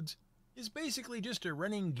episodes is basically just a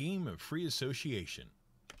running game of free association.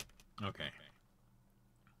 Okay.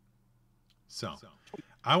 So,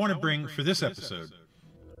 I want to bring, for this episode,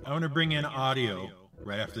 I want to bring in audio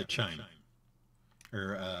right after the chime.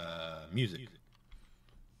 Or music.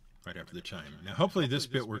 Right after the chime. Now, hopefully this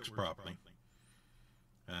bit works properly.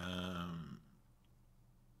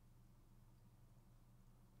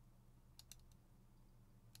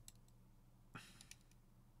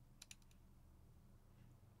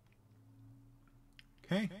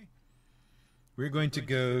 Okay. We're going to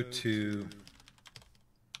go to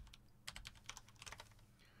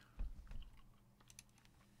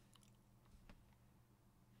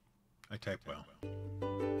I type well.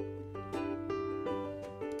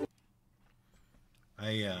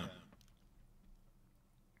 I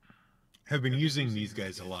have been using these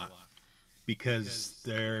guys a lot because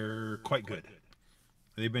they're quite good.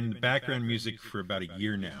 They've been background music for about a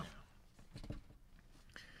year now.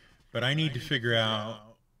 But I need to figure out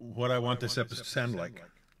what I want this episode to sound like.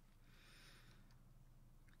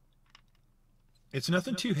 It's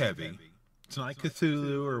nothing too heavy. It's not like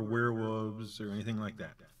Cthulhu or werewolves or anything like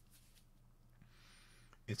that.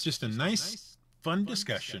 It's just a nice, fun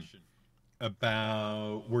discussion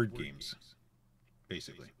about word games,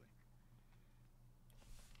 basically.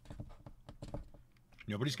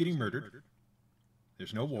 Nobody's getting murdered.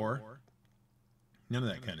 There's no war. None of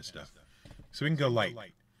that kind of stuff. So we can go light.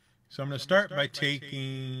 So I'm going to start by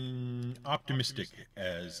taking optimistic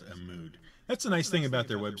as a mood. That's the nice thing about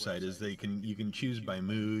their website is you can choose by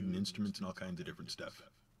mood and instruments and all kinds of different stuff.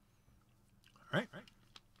 All right.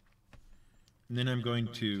 And then I'm going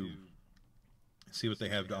to see what they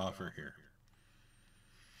have to offer here.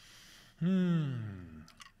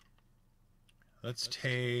 Let's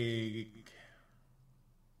take...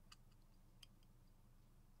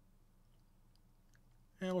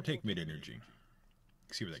 Yeah, we'll take mid-energy.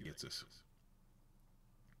 See where that gets us.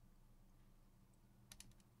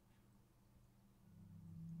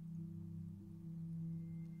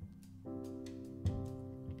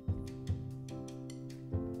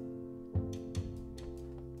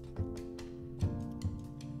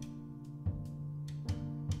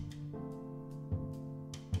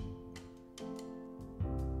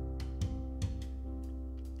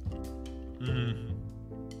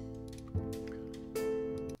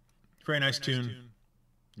 Very nice tune.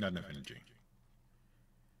 Not enough energy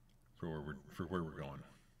for where we're going.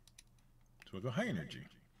 So we'll go high energy.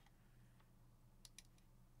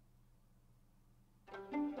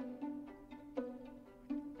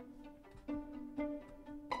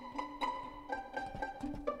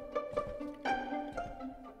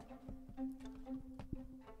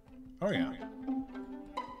 Oh yeah.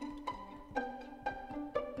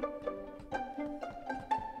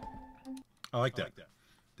 I like that.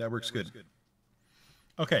 That works good.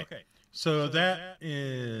 Okay, so that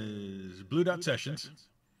is Blue Dot Sessions,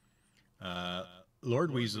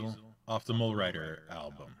 Lord Weasel off the Mole Rider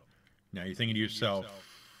album. Now you're thinking to yourself,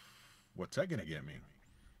 what's that going to get me?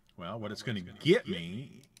 Well, what it's going to get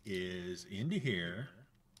me is into here,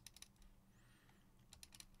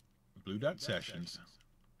 Blue Dot Sessions,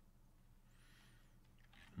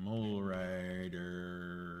 Mole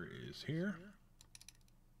Rider is here,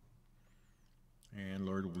 and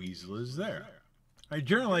Lord Weasel is there. I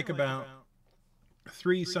generally like about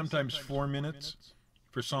 3, sometimes 4 minutes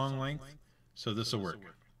for song length, so this will work.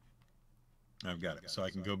 I've got it. So I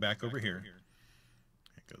can go back over here.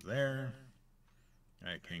 I go there.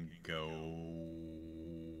 I can go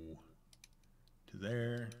to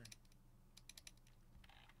there.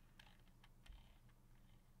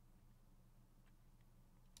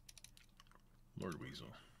 Lord Weasel.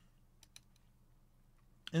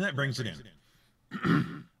 And that brings it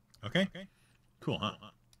in. Okay? Cool, huh?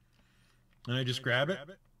 And I just grab it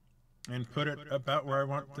and put it about where I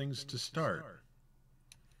want things to start.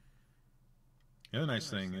 The other nice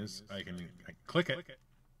thing is I can click it.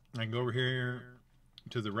 I can go over here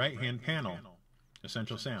to the right-hand panel,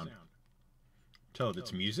 Essential Sound. Tell it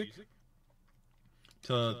it's music.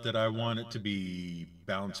 Tell it that I want it to be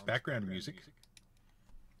balanced background music.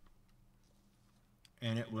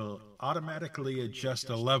 And it will automatically adjust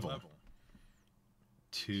a level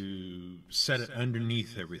to set it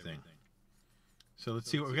underneath everything. So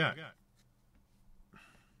let's see what we got.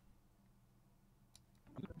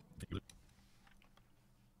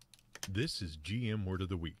 This is GM Word of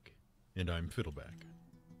the Week, and I'm Fiddleback.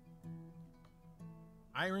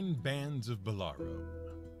 Iron Bands of Bolaro.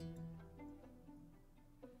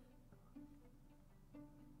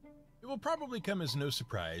 It will probably come as no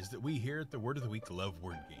surprise that we here at the Word of the Week love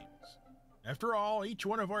word games. After all, each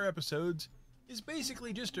one of our episodes is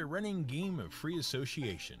basically just a running game of free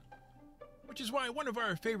association, which is why one of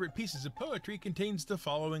our favorite pieces of poetry contains the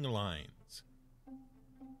following lines.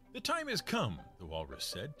 The time has come, the walrus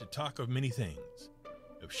said, to talk of many things,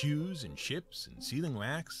 of shoes and ships and sealing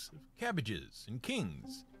wax, of cabbages and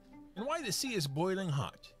kings, and why the sea is boiling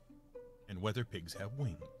hot, and whether pigs have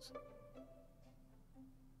wings.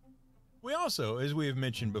 We also, as we have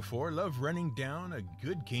mentioned before, love running down a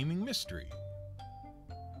good gaming mystery.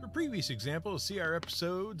 For previous examples, see our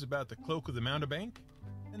episodes about the Cloak of the Mountebank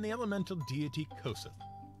and the elemental deity Koseth.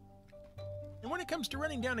 And when it comes to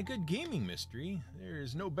running down a good gaming mystery, there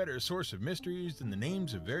is no better source of mysteries than the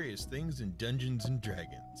names of various things in Dungeons &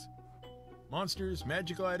 Dragons. Monsters,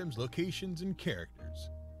 magical items, locations, and characters.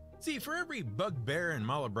 See, for every bugbear and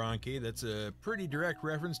Malabranche that's a pretty direct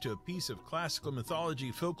reference to a piece of classical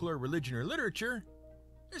mythology, folklore, religion, or literature,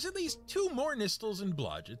 there's at least 2 more Nistles and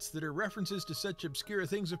Blodgetts that are references to such obscure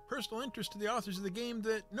things of personal interest to the authors of the game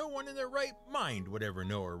that no one in their right mind would ever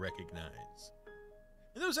know or recognize.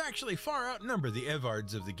 And those actually far outnumber the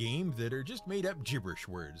Evards of the game that are just made up gibberish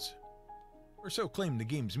words. Or so claim the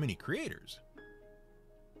game's many creators.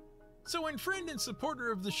 So when friend and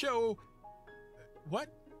supporter of the show... What?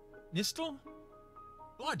 Nistel?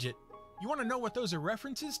 Blodgett, you want to know what those are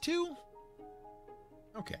references to?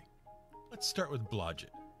 Okay, let's start with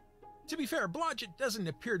Blodgett. To be fair, Blodgett doesn't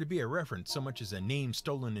appear to be a reference so much as a name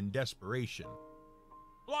stolen in desperation.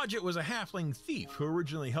 Blodgett was a halfling thief who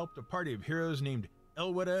originally helped a party of heroes named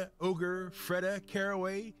Elweda, Ogre, Freda,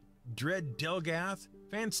 Caraway, Dread Delgath,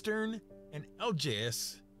 Fanstern, and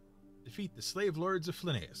Eljaeus defeat the slave lords of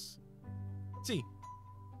Flinnaeus. See,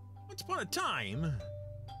 once upon a time,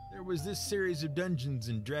 there was this series of Dungeons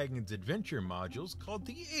 & Dragons adventure modules called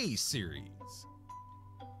the A-Series.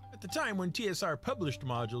 At the time when TSR published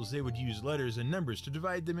modules, they would use letters and numbers to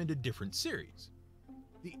divide them into different series.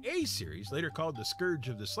 The A-Series, later called the Scourge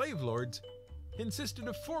of the Slave Lords, consisted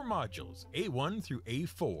of 4 modules, A1 through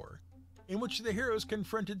A4, in which the heroes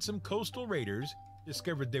confronted some coastal raiders,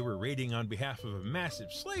 discovered they were raiding on behalf of a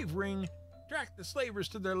massive slave ring, tracked the slavers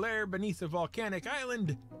to their lair beneath a volcanic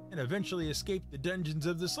island, and eventually escaped the dungeons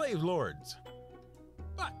of the slave lords.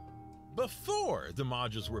 But before the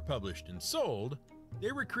modules were published and sold,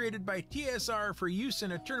 They were created by TSR for use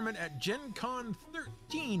in a tournament at Gen Con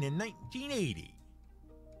 13 in 1980.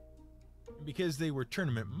 And because they were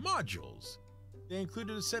tournament modules, they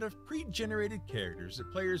included a set of pre-generated characters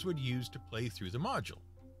that players would use to play through the module.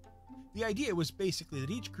 The idea was basically that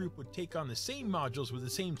each group would take on the same modules with the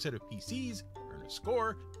same set of PCs, earn a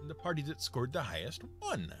score, and the party that scored the highest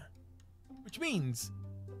won. Which means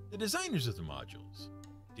the designers of the modules,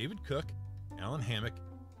 David Cook, Alan Hammock,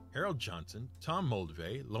 Harold Johnson, Tom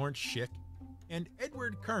Moldvay, Lawrence Schick, and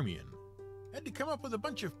Edward Carmian, had to come up with a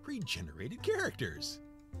bunch of pre-generated characters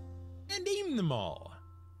and name them all.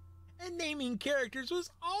 And naming characters was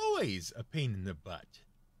always a pain in the butt.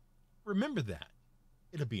 Remember that.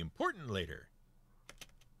 It'll be important later.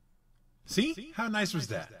 See? How nice was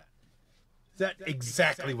that? That's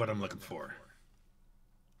exactly what I'm looking for.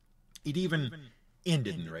 It even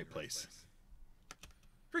ended in the right place.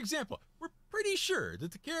 For example, we're pretty sure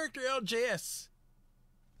that the character LJS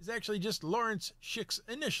is actually just Lawrence Schick's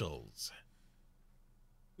initials.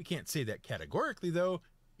 We can't say that categorically, though,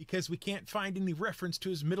 because we can't find any reference to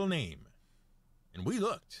his middle name. And we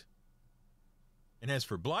looked. And as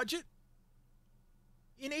for Blodgett,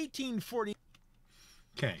 in 1840...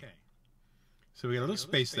 Okay. So we got a little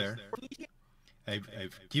space there. I've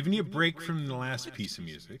given you a break from the last piece of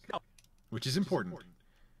music, which is important.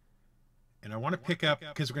 And I want to pick up,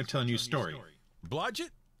 because we're going to tell a new story. Blodgett?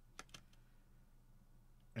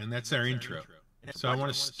 And that's our intro. So I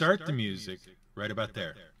want to start the music right about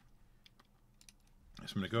there.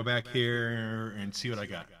 So I'm going to go back here and see what I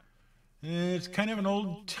got. It's kind of an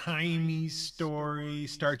old-timey story.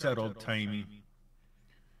 Starts out old-timey.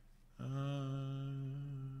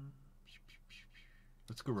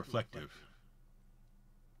 Let's go reflective.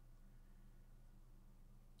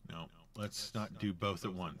 No, let's not do both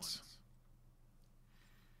at once.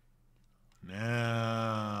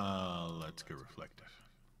 Now, let's go reflective.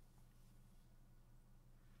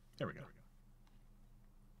 There we go.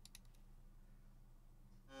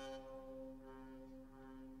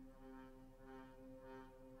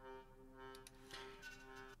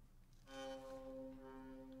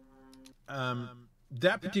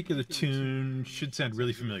 That particular tune should sound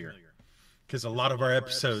really familiar, because a lot of our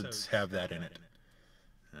episodes have that in it.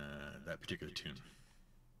 That particular tune.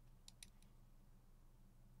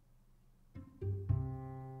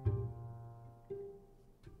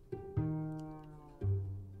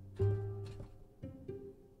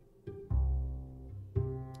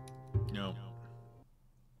 No.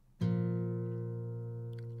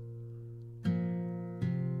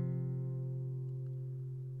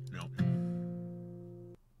 No. No.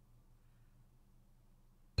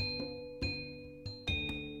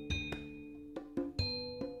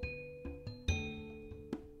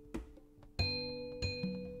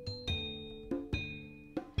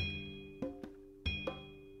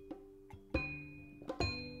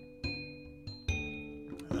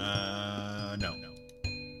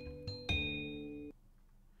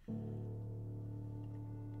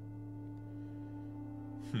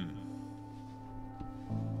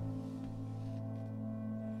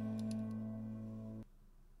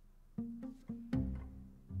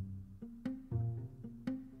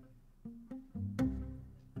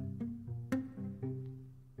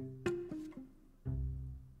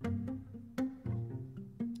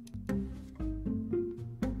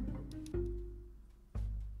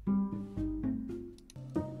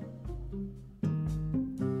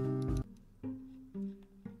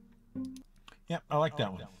 Yep, I like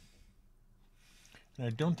that one. And I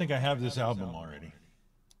don't think I have this album already.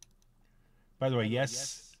 By the way,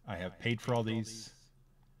 yes, I have paid for all these.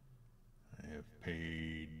 I have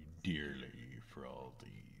paid dearly for all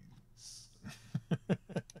these.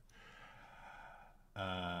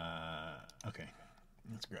 Okay,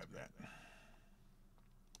 let's grab that.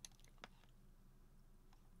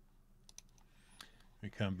 We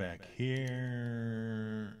come back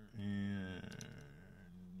here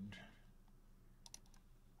and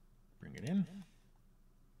bring it in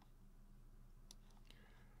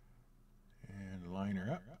and line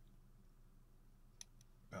her up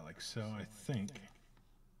about like so, I think.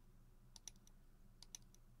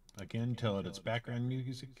 Again, tell it it's background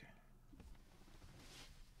music.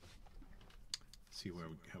 See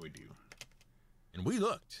how we do. And we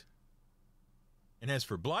looked. And as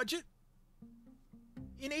for Blodgett,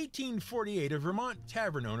 in 1848, a Vermont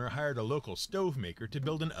tavern owner hired a local stove maker to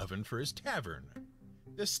build an oven for his tavern.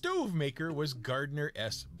 The stove maker was Gardner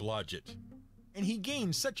S. Blodgett, and he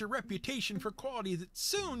gained such a reputation for quality that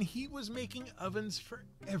soon he was making ovens for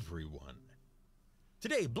everyone.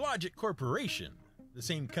 Today, Blodgett Corporation, the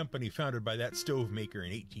same company founded by that stove maker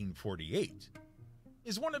in 1848,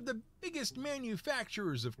 is one of the biggest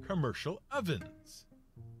manufacturers of commercial ovens.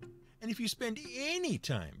 And if you spend any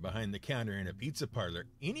time behind the counter in a pizza parlor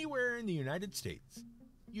anywhere in the United States,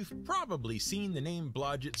 you've probably seen the name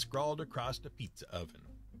Blodgett scrawled across a pizza oven.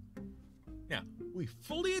 Now, we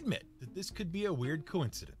fully admit that this could be a weird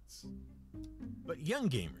coincidence. But young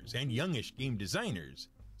gamers and youngish game designers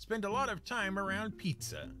spend a lot of time around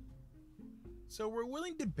pizza. So we're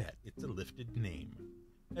willing to bet it's a lifted name,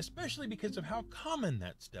 especially because of how common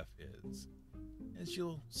that stuff is, as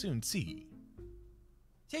you'll soon see.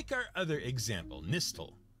 Take our other example,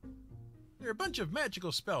 Nistel. There are a bunch of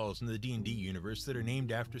magical spells in the D&D universe that are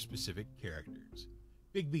named after specific characters.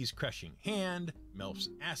 Bigby's Crushing Hand, Melf's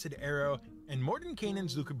Acid Arrow, and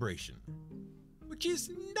Mordenkainen's Lucubration. Which is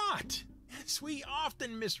not, as we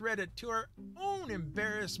often misread it to our own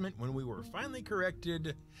embarrassment when we were finally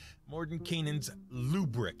corrected, Mordenkainen's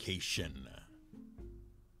Lubrication.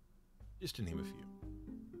 Just to name a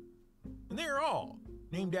few. And they are all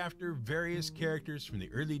named after various characters from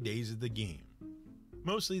the early days of the game.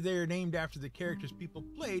 Mostly they are named after the characters people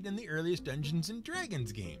played in the earliest Dungeons &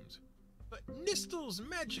 Dragons games. But Nistel's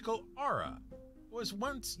magical aura was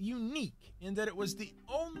once unique in that it was the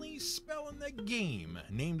only spell in the game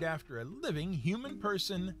named after a living human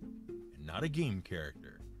person and not a game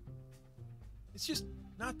character. It's just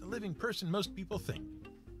not the living person most people think.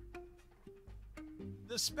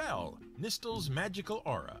 The spell, Nistel's magical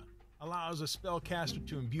aura, allows a spellcaster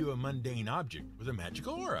to imbue a mundane object with a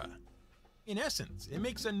magical aura. In essence, it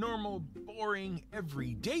makes a normal, boring,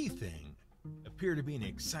 everyday thing appear to be an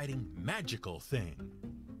exciting, magical thing.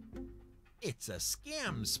 It's a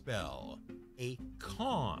scam spell, a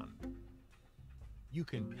con. You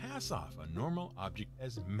can pass off a normal object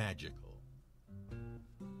as magical.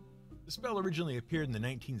 The spell originally appeared in the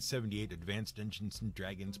 1978 Advanced Dungeons &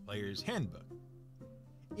 Dragons Player's Handbook.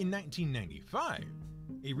 In 1995,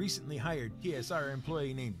 a recently hired TSR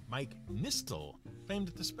employee named Mike Nistel claimed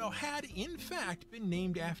that the spell had, in fact, been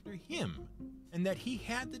named after him, and that he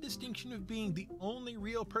had the distinction of being the only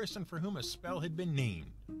real person for whom a spell had been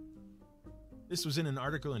named. This was in an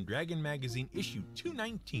article in Dragon Magazine issue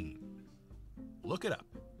 219. Look it up.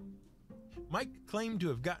 Mike claimed to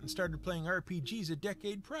have gotten started playing RPGs a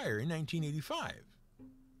decade prior in 1985,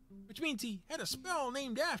 which means he had a spell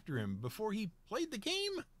named after him before he played the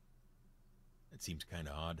game? That seems kind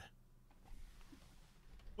of odd.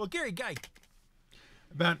 Well, Gary Guy...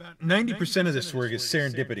 About 90% of this work is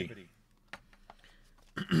serendipity.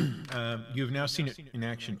 You've now seen it in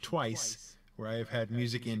action twice, where I have had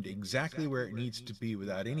music end exactly where it needs to be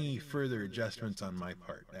without any further adjustments on my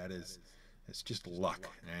part. It's just luck,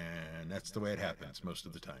 and that's the way it happens most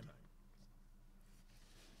of the time.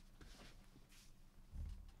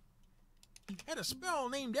 He had a spell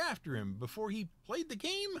named after him before he played the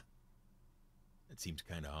game? That seems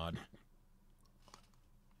kind of odd.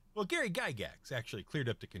 Well, Gary Gygax actually cleared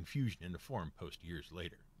up the confusion in a forum post years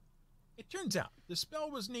later. It turns out the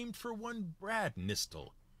spell was named for one Brad Nistel,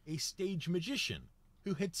 a stage magician,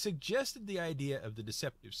 who had suggested the idea of the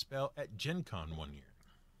deceptive spell at Gen Con one year.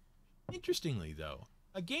 Interestingly, though,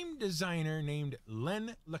 a game designer named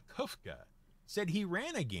Len Lakofka said he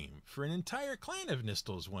ran a game for an entire clan of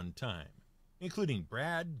Nistels one time, including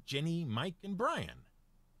Brad, Jenny, Mike, and Brian.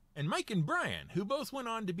 And Mike and Brian, who both went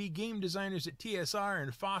on to be game designers at TSR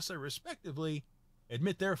and FOSSA respectively,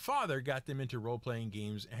 admit their father got them into role-playing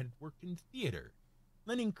games and had worked in theater,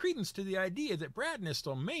 lending credence to the idea that Brad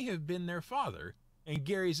Nistel may have been their father and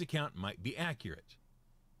Gary's account might be accurate.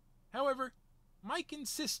 However, Mike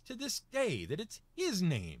insists to this day that it's his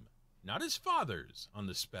name, not his father's, on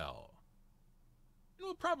the spell. And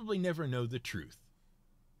we'll probably never know the truth.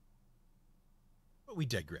 But we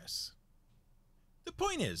digress. The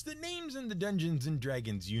point is that names in the Dungeons &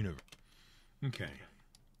 Dragons universe... Okay.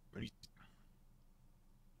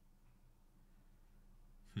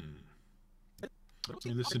 Let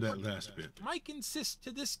me listen to that last bit. Mike insists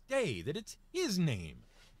to this day that it's his name,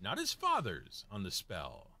 not his father's, on the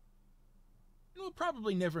spell. And we'll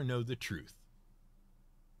probably never know the truth.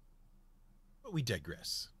 But we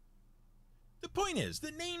digress. The point is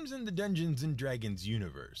that names in the Dungeons & Dragons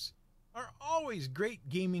universe are always great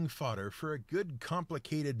gaming fodder for a good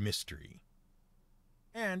complicated mystery.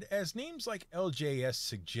 And as names like LJS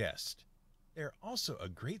suggest, they're also a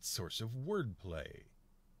great source of wordplay.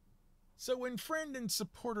 So when friend and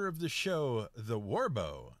supporter of the show, The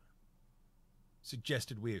Warbow,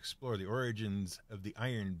 suggested we explore the origins of the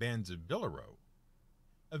Iron Bands of Billeroo,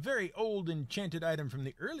 a very old enchanted item from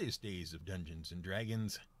the earliest days of Dungeons &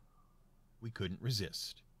 Dragons, we couldn't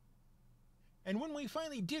resist. And when we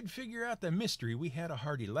finally did figure out the mystery, we had a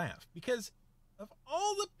hearty laugh, because of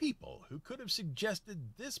all the people who could have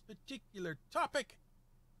suggested this particular topic,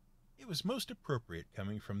 it was most appropriate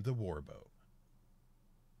coming from the Warbow.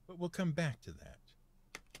 But we'll come back to that.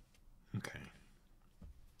 Okay.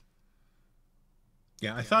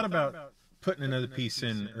 Yeah, I thought about putting another piece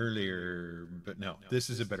in earlier, but no, this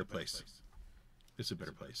is a better place. This is a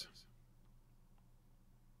better place.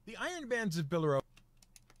 The Iron Bands of Billerot,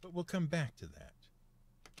 but we'll come back to that.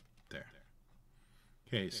 There.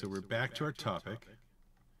 Okay, so we're back to our topic.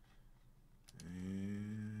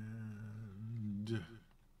 And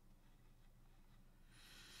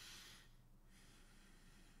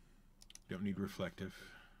don't need reflective.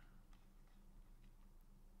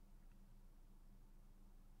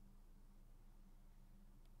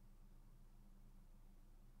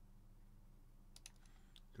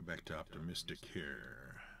 Go back to optimistic here.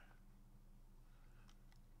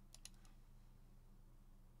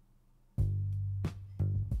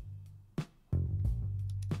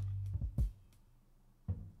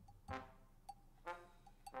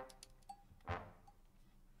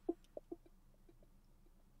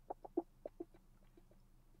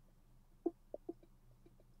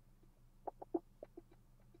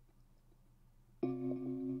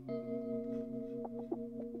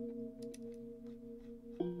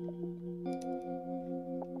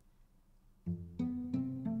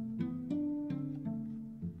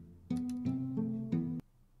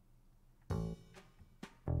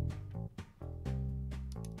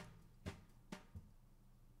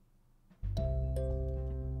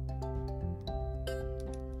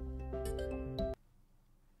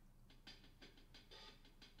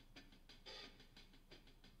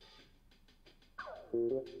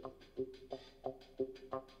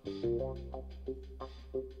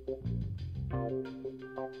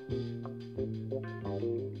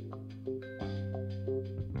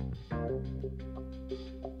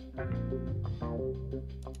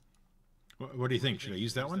 What do you think? Should I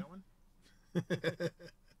use that one?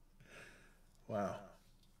 Wow.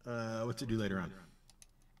 What to do later on?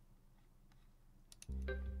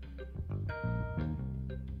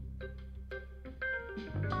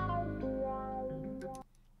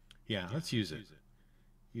 Yeah, let's use it.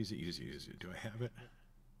 Use it. Do I have it?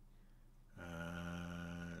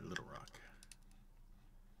 Little Rock.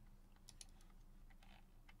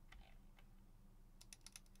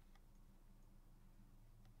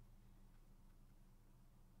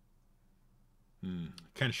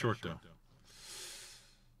 Kind of short though.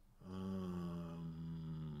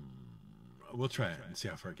 We'll try it and see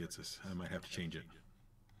how far it gets us. I might have to change it.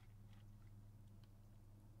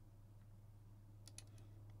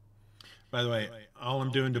 By the way, all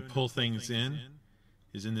I'm doing to pull things in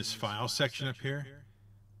is in this file section up here,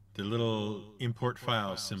 the little import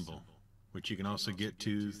file symbol, which you can also get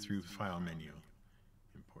to through the file menu.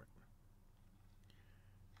 Import.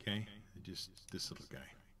 Okay, just this little guy.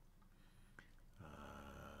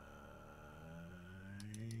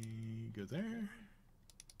 Go there.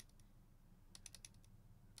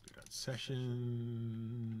 Sessions.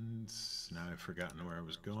 Now I've forgotten where I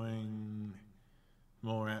was going.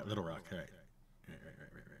 More at Little Rock. Right.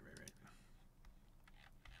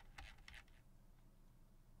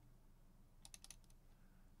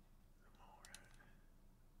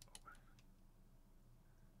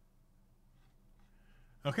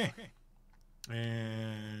 Okay.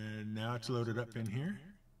 And now it's loaded up in here.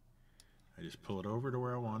 I just pull it over to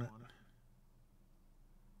where I want it.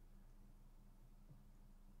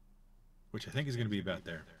 Which I think is going to be about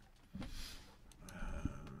there.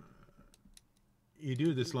 You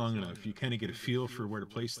do this long enough, you kind of get a feel for where to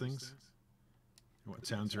place things, what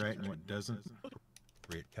sounds right and what doesn't.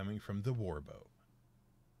 It coming from the Warbow.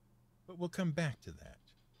 But we'll come back to that.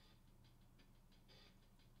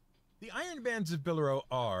 The Iron Bands of Billerot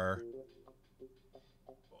are,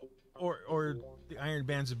 or the Iron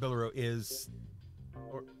Bands of Billerot is,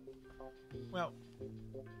 or, well,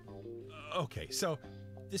 okay, so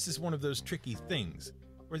this is one of those tricky things,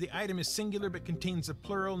 where the item is singular but contains a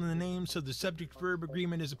plural in the name, so the subject-verb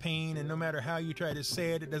agreement is a pain, and no matter how you try to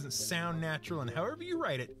say it, it doesn't sound natural, and however you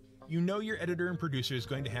write it, you know your editor and producer is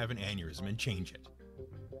going to have an aneurysm and change it.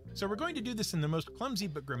 So we're going to do this in the most clumsy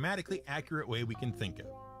but grammatically accurate way we can think of.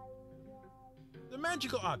 The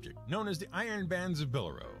magical object, known as the Iron Bands of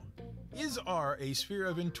Billerot, are a sphere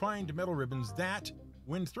of entwined metal ribbons that,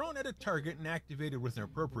 when thrown at a target and activated with an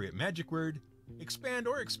appropriate magic word, expand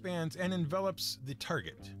or expands and envelops the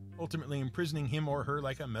target, ultimately imprisoning him or her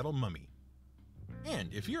like a metal mummy.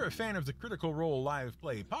 And if you're a fan of the Critical Role Live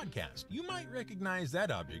Play podcast, you might recognize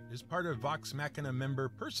that object as part of Vox Machina member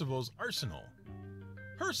Percival's arsenal.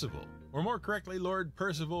 Percival, or more correctly, Lord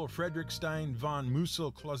Percival Frederickstein von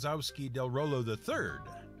Mussel-Klosowski del Rollo III,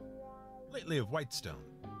 lately of Whitestone.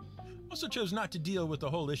 Also chose not to deal with the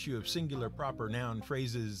whole issue of singular proper noun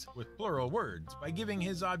phrases with plural words by giving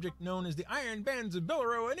his object known as the Iron Bands of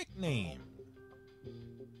Billero a nickname.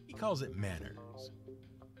 He calls it manners.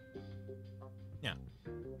 Now,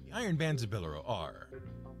 the Iron Bands of Billero are,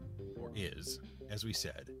 or is, as we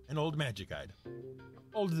said, an old magic item.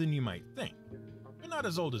 Older than you might think, but not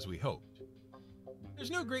as old as we hoped.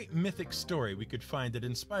 There's no great mythic story we could find that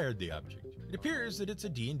inspired the object. It appears that it's a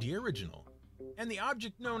D&D original, and the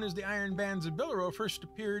object known as the Iron Bands of Billero first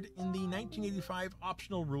appeared in the 1985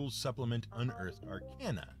 optional rules supplement Unearthed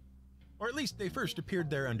Arcana, or at least they first appeared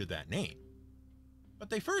there under that name. But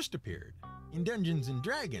they first appeared in Dungeons &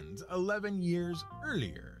 Dragons 11 years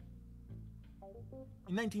earlier.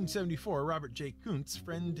 In 1974, Robert J. Kuntz,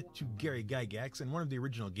 friend to Gary Gygax and one of the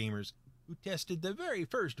original gamers who tested the very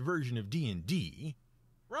first version of D&D,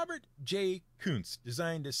 Robert J. Kuntz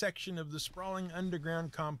designed a section of the sprawling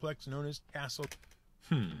underground complex known as Castle.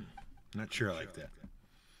 Not sure I like that.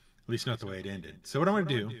 At least not the way it ended. So what I'm going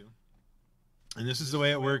to do, and this is the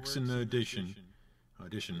way it works in the audition,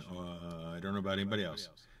 I don't know about anybody else.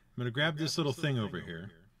 I'm going to grab this little thing over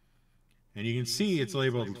here, and you can see it's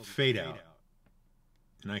labeled Fade Out.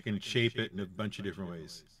 And I can shape it in a bunch of different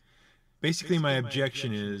ways. Basically, my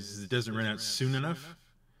objection is it doesn't run out soon enough,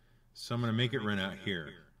 so I'm going to make it run out here.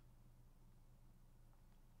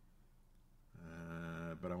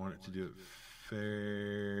 But I want it to do it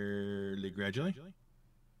fairly gradually.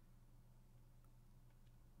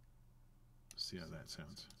 See how that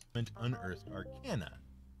sounds. Unearthed Arcana,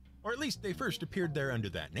 or at least they first appeared there under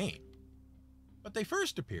that name. But they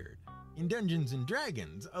first appeared in Dungeons &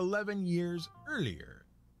 Dragons 11 years earlier.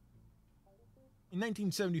 In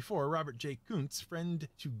 1974, Robert J. Kuntz, friend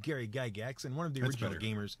to Gary Gygax and one of the original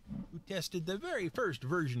gamers who tested the very first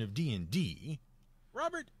version of D&D,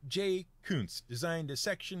 Robert J. Kuntz designed a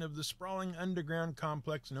section of the sprawling underground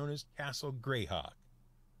complex known as Castle Greyhawk.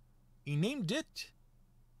 He named it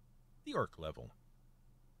the Orc Level.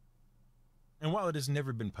 And while it has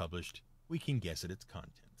never been published, we can guess at its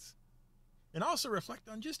contents. And also reflect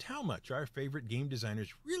on just how much our favorite game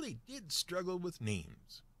designers really did struggle with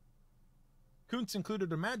names. Kuntz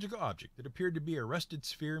included a magical object that appeared to be a rusted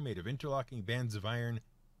sphere made of interlocking bands of iron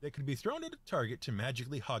that could be thrown at a target to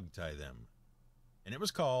magically hogtie them. And it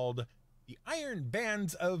was called the Iron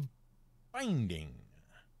Bands of Binding.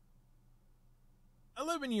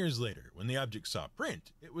 11 years later, when the object saw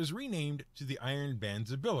print, it was renamed to the Iron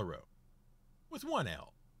Bands of Billero, with one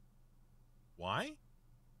L. Why?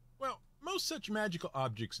 Well, most such magical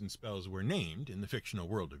objects and spells were named, in the fictional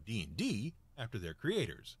world of D&D, after their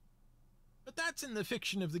creators. But that's in the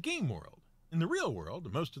fiction of the game world. In the real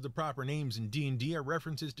world, most of the proper names in D&D are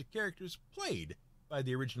references to characters played by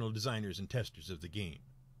the original designers and testers of the game.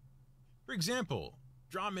 For example,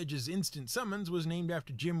 Drawmidge's Instant Summons was named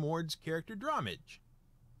after Jim Ward's character Drawmidge.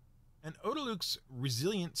 And Odaluk's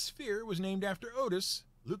Resilient Sphere was named after Otis,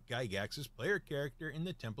 Luke Gygax's player character in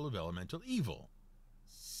the Temple of Elemental Evil.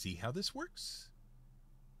 See how this works?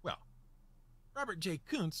 Well, Robert J.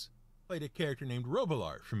 Kuntz played a character named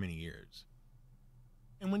Robilar for many years.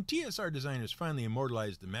 And when TSR designers finally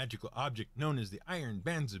immortalized the magical object known as the Iron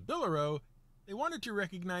Bands of Billero, they wanted to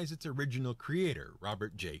recognize its original creator,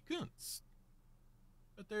 Robert J. Kuntz.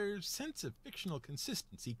 But their sense of fictional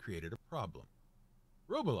consistency created a problem.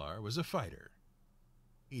 Robilar was a fighter.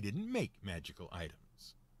 He didn't make magical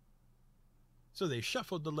items. So they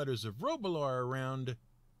shuffled the letters of Robilar around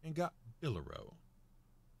and got Billero,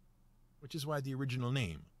 which is why the original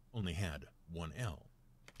name only had one L.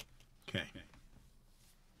 Okay.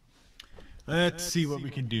 Let's see what we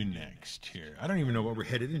can do next here. I don't even know what we're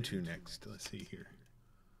headed into next. Let's see here.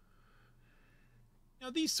 Now,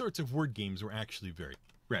 these sorts of word games were actually very...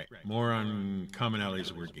 Right. More on commonalities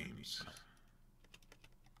of word games.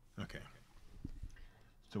 Okay.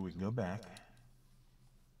 So we can go back.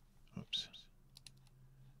 Oops.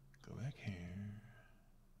 Go back here.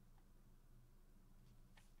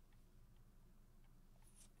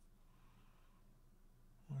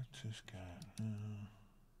 What's this guy?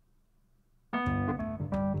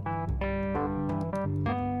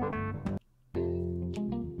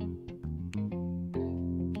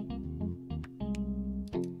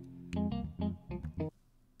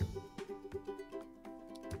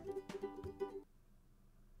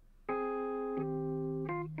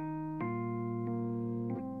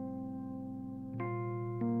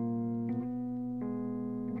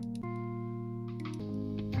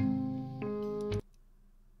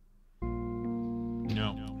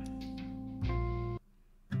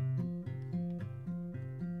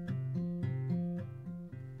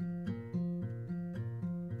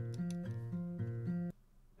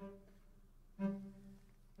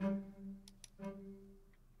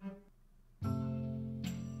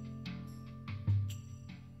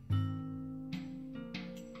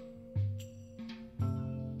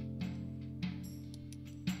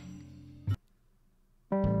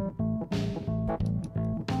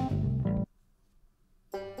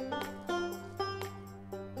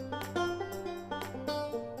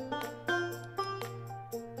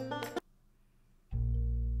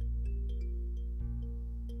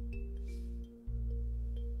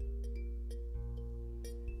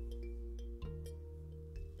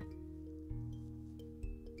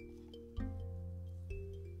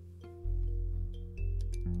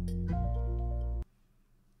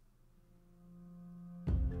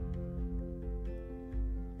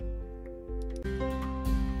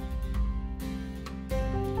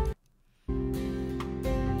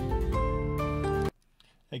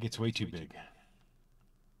 That gets way too big.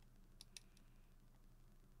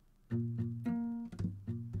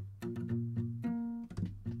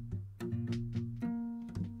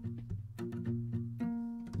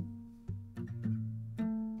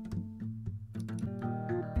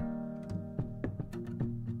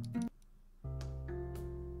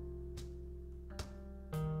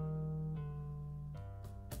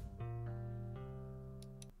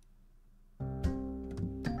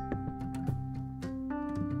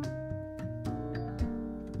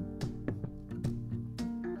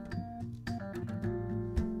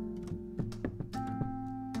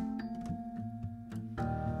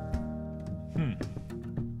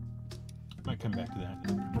 Might come back to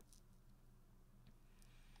that.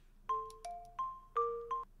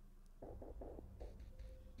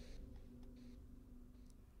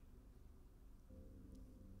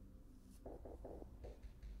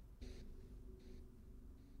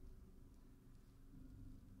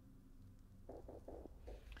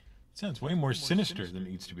 Sounds way more sinister than it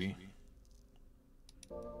needs to be.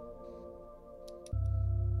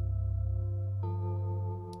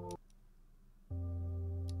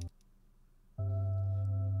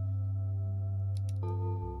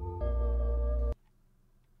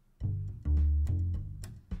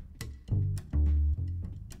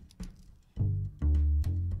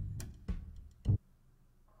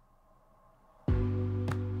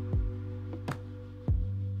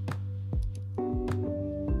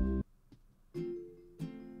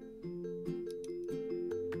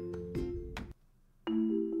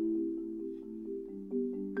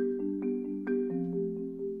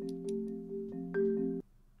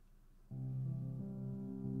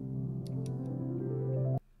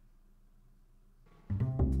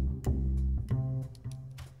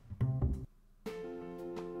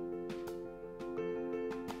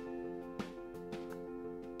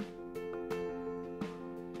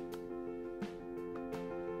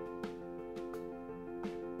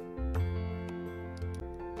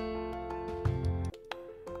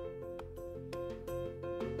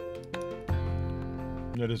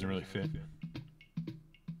 That doesn't really fit.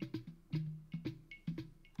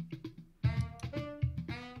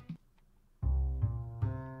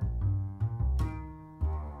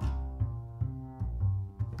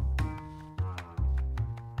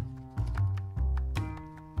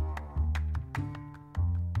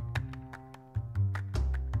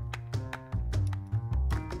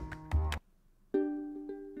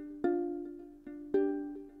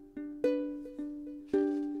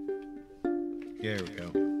 There we go.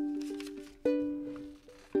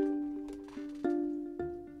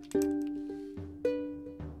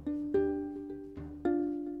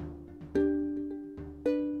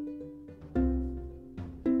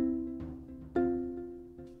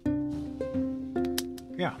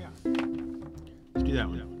 Yeah. Let's do that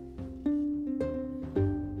one.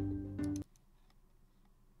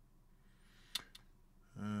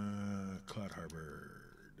 Cloud Harbor,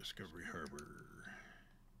 Discovery Harbor.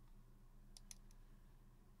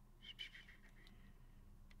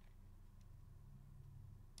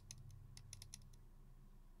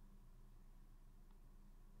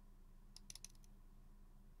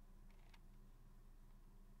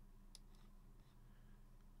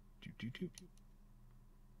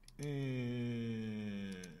 And there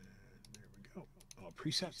we go. All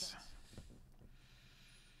presets.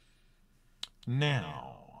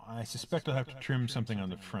 Now, I suspect I'll have to trim something on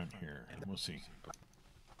the front here. We'll see.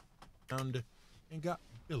 And got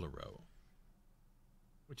Billero,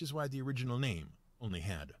 which is why the original name only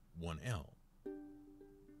had one L.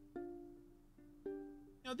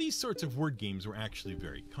 Now, these sorts of word games were actually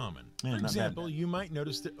very common. For example, you might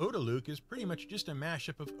notice that Odaluke is pretty much just a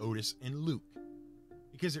mashup of Otis and Luke,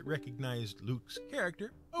 because it recognized Luke's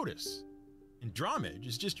character, Otis. And Dramage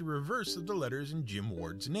is just a reverse of the letters in Jim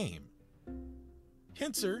Ward's name.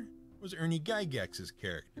 Pincer was Ernie Gygax's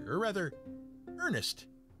character, or rather, Ernest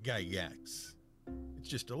Gygax. It's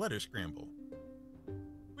just a letter scramble.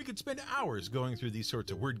 We could spend hours going through these sorts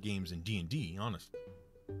of word games in D&D, honestly.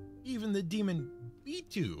 Even the demon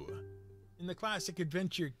B2 in the classic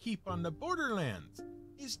adventure Keep on the Borderlands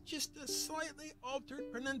is just a slightly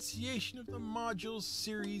altered pronunciation of the module's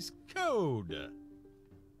series code.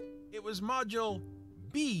 It was module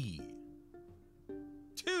B2.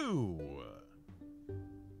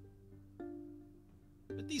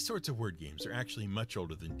 But these sorts of word games are actually much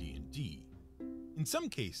older than D&D. In some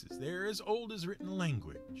cases, they're as old as written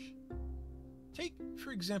language. Take,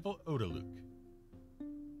 for example, Odaluke.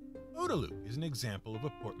 Odaluke is an example of a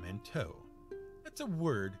portmanteau. That's a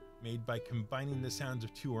word made by combining the sounds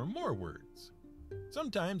of two or more words.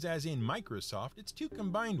 Sometimes, as in Microsoft, it's two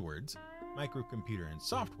combined words, microcomputer, and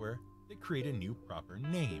software that create a new proper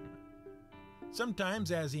name.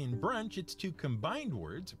 Sometimes, as in brunch, it's two combined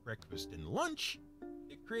words, breakfast and lunch,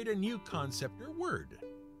 that create a new concept or word.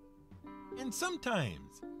 And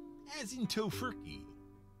sometimes, as in tofurkey,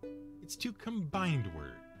 it's two combined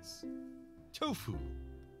words, tofu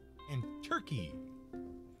and turkey,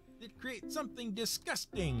 that create something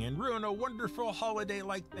disgusting and ruin a wonderful holiday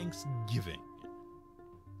like Thanksgiving.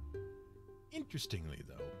 Interestingly,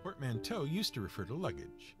 though, portmanteau used to refer to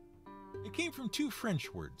luggage. It came from two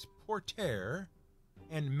French words, porter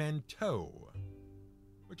and manteau,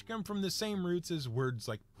 which come from the same roots as words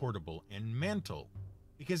like portable and mantle,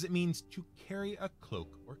 because it means to carry a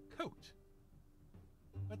cloak or coat.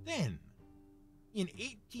 But then, in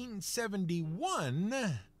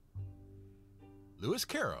 1871, Lewis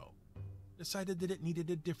Carroll decided that it needed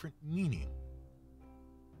a different meaning,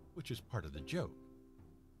 which was part of the joke.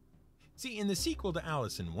 See, in the sequel to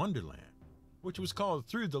Alice in Wonderland, which was called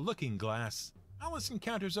Through the Looking Glass, Alice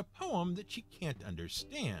encounters a poem that she can't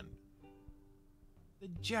understand. The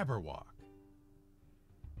Jabberwock.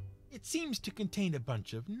 It seems to contain a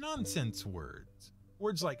bunch of nonsense words,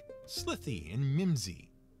 words like slithy and mimsy.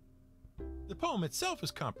 The poem itself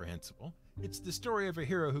is comprehensible. It's the story of a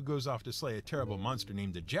hero who goes off to slay a terrible monster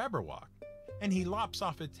named the Jabberwock, and he lops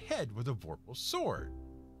off its head with a vorpal sword.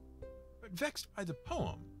 But vexed by the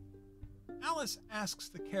poem, Alice asks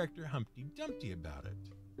the character Humpty Dumpty about it.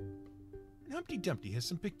 And Humpty Dumpty has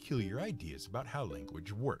some peculiar ideas about how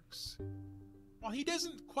language works. While he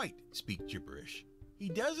doesn't quite speak gibberish, he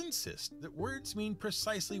does insist that words mean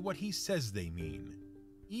precisely what he says they mean,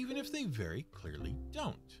 even if they very clearly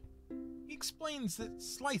don't. He explains that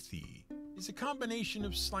slithy is a combination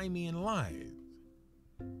of slimy and lithe,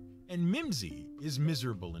 and mimsy is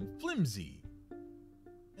miserable and flimsy.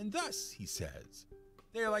 And thus, he says,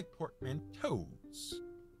 they are like portmanteaus,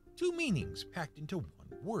 two meanings packed into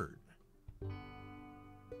one word.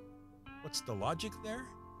 What's the logic there?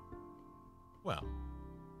 Well,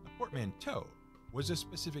 a portmanteau was a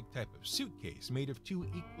specific type of suitcase made of two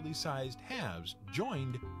equally sized halves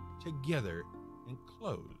joined together and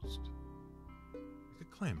closed. Like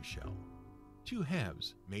a clamshell. Two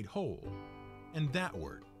halves made whole. And that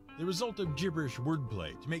word, the result of gibberish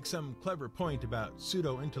wordplay to make some clever point about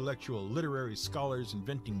pseudo-intellectual literary scholars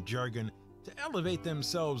inventing jargon to elevate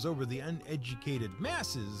themselves over the uneducated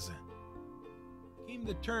masses, became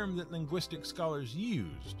the term that linguistic scholars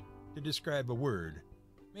used to describe a word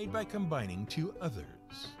made by combining two others.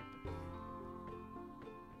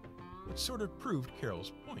 Which sort of proved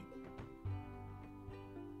Carroll's point.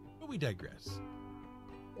 But we digress.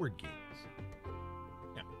 Word games.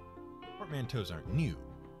 Now, portmanteaus aren't new.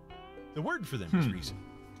 The word for them is recent,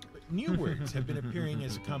 but new words have been appearing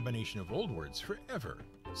as a combination of old words forever,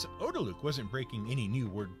 so Odaluk wasn't breaking any new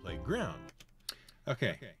wordplay ground.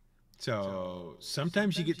 Okay, so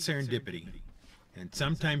sometimes you get serendipity, and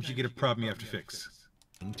sometimes you get a problem you have to fix.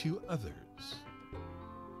 To others.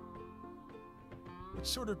 Which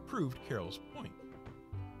sort of proved Carroll's point.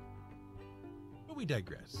 But we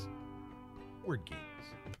digress. Word games.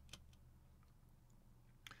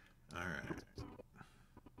 All right.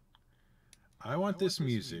 I want this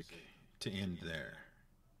music to end there.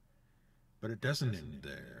 But it doesn't end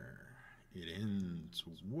there. It ends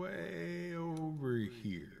way over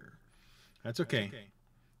here. That's okay.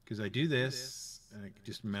 Because I do this, and I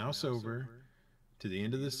just mouse over to the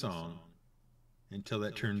end of the song until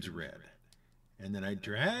that turns red. And then I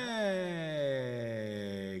drag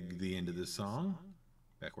the end of the song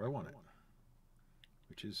back where I want it,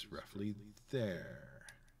 which is roughly there.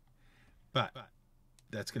 But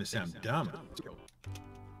that's going to sound dumb.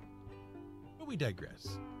 But we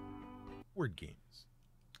digress. Word games.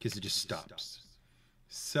 Because it just stops.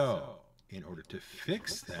 So, in order to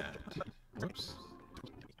fix that, whoops.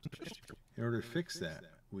 In order to fix that,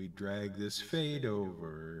 we drag this fade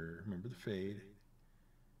over. Remember the fade?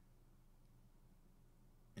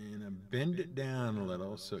 And I bend it down a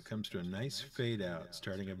little so it comes to a nice fade out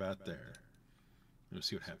starting about there. We'll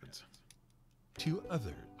see what happens. To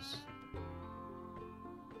others.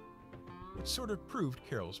 Which sort of proved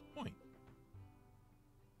Carroll's point.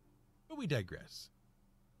 But we digress.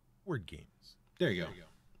 Word games. There you go.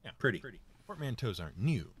 Yeah, Pretty. portmanteaus aren't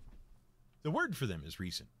new. The word for them is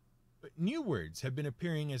recent. But new words have been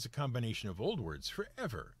appearing as a combination of old words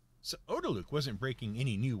forever, so Odaluk wasn't breaking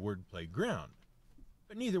any new wordplay ground.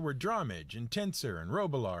 But neither were Drawmage and Tensor and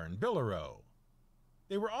Robilar and Billaro.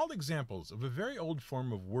 They were all examples of a very old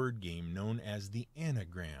form of word game known as the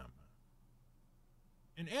anagram.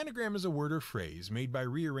 An anagram is a word or phrase made by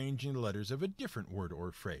rearranging the letters of a different word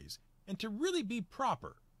or phrase, and to really be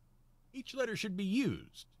proper, Each letter should be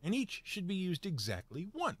used, and each should be used exactly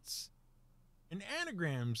once. And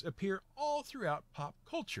anagrams appear all throughout pop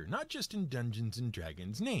culture, not just in Dungeons and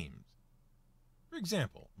Dragons names. For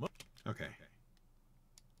example, Okay.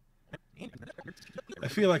 I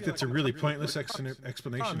feel like that's a really pointless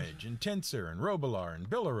explanation. Homage and Tensor and Robilar and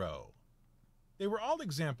Billaro. They were all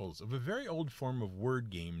examples of a very old form of word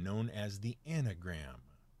game known as the anagram.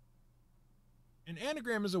 An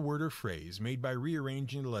anagram is a word or phrase made by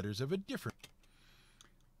rearranging the letters of a different.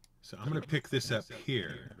 So I'm going to pick this up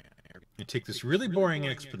here and take this really boring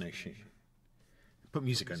explanation, put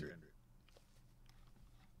music under it.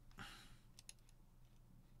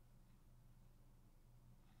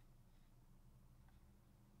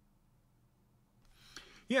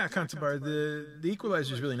 Yeah, Kantabar, the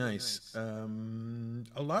equalizer is really nice. A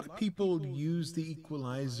lot of people use the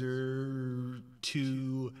equalizer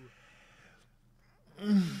to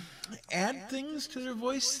add things to their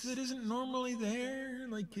voice that isn't normally there.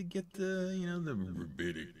 Like you get the, the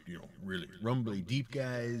rabbinic, really rumbly deep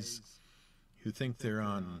guys who think they're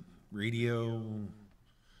on radio and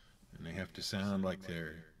they have to sound like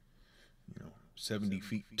they're, 70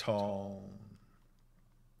 feet tall.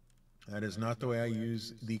 That is not the way I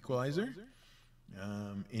use the equalizer.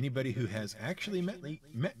 Anybody who has actually met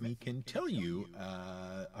me can tell you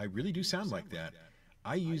I really do sound like that.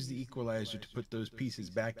 I use the equalizer to put those pieces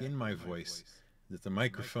back in my voice that the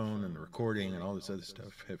microphone and the recording and all this other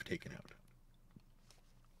stuff have taken out.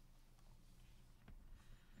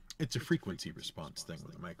 It's a frequency response thing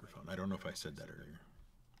with the microphone. I don't know if I said that earlier.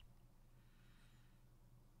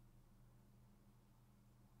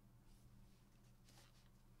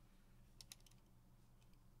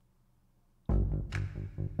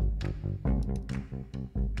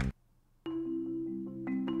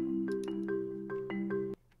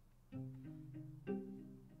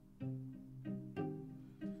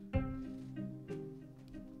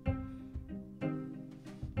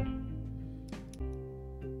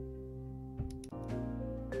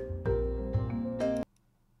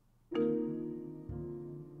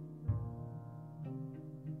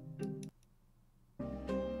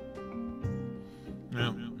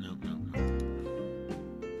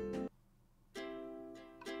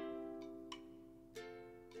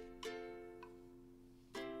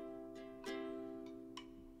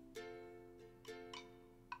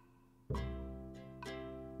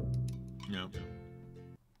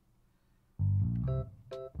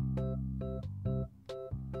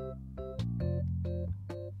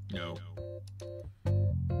 No.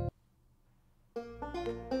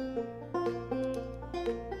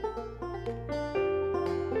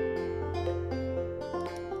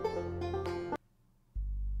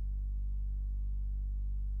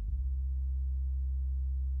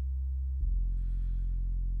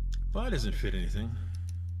 Well, that doesn't fit anything.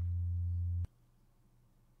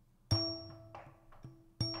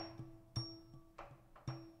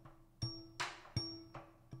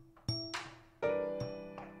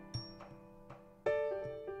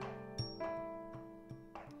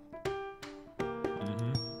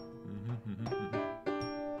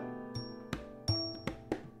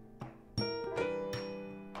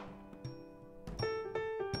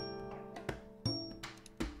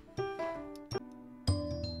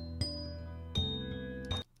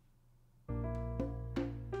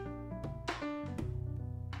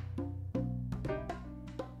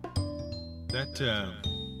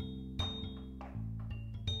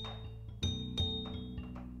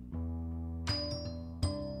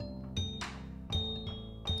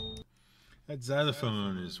 That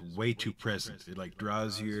xylophone is way too present. It like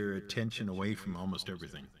draws your attention away from almost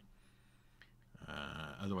everything.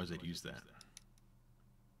 Otherwise, I'd use that.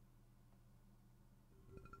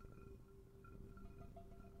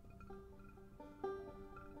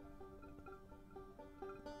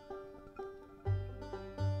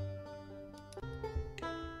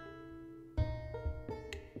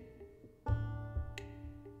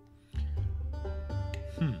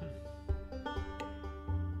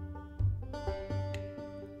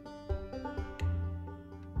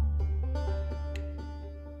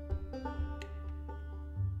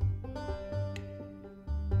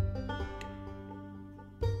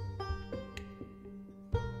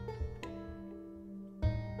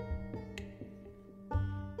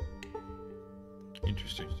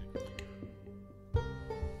 Interesting.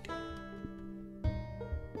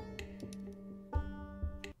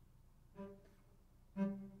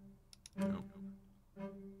 Nope.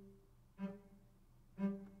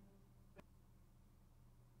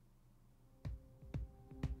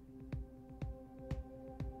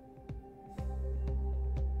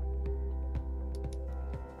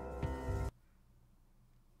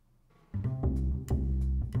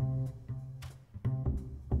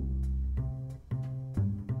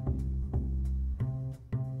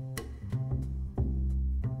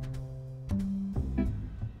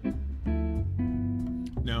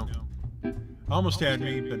 Almost had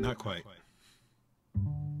me, but not quite.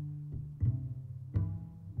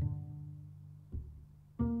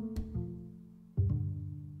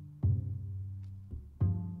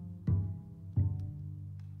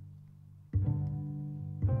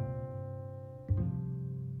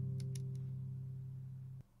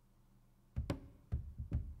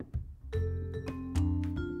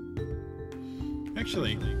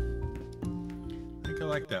 Actually, I think I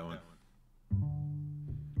like that one.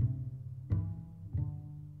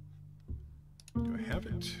 Do I have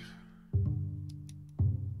it?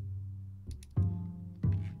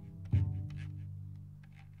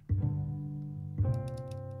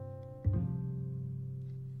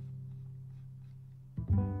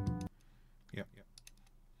 Yep.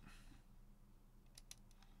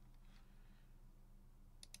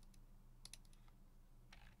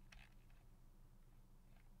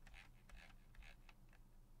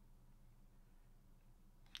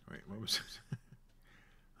 Wait, what was it?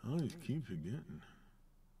 Oh, you keep forgetting.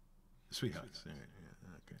 Sweethearts. All right, yeah,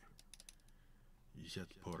 okay.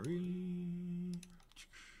 Jetpori.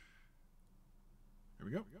 There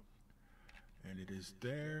we go. And it is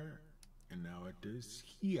there, and now it is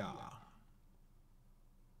here.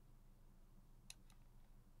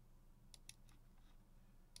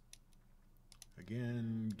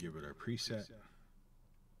 Again, give it our preset.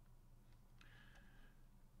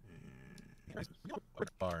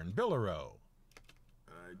 And Billero.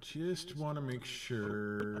 I just want to make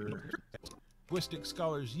sure Linguistic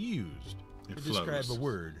scholars used it to flows. describe a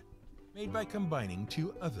word made by combining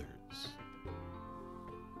two others.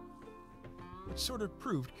 Which sort of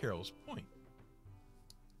proved Carol's point.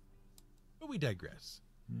 But we digress.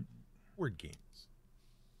 Word games.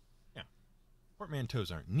 Now,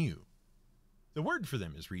 portmanteaus aren't new. The word for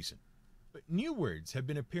them is recent. But new words have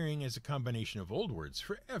been appearing as a combination of old words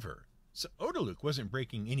forever. So Odaluk wasn't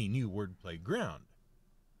breaking any new wordplay ground.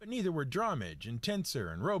 But neither were Drawmage and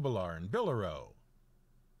Tensor and Robilar and Billero.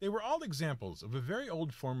 They were all examples of a very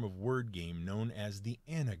old form of word game known as the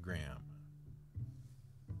anagram.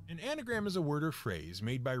 An anagram is a word or phrase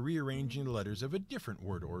made by rearranging the letters of a different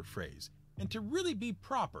word or phrase. And to really be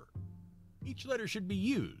proper, each letter should be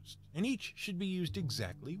used, and each should be used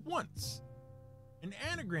exactly once. And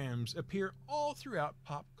anagrams appear all throughout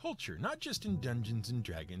pop culture, not just in Dungeons and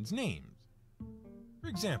Dragons names. For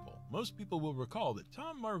example, most people will recall that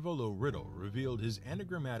Tom Marvolo Riddle revealed his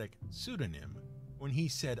anagrammatic pseudonym when he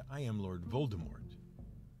said, "I am Lord Voldemort."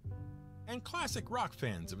 And classic rock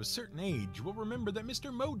fans of a certain age will remember that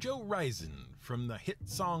Mr. Mojo Risen from the hit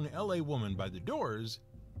song LA Woman by The Doors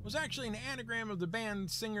was actually an anagram of the band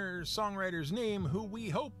singer-songwriter's name who we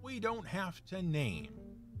hope we don't have to name.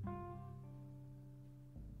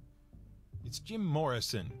 It's Jim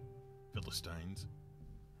Morrison, Philistines.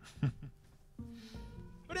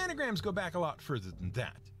 But anagrams go back a lot further than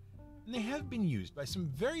that, and they have been used by some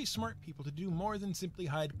very smart people to do more than simply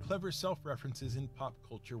hide clever self-references in pop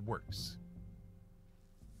culture works.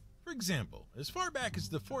 For example, as far back as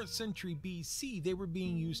the 4th century BC, they were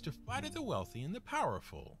being used to flatter the wealthy and the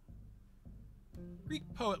powerful.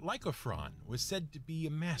 Greek poet Lycophron was said to be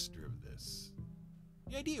a master of this.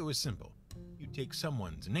 The idea was simple. You take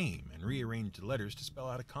someone's name and rearrange the letters to spell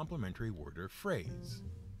out a complementary word or phrase.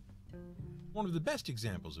 One of the best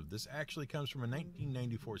examples of this actually comes from a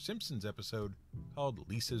 1994 Simpsons episode called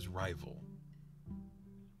Lisa's Rival.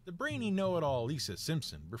 The brainy know-it-all Lisa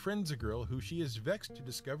Simpson befriends a girl who she is vexed to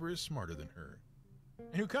discover is smarter than her,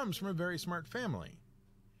 and who comes from a very smart family.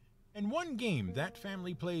 And one game that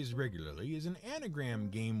family plays regularly is an anagram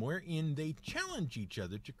game wherein they challenge each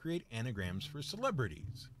other to create anagrams for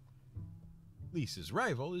celebrities. Lisa's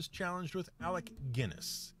rival is challenged with Alec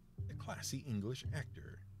Guinness, a classy English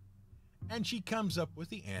actor. And she comes up with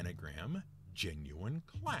the anagram, Genuine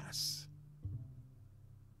Class.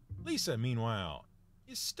 Lisa, meanwhile,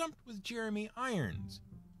 is stumped with Jeremy Irons,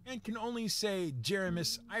 and can only say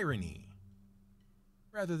Jeremis Irony,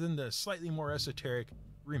 rather than the slightly more esoteric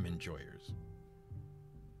Rim Enjoyers.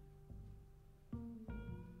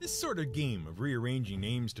 This sort of game of rearranging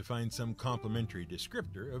names to find some complementary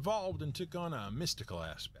descriptor evolved and took on a mystical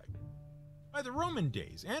aspect. By the Roman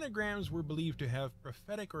days, anagrams were believed to have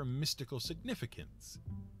prophetic or mystical significance.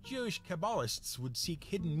 Jewish Kabbalists would seek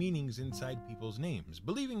hidden meanings inside people's names,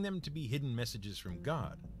 believing them to be hidden messages from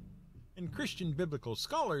God. And Christian biblical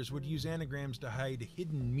scholars would use anagrams to hide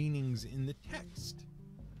hidden meanings in the text.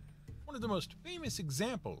 One of the most famous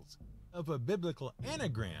examples of a biblical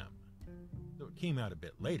anagram, though it came out a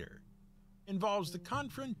bit later, involves the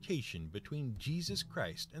confrontation between Jesus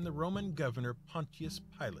Christ and the Roman governor Pontius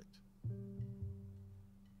Pilate.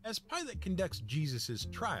 As Pilate conducts Jesus'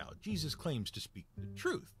 trial, Jesus claims to speak the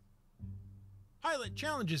truth. Pilate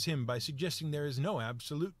challenges him by suggesting there is no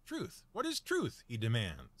absolute truth. What is truth? He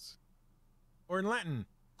demands. Or in Latin,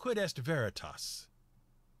 quid est veritas?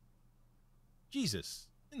 Jesus,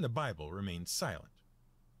 in the Bible, remains silent.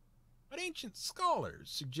 But ancient scholars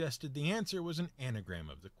suggested the answer was an anagram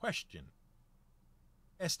of the question.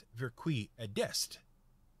 Est verqui adest,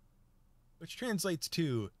 which translates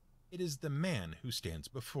to, it is the man who stands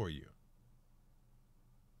before you.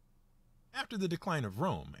 After the decline of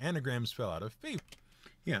Rome, anagrams fell out of favor.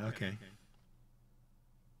 Yeah, okay.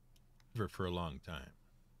 For a long time.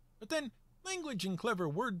 But then, language and clever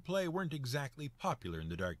wordplay weren't exactly popular in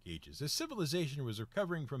the Dark Ages, as civilization was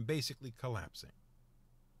recovering from basically collapsing.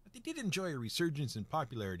 But they did enjoy a resurgence in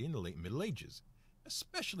popularity in the late Middle Ages,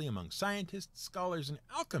 especially among scientists, scholars, and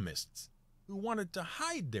alchemists who wanted to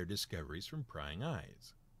hide their discoveries from prying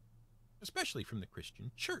eyes, especially from the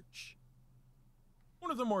Christian Church. One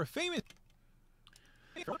of the more famous...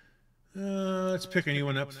 Let's pick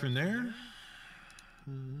anyone up from there.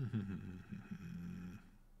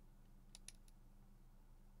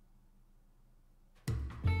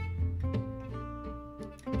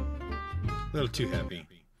 A little too happy.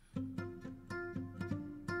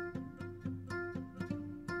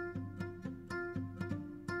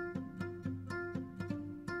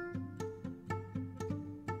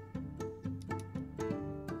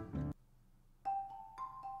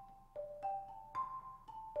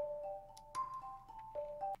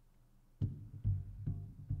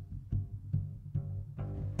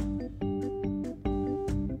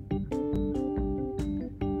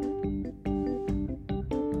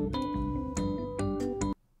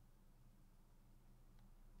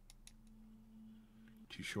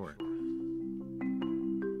 Too short.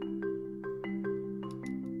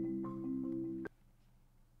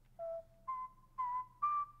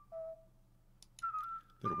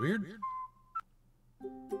 Little weird.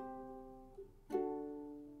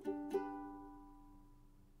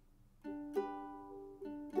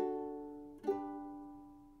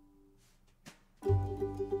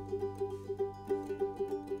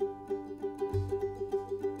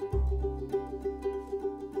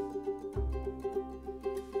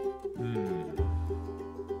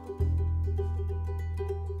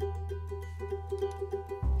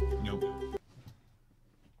 Nope.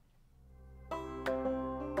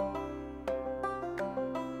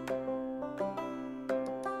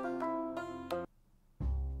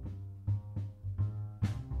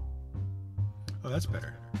 Oh, that's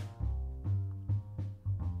better.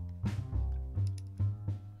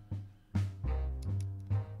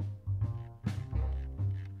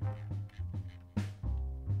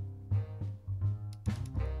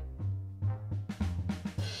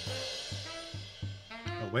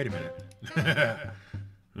 Oh, wait a minute.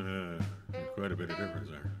 There's quite a bit of difference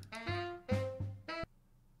there.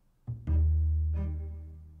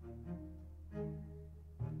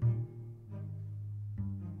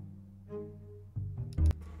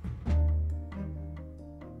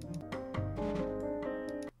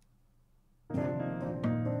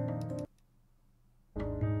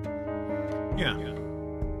 Yeah.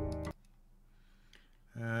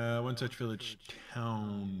 One such village,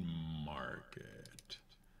 town market.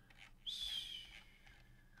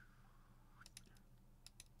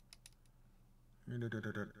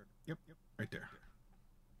 Yep, right there.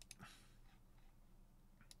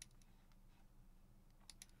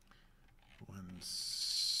 One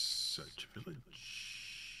such village,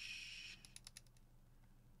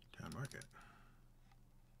 town market.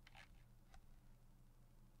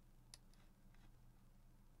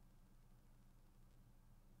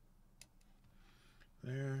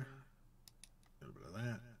 There, a little bit of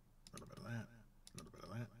that, a little bit of that, a little bit of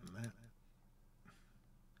that, and that.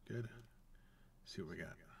 Good. See what we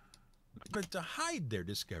got. But to hide their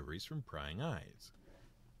discoveries from prying eyes,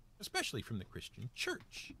 especially from the Christian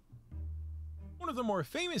Church. One of the more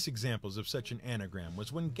famous examples of such an anagram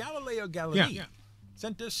was when Galileo Galilei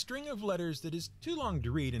sent a string of letters that is too long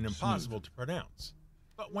to read and impossible to pronounce,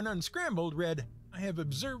 but when unscrambled read, "I have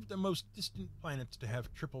observed the most distant planets to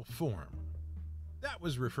have triple form." That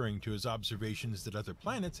was referring to his observations that other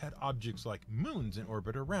planets had objects like moons in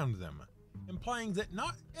orbit around them, implying that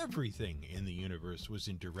not everything in the universe was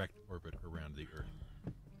in direct orbit around the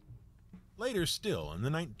Earth. Later still, in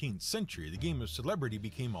the 19th century, the game of celebrity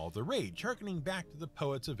became all the rage, harkening back to the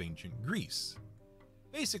poets of ancient Greece.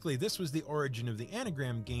 Basically, this was the origin of the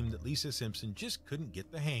anagram game that Lisa Simpson just couldn't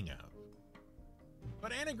get the hang of.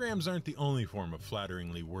 But anagrams aren't the only form of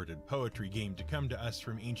flatteringly worded poetry game to come to us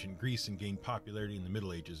from ancient Greece and gain popularity in the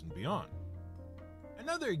Middle Ages and beyond.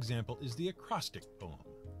 Another example is the acrostic poem.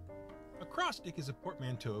 Acrostic is a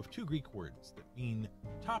portmanteau of two Greek words that mean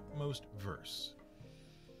topmost verse.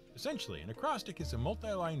 Essentially, an acrostic is a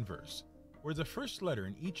multi-line verse where the first letter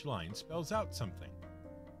in each line spells out something.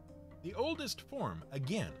 The oldest form,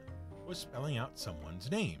 again, was spelling out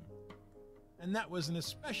someone's name, and that was an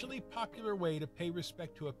especially popular way to pay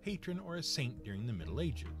respect to a patron or a saint during the Middle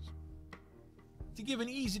Ages. To give an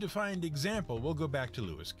easy-to-find example, we'll go back to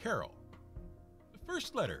Lewis Carroll. The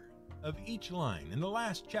first letter of each line in the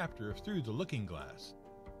last chapter of Through the Looking Glass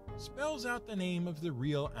spells out the name of the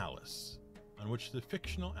real Alice, on which the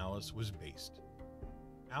fictional Alice was based.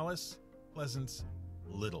 Alice Pleasance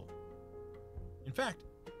Little. In fact,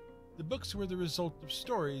 the books were the result of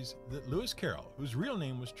stories that Lewis Carroll, whose real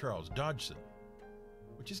name was Charles Dodgson,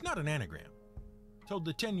 which is not an anagram, told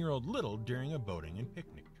the 10-year-old Little during a boating and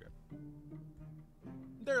picnic trip.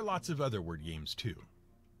 There are lots of other word games too,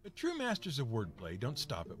 but true masters of wordplay don't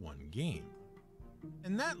stop at one game.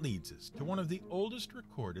 And that leads us to one of the oldest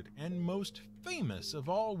recorded and most famous of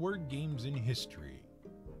all word games in history,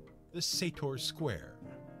 the Sator Square.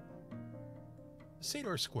 The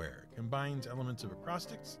Sator Square combines elements of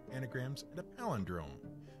acrostics, anagrams, and a palindrome,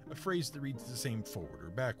 a phrase that reads the same forward or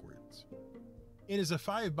backwards. It is a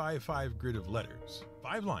 5x5 grid of letters,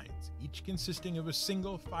 5 lines, each consisting of a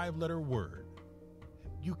single 5-letter word.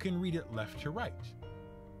 You can read it left to right,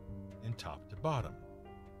 and top to bottom.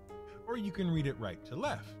 Or you can read it right to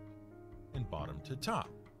left, and bottom to top.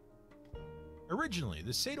 Originally,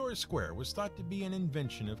 the Sator Square was thought to be an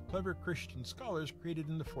invention of clever Christian scholars created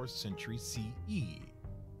in the 4th century CE.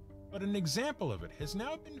 But an example of it has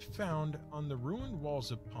now been found on the ruined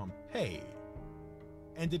walls of Pompeii,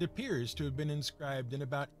 and it appears to have been inscribed in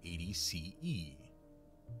about 80 CE.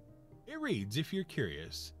 It reads, if you're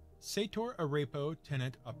curious, Sator arepo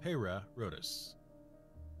tenet opera rotus.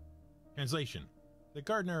 Translation: the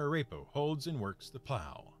gardener Arepo holds and works the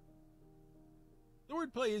plow. The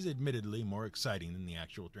wordplay is admittedly more exciting than the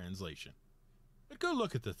actual translation, but go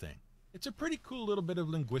look at the thing. It's a pretty cool little bit of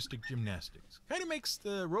linguistic gymnastics. Kind of makes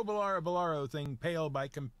the Robolara Bolaro thing pale by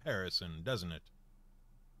comparison, doesn't it?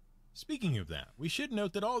 Speaking of that, we should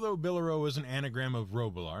note that although Billaro is an anagram of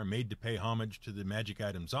Robolar made to pay homage to the Magic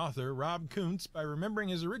Items author, Rob Kuntz, by remembering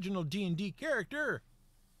his original D&D character,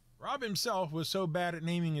 Rob himself was so bad at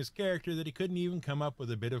naming his character that he couldn't even come up with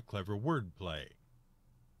a bit of clever wordplay.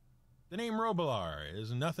 The name Robolar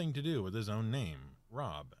is nothing to do with his own name,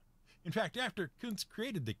 Rob. In fact, after Kuntz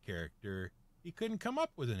created the character, he couldn't come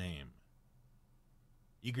up with a name.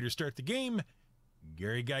 Eager to start the game,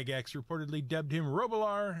 Gary Gygax reportedly dubbed him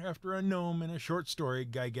Robolar after a gnome in a short story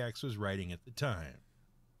Gygax was writing at the time.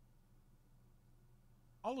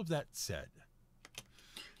 All of that said,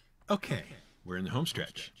 okay, we're in the home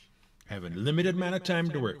stretch. I have a limited amount of time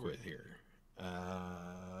to work with here.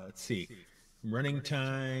 Let's see. Running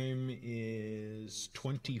time is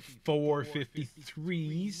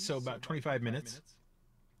 24:53, so about 25 minutes.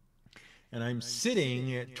 And I'm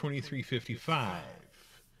sitting at 23:55,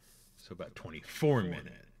 so about 24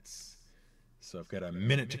 minutes. So I've got a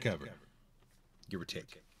minute to cover, give or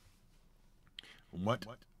take. What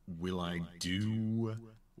will I do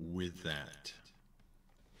with that?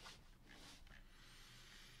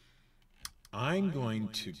 I'm going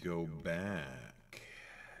to go back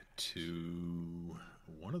to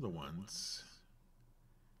one of the ones.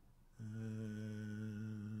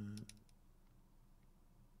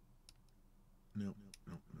 No.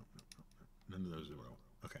 None of those are well.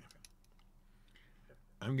 Okay.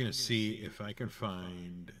 I'm going to see if I can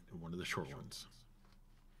find one of the short ones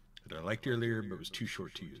that I liked earlier but was too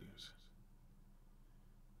short to use.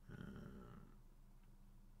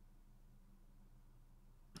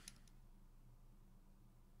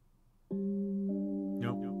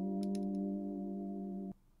 Nope. No.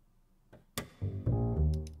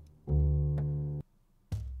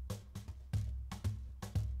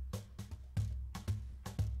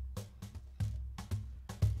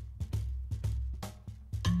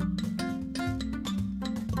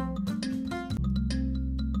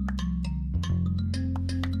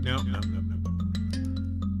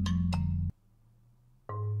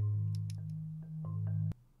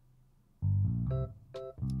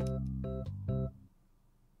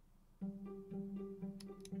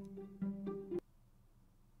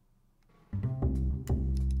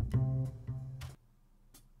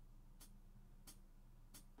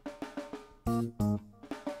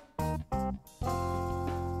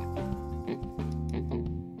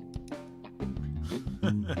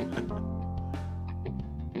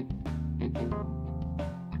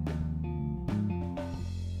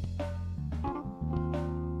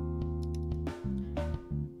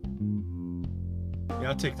 Yeah,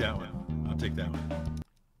 I'll take that one.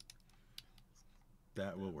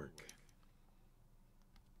 That will work.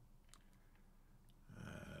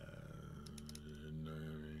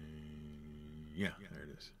 Yeah, there it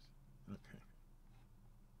is. Okay.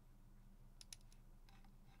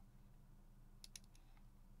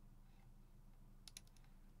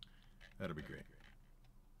 That'll be great.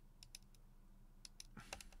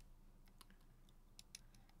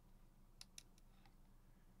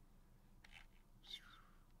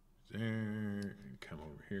 There, and come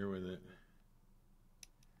over here with it.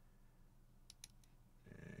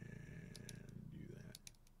 And do that.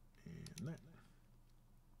 And that.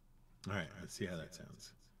 All right, let's see how that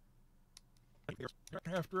sounds.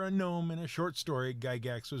 After a gnome in a short story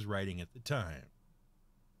Gygax was writing at the time.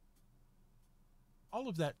 All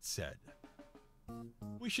of that said,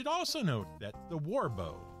 we should also note that the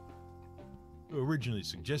Warbow, who originally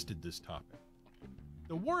suggested this topic,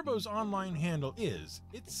 the Warbow's online handle is,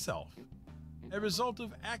 itself, a result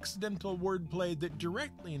of accidental wordplay that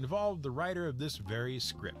directly involved the writer of this very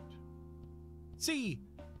script. See,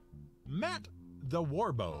 Matt the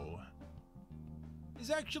Warbow is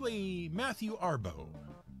actually Matthew Arbo,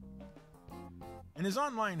 and his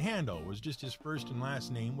online handle was just his first and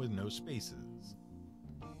last name with no spaces.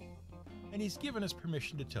 And he's given us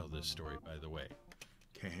permission to tell this story, by the way.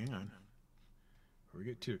 Okay, hang on. Before we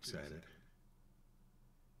get too excited.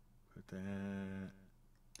 Put that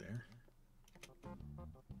there.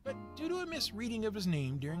 But due to a misreading of his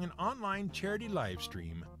name during an online charity live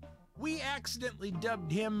stream, we accidentally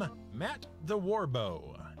dubbed him Matt the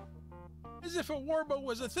Warbow. As if a warbow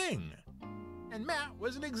was a thing, and Matt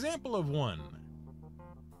was an example of one.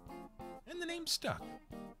 And the name stuck.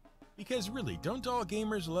 Because really, don't all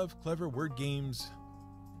gamers love clever word games?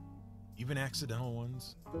 Even accidental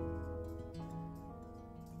ones?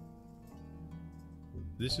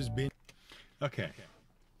 This has been... Okay.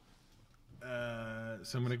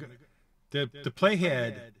 So I'm going to go... The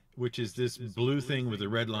playhead, which is this blue thing with a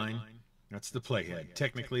red line, that's the playhead.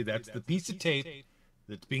 Technically, that's the piece of tape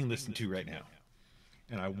that's being listened to right now.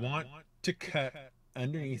 And I want to cut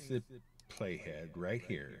underneath the playhead right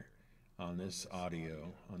here on this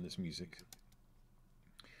audio, on this music.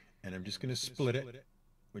 And I'm just going to split it,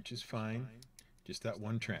 which is fine. Just that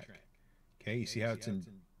one track. Okay, you see how it's in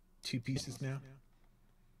two pieces now?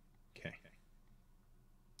 Okay.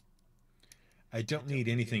 I don't need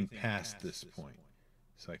anything past this point.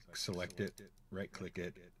 So I select it, right-click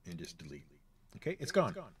it, and just delete. Okay, it's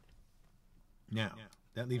gone. Now,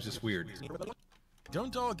 that leaves us weird.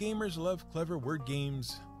 Don't all gamers love clever word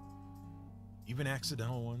games? Even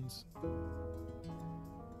accidental ones?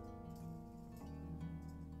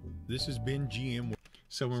 This has been GM.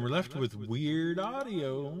 So when we're left with weird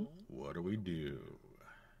audio, what do?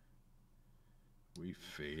 We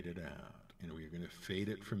fade it out. And we're going to fade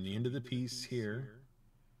it from the end of the piece here.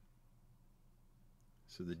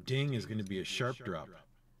 So the ding is going to be a sharp drop.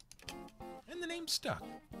 And the name stuck.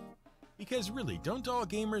 Because really, don't all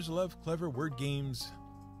gamers love clever word games?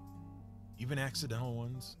 Even accidental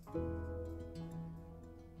ones?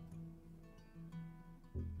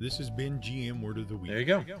 This has been GM Word of the Week. There you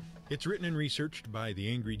go. It's written and researched by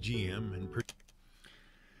the Angry GM.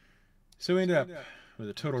 So we ended up with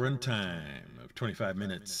a total runtime of 25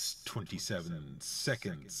 minutes, 27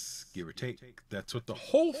 seconds, give or take. That's what the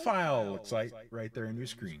whole file looks like right there on your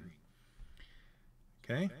screen.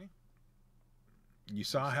 Okay? You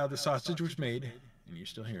saw how the sausage was made, and you're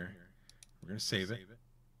still here. We're going to save it.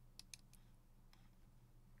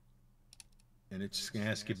 And it's just going to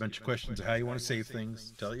ask you a bunch of questions of how you want to save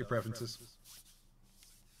things. Tell it your preferences.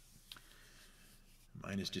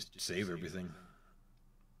 Mine is just save everything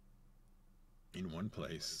in one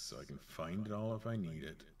place so I can find it all if I need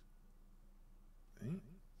it. See?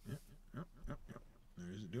 Yep.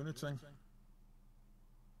 There's it doing its thing.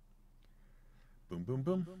 Boom, boom,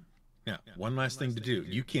 boom. Now, one last thing to do.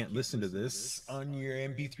 You can't listen to this on your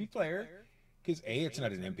MP3 player because A, it's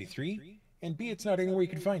not an MP3, and B, it's not anywhere you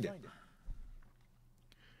can find it.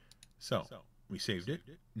 So, we saved it.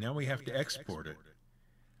 Now we have to export it.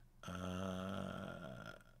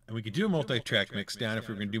 And we could do a multi-track mix down if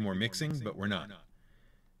we're going to do more mixing, but we're not.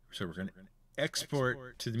 So we're going to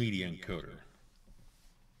export to the media encoder.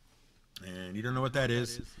 And you don't know what that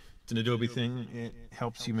is. It's an Adobe thing. It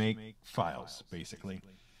helps you make files, basically.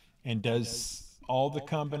 And does all the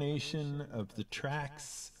combination of the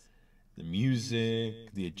tracks, the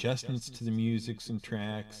music, the adjustments to the musics and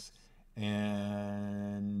tracks,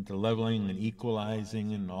 and the leveling and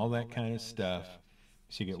equalizing and all that kind of stuff.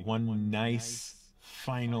 So you get one nice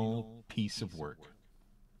final piece of work.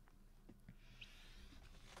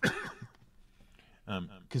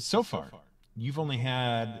 Because so far, you've only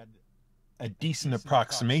had a decent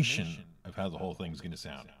approximation of how the whole thing's going to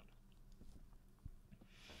sound.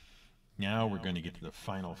 Now we're going to get to the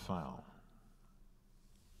final file.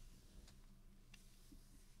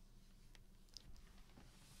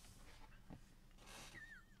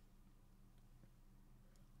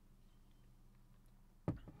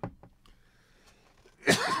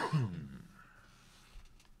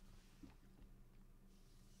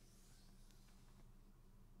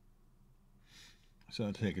 So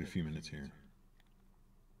I'll take it a few minutes here.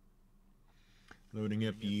 Loading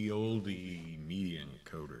up ye olde media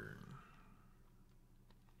encoder.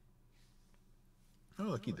 Oh,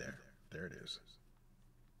 looky there. There it is.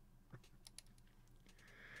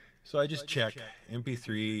 So I just check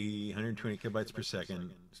MP3, 120 kilobytes per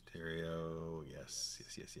second, stereo, yes.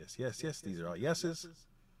 These are all yeses.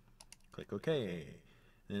 Click OK.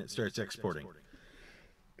 Then it starts exporting.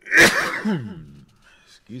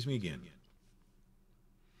 Excuse me again.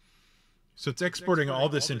 So it's exporting all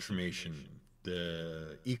this information,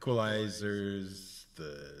 the equalizers,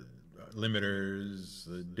 the limiters,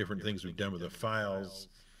 the different things we've done with the files,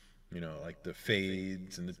 you know, like the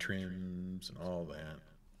fades and the trims and all that.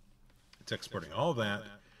 It's exporting all that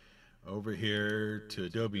over here to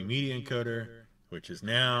Adobe Media Encoder, which is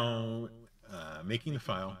now making the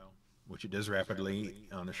file, which it does rapidly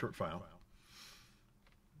on a short file.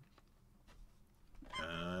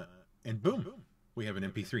 And boom, we have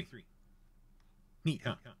an MP3. Neat,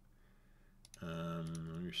 huh? Let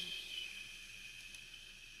me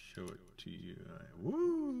show it to you.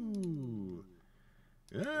 Woo!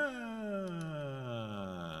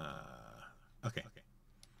 Okay.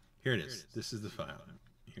 Here it is. This is the file.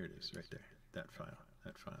 Here it is, right there. That file.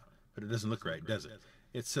 But it doesn't look right, does it?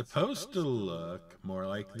 It's supposed to look more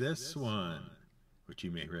like this one, which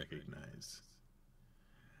you may recognize.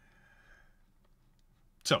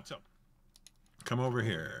 So, come over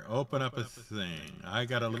here. Open up a thing. I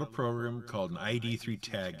got a little program called an ID3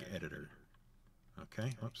 tag editor.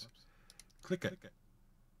 Okay, whoops. Click it.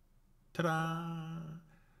 Ta-da!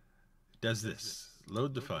 It does this.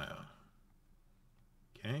 Load the file.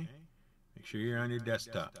 Okay. Make sure you're on your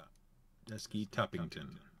desktop. Desky Toppington.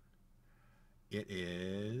 It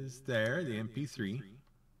is there, the MP3.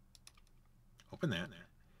 Open that.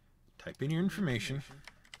 Type in your information.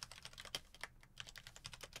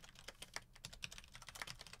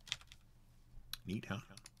 Neat, huh?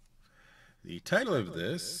 The title of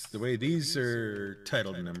this, the way these are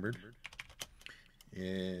title numbered,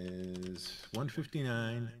 is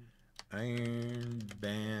 159 Iron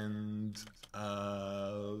Bands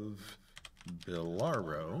of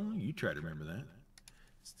Bilaro. You try to remember that.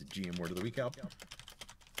 It's the GM Word of the Week album.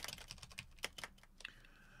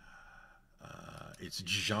 Its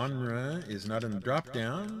genre is not in the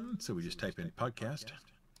drop-down, so we just type in podcast.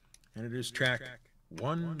 And it is track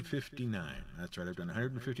 159. That's right, I've done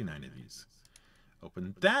 159 of these.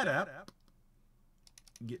 Open that up.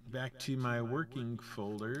 Get back to my working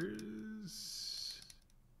folders.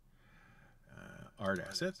 Art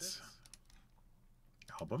assets.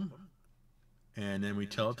 Album. And then we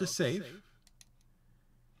tell it to save.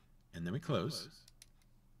 And then we close.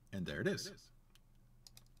 And there it is.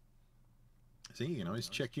 See, you can always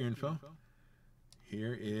check your info.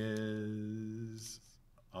 Here is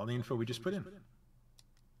all the info we just put in.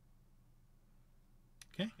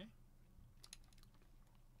 Okay.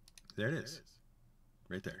 There it is.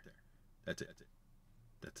 Right there. That's it.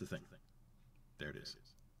 That's the thing. There it is.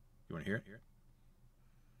 You want to hear it?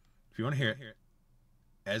 If you want to hear it,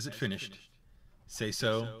 as it finished, say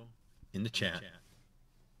so in the chat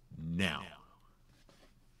now.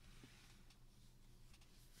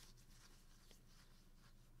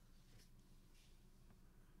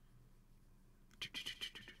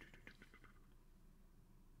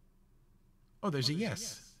 Oh, there's a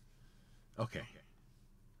yes. Okay.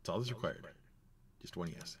 That's all that's required. Just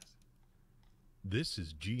one yes. This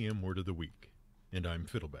is GM Word of the Week, and I'm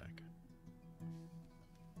Fiddleback.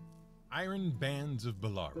 Iron Bands of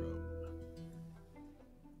Bilaro.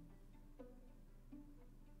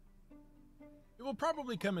 It will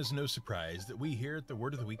probably come as no surprise that we here at the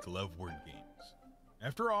Word of the Week love word games.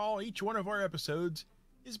 After all, each one of our episodes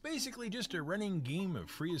is basically just a running game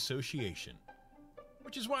of free association,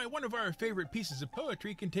 which is why one of our favorite pieces of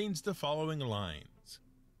poetry contains the following lines.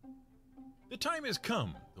 The time has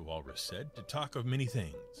come, the walrus said, to talk of many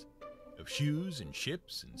things, of shoes and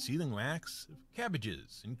ships and sealing wax, of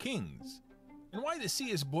cabbages and kings, and why the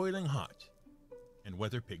sea is boiling hot, and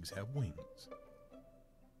whether pigs have wings.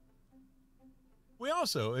 We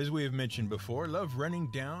also, as we have mentioned before, love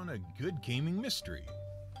running down a good gaming mystery.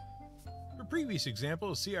 For previous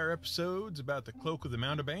examples, see our episodes about the Cloak of the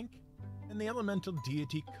Mountebank and the elemental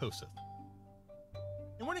deity Koseth.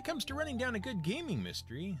 And when it comes to running down a good gaming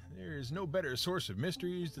mystery, there is no better source of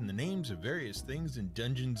mysteries than the names of various things in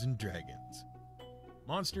Dungeons & Dragons.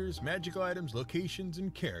 Monsters, magical items, locations,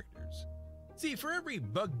 and characters. See, for every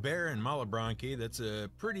bugbear and malabranche that's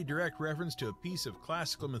a pretty direct reference to a piece of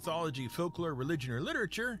classical mythology, folklore, religion, or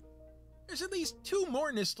literature, there's at least 2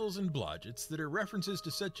 more Nistles and Blodgetts that are references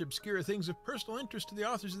to such obscure things of personal interest to the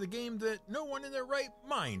authors of the game that no one in their right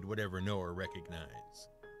mind would ever know or recognize.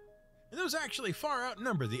 And those actually far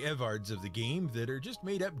outnumber the Evards of the game that are just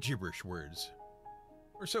made up gibberish words.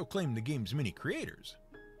 Or so claim the game's many creators.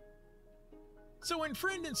 So when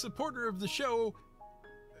friend and supporter of the show...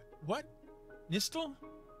 What? Nistel?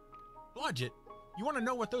 Blodgett, you want to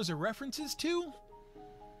know what those are references to?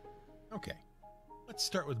 Okay, let's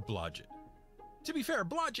start with Blodgett. To be fair,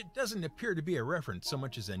 Blodgett doesn't appear to be a reference so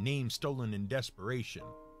much as a name stolen in desperation.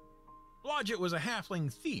 Blodgett was a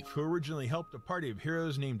halfling thief who originally helped a party of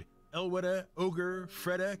heroes named Elweda, Ogre,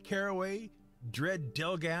 Freda, Caraway, Dread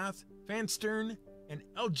Delgath, Fanstern, and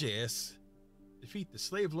Eljaeus defeat the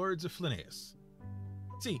slave lords of Flinnaeus.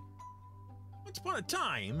 See, once upon a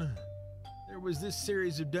time, there was this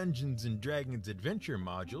series of Dungeons & Dragons adventure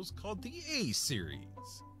modules called the A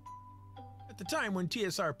series. At the time when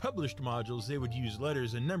TSR published modules, they would use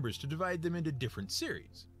letters and numbers to divide them into different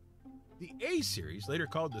series. The A series, later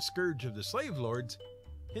called the Scourge of the Slave Lords,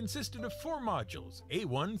 consisted of 4 modules,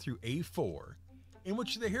 A1 through A4, in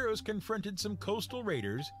which the heroes confronted some coastal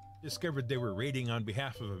raiders, discovered they were raiding on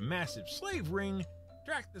behalf of a massive slave ring,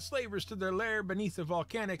 tracked the slavers to their lair beneath a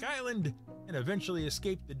volcanic island, and eventually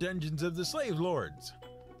escaped the dungeons of the slave lords.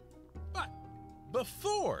 But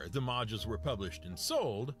before the modules were published and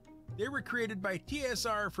sold, they were created by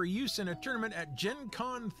TSR for use in a tournament at Gen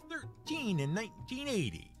Con 13 in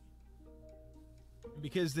 1980. And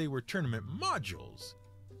because they were tournament modules,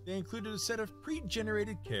 they included a set of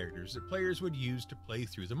pre-generated characters that players would use to play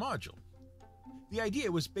through the module. The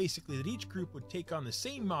idea was basically that each group would take on the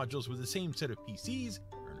same modules with the same set of PCs,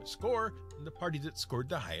 earn a score, and the party that scored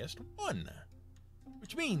the highest won.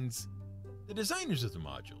 Which means the designers of the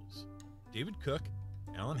modules, David Cook,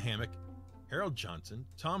 Alan Hammock, Harold Johnson,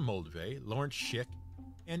 Tom Moldvay, Lawrence Schick,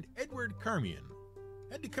 and Edward Carmian,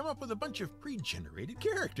 had to come up with a bunch of pre-generated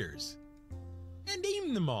characters and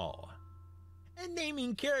name them all. And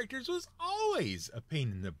naming characters was always a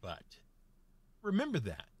pain in the butt. Remember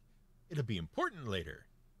that. It'll be important later.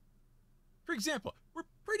 For example, we're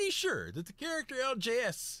pretty sure that the character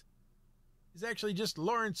LJS is actually just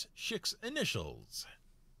Lawrence Schick's initials.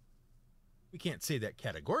 We can't say that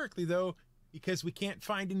categorically, though, because we can't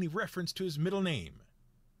find any reference to his middle name.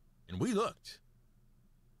 And we looked.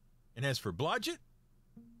 And as for Blodgett,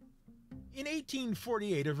 in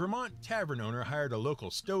 1848, a Vermont tavern owner hired a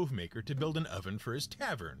local stove maker to build an oven for his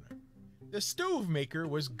tavern. The stove maker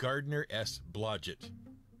was Gardner S. Blodgett,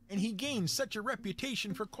 and he gained such a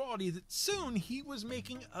reputation for quality that soon he was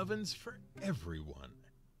making ovens for everyone.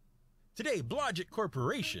 Today, Blodgett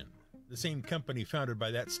Corporation, the same company founded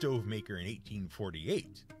by that stove maker in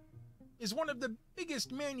 1848, is one of the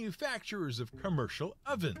biggest manufacturers of commercial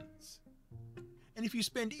ovens. And if you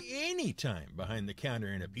spend any time behind the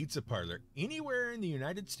counter in a pizza parlor anywhere in the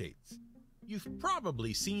United States, you've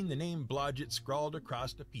probably seen the name Blodgett scrawled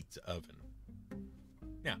across a pizza oven.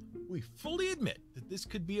 Now, we fully admit that this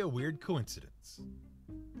could be a weird coincidence.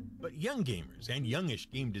 But young gamers and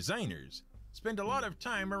youngish game designers spend a lot of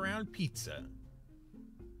time around pizza.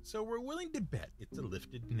 So we're willing to bet it's a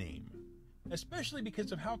lifted name, especially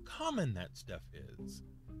because of how common that stuff is,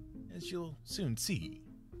 as you'll soon see.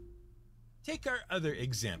 Take our other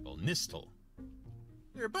example, Nistel.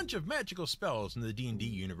 There are a bunch of magical spells in the D&D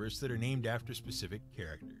universe that are named after specific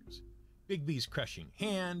characters. Bigby's Crushing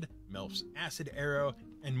Hand, Melf's Acid Arrow,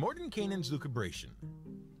 and Mordenkainen's Lucubration.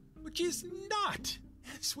 Which is not,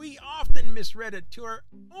 as we often misread it to our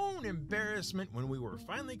own embarrassment when we were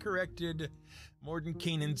finally corrected,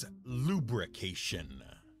 Mordenkainen's Lubrication.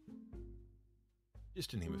 Just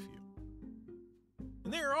to name a few.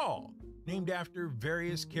 And they're all named after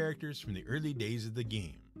various characters from the early days of the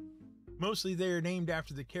game. Mostly they are named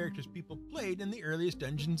after the characters people played in the earliest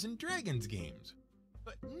Dungeons & Dragons games.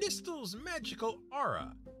 But Nistel's magical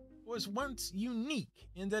aura was once unique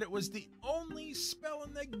in that it was the only spell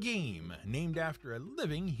in the game named after a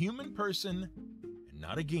living human person and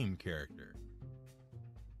not a game character.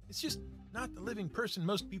 It's just not the living person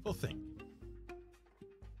most people think.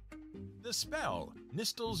 The spell,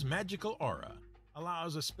 Nistel's magical aura,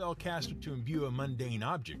 allows a spellcaster to imbue a mundane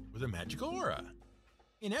object with a magical aura.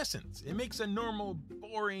 In essence, it makes a normal,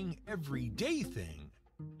 boring, everyday thing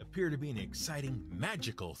appear to be an exciting,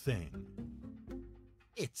 magical thing.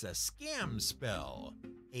 It's a scam spell,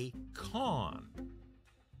 a con.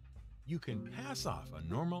 you can pass off a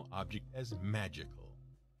normal object as magical.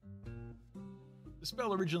 The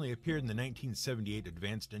spell originally appeared in the 1978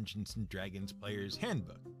 Advanced Dungeons & Dragons Player's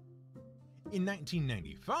Handbook. In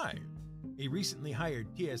 1995, a recently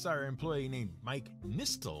hired TSR employee named Mike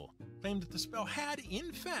Nistel claimed that the spell had,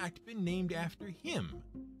 in fact, been named after him,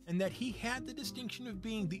 and that he had the distinction of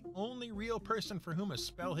being the only real person for whom a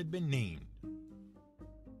spell had been named.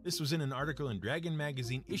 This was in an article in Dragon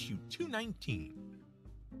Magazine issue 219.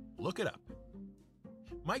 Look it up.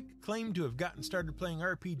 Mike claimed to have gotten started playing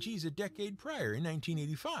RPGs a decade prior in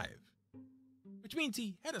 1985, which means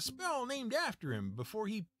he had a spell named after him before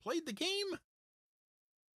he played the game?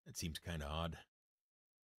 That seems kind of odd.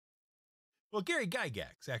 Well, Gary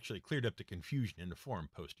Gygax actually cleared up the confusion in a forum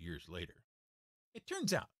post years later. It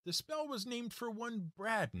turns out the spell was named for one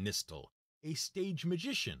Brad Nistel, a stage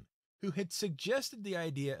magician, who had suggested the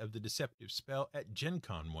idea of the deceptive spell at Gen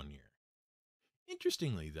Con one year.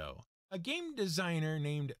 Interestingly, though, a game designer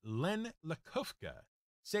named Len Lakofka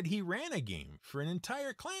said he ran a game for an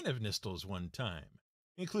entire clan of Nistels one time,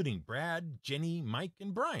 including Brad, Jenny, Mike,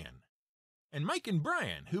 and Brian. And Mike and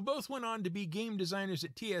Brian, who both went on to be game designers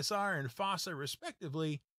at TSR and FOSSA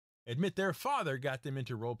respectively, admit their father got them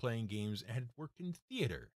into role-playing games and had worked in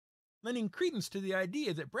theater, lending credence to the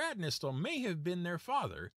idea that Brad Nistel may have been their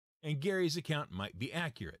father and Gary's account might be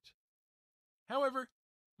accurate. However,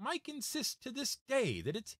 Mike insists to this day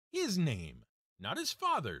that it's his name, not his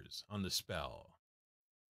father's, on the spell.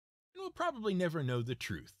 And we'll probably never know the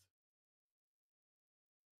truth.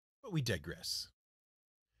 But we digress.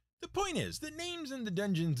 The point is that names in the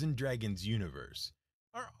Dungeons & Dragons universe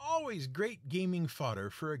are always great gaming fodder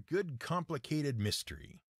for a good complicated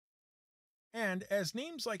mystery. And as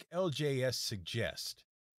names like LJS suggest,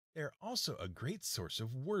 they're also a great source of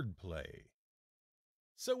wordplay.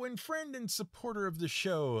 So when friend and supporter of the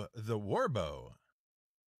show, The Warbow,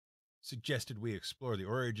 suggested we explore the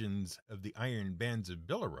origins of the Iron Bands of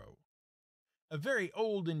Billeroo, a very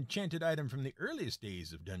old enchanted item from the earliest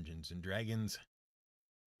days of Dungeons & Dragons,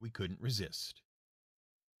 we couldn't resist.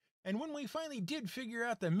 And when we finally did figure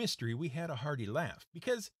out the mystery, we had a hearty laugh,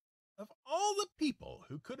 because of all the people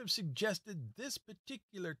who could have suggested this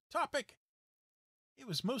particular topic, it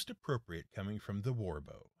was most appropriate coming from the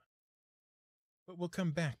Warbow. But we'll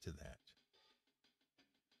come back to that.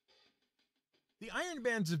 The Iron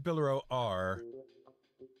Bands of Billeroo are,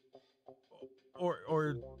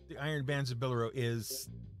 or the Iron Bands of Billeroo is,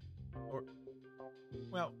 or,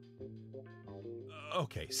 well,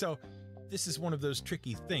 okay, so this is one of those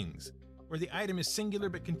tricky things, where the item is singular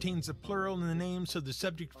but contains a plural in the name, so the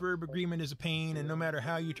subject-verb agreement is a pain, and no matter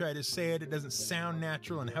how you try to say it, it doesn't sound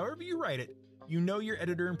natural, and however you write it, you know your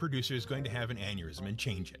editor and producer is going to have an aneurysm and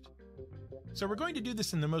change it. So we're going to do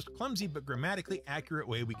this in the most clumsy but grammatically accurate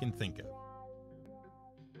way we can think of.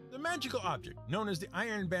 The magical object, known as the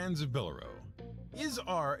Iron Bands of Billeroo,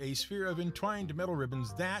 are a sphere of entwined metal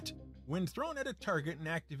ribbons that, when thrown at a target and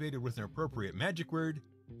activated with an appropriate magic word,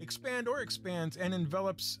 expand or expands and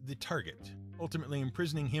envelops the target, ultimately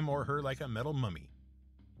imprisoning him or her like a metal mummy.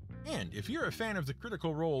 And if you're a fan of the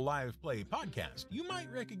Critical Role Live Play podcast, you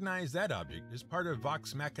might recognize that object as part of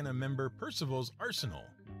Vox Machina member Percival's arsenal.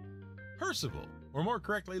 Percival, or more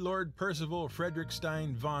correctly Lord Percival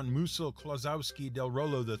Frederickstein von Mussel-Klosowski del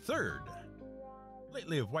Rollo III,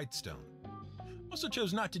 lately of Whitestone, also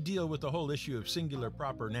chose not to deal with the whole issue of singular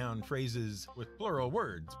proper noun phrases with plural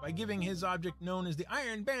words by giving his object known as the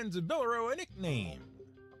Iron Bands of Billeroo a nickname.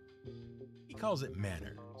 He calls it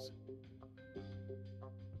manners.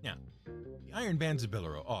 Now, the Iron Bands of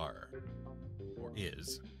Billeroo are, or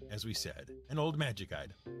is, as we said, an old magic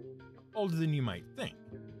item. Older than you might think,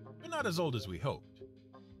 but not as old as we hoped.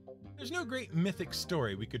 There's no great mythic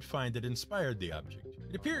story we could find that inspired the object.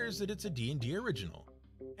 It appears that it's a D&D original,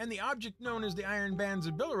 and the object known as the Iron Bands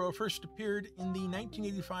of Billeroo first appeared in the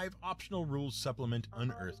 1985 optional rules supplement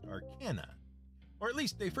Unearthed Arcana, or at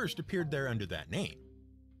least they first appeared there under that name.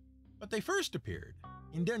 But they first appeared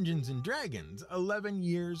in Dungeons & Dragons 11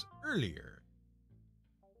 years earlier.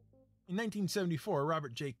 In 1974,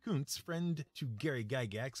 Robert J. Kuntz, friend to Gary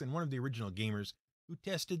Gygax and one of the original gamers who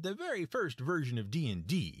tested the very first version of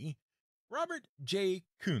D&D, Robert J.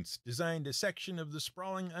 Kuntz designed a section of the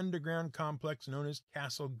sprawling underground complex known as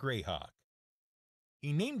Castle Greyhawk.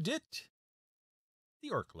 He named it the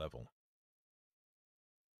Orc Level.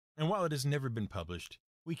 And while it has never been published,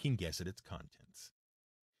 we can guess at its contents.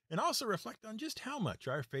 And also reflect on just how much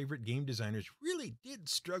our favorite game designers really did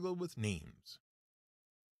struggle with names.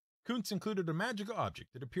 Kuntz included a magical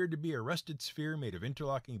object that appeared to be a rusted sphere made of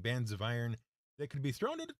interlocking bands of iron that could be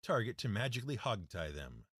thrown at a target to magically hogtie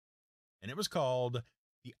them. And it was called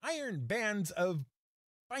the Iron Bands of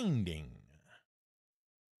binding.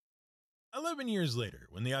 11 years later,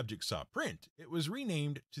 when the object saw print, it was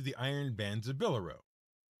renamed to the Iron Bands of Billerot,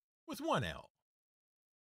 with one L.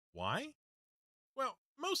 Why? Well,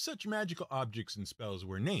 most such magical objects and spells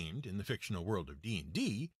were named, in the fictional world of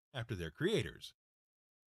D&D, after their creators.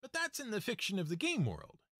 But that's in the fiction of the game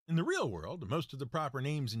world. In the real world, most of the proper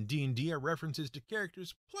names in D&D are references to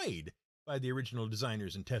characters played by the original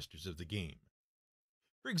designers and testers of the game.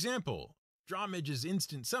 For example, Dromage's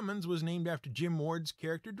instant summons was named after Jim Ward's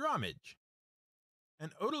character Dromage.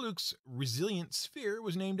 And Odaluk's resilient sphere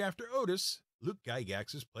was named after Otis, Luke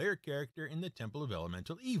Gygax's player character in the Temple of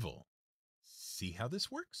Elemental Evil. See how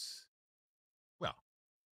this works? Well,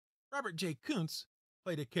 Robert J. Kuntz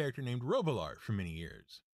played a character named Robilar for many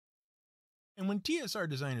years. And when TSR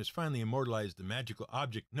designers finally immortalized the magical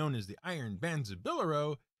object known as the Iron Bands of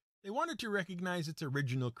Billerot, they wanted to recognize its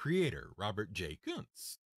original creator, Robert J.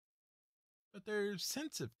 Kuntz. But their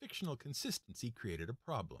sense of fictional consistency created a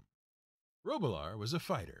problem. Robilar was a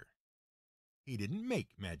fighter. He didn't make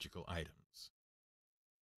magical items.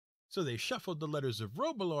 So they shuffled the letters of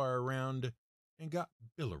Robilar around and got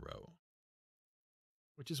Billerot,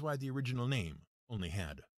 which is why the original name only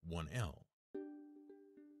had one L.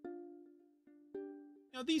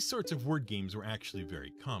 Now, these sorts of word games were actually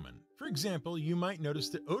very common. For example, you might notice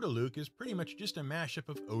that Odaluk is pretty much just a mashup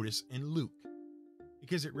of Otis and Luke,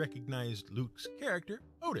 because it recognized Luke's character,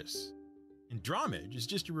 Otis. And Dromage is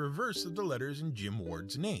just a reverse of the letters in Jim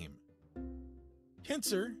Ward's name.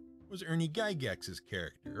 Tensor was Ernie Gygax's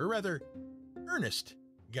character, or rather, Ernest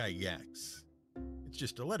Gygax. It's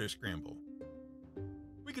just a letter scramble.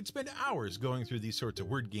 We could spend hours going through these sorts of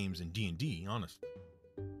word games in D&D, honestly.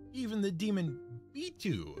 Even the demon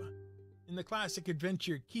B2 in the classic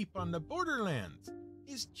adventure Keep on the Borderlands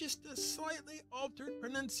is just a slightly altered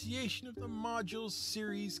pronunciation of the module's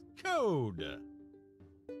series code.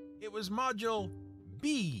 It was module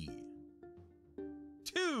B2.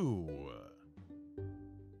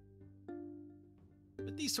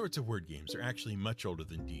 But these sorts of word games are actually much older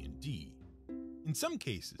than D&D. In some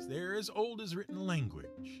cases, they're as old as written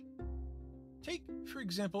language. Take, for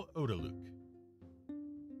example, Odaluk.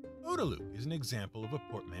 Odaluk is an example of a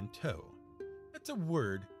portmanteau. That's a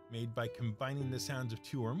word made by combining the sounds of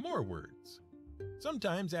two or more words.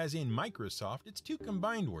 Sometimes, as in Microsoft, it's two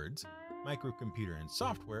combined words, microcomputer and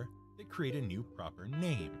software, that create a new proper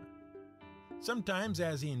name. Sometimes,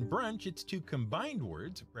 as in brunch, it's two combined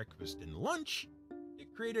words, breakfast and lunch,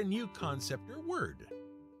 that create a new concept or word.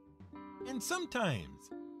 And sometimes,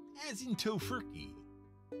 as in tofurkey,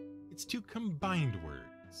 it's two combined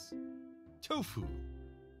words, tofu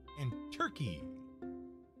and turkey,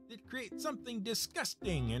 that create something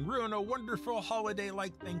disgusting and ruin a wonderful holiday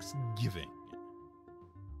like Thanksgiving.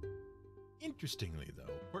 Interestingly,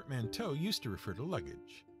 though, portmanteau used to refer to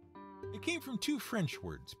luggage. It came from two French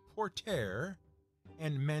words, porter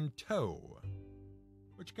and manteau,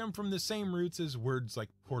 which come from the same roots as words like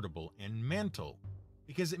portable and mantle,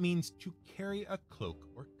 because it means to carry a cloak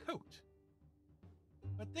or coat.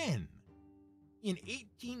 But then, in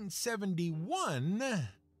 1871,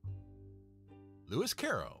 Lewis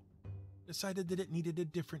Carroll decided that it needed a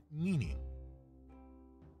different meaning,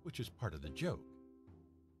 which was part of the joke.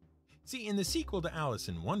 See, in the sequel to Alice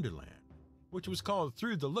in Wonderland, which was called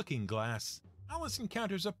Through the Looking Glass, Alice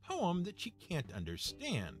encounters a poem that she can't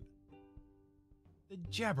understand. The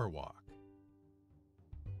Jabberwock.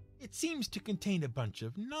 It seems to contain a bunch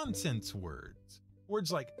of nonsense words,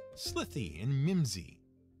 words like slithy and mimsy.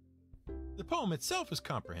 The poem itself is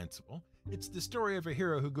comprehensible. It's the story of a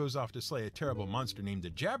hero who goes off to slay a terrible monster named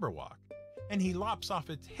the Jabberwock, and he lops off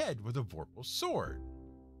its head with a vorpal sword.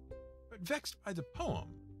 But vexed by the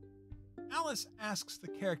poem, Alice asks the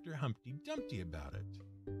character Humpty Dumpty about it.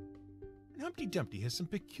 And Humpty Dumpty has some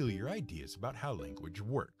peculiar ideas about how language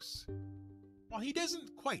works. While he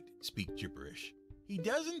doesn't quite speak gibberish, he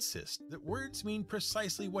does insist that words mean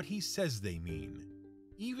precisely what he says they mean,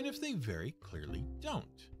 even if they very clearly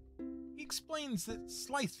don't. He explains that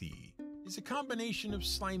slithy is a combination of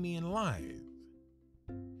slimy and lithe,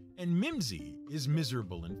 and mimsy is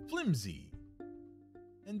miserable and flimsy.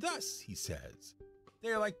 And thus, he says, they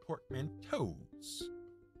are like portmanteaus,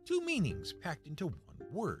 two meanings packed into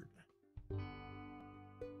one word.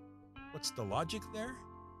 What's the logic there?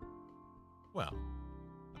 Well,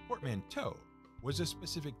 a portmanteau was a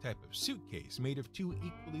specific type of suitcase made of two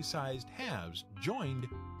equally sized halves joined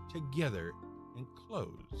together and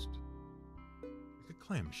closed. Like a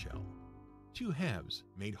clamshell. Two halves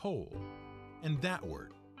made whole. And that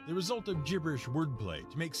word, the result of gibberish wordplay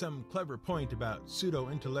to make some clever point about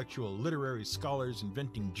pseudo-intellectual literary scholars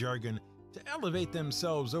inventing jargon To elevate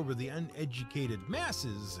themselves over the uneducated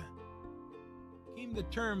masses came the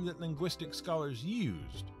term that linguistic scholars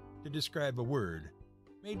used to describe a word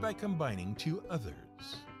made by combining two others.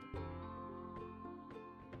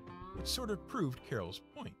 Which sort of proved Carol's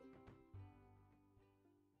point.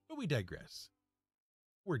 But we digress.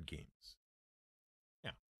 Word games.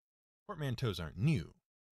 Now, portmanteaus aren't new.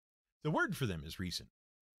 The word for them is recent,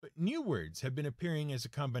 but new words have been appearing as a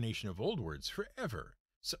combination of old words forever,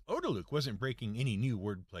 so Odaluk wasn't breaking any new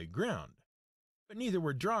wordplay ground. But neither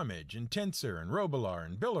were Drawmage and Tensor and Robilar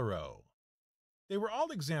and Billaro. They were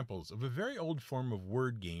all examples of a very old form of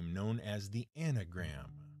word game known as the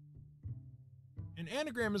anagram. An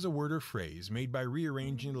anagram is a word or phrase made by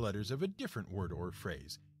rearranging the letters of a different word or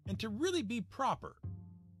phrase, and to really be proper,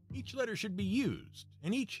 each letter should be used,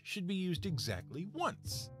 and each should be used exactly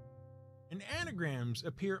once. And anagrams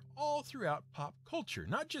appear all throughout pop culture,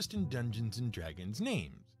 not just in Dungeons & Dragons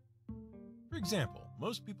names. For example,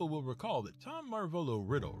 most people will recall that Tom Marvolo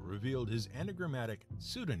Riddle revealed his anagrammatic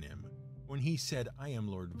pseudonym when he said, "I am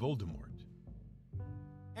Lord Voldemort."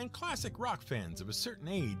 And classic rock fans of a certain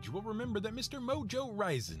age will remember that Mr. Mojo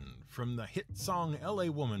Risen from the hit song LA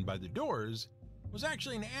Woman by The Doors was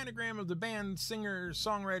actually an anagram of the band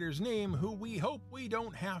singer-songwriter's name who we hope we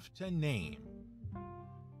don't have to name.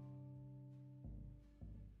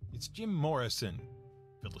 It's Jim Morrison,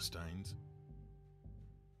 Philistines.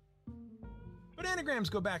 But anagrams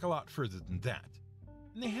go back a lot further than that,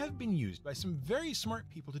 and they have been used by some very smart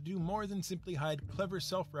people to do more than simply hide clever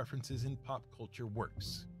self-references in pop culture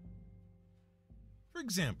works. For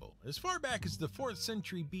example, as far back as the 4th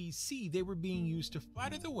century BC, they were being used to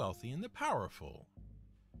flatter the wealthy and the powerful.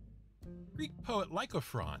 Greek poet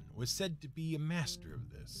Lycophron was said to be a master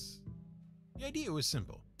of this. The idea was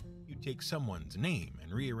simple. You take someone's name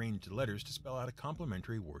and rearrange the letters to spell out a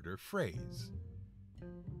complementary word or phrase.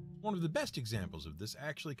 One of the best examples of this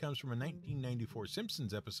actually comes from a 1994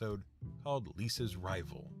 Simpsons episode called Lisa's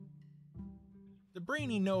Rival. The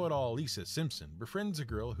brainy know-it-all Lisa Simpson befriends a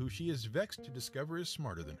girl who she is vexed to discover is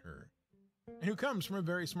smarter than her, and who comes from a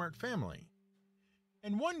very smart family.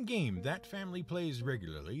 And one game that family plays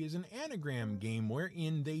regularly is an anagram game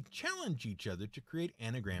wherein they challenge each other to create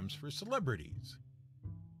anagrams for celebrities.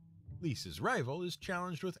 Lisa's rival is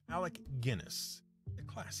challenged with Alec Guinness, a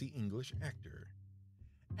classy English actor,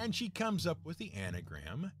 and she comes up with the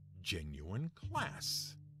anagram Genuine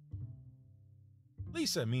Class.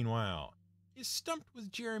 Lisa, meanwhile, is stumped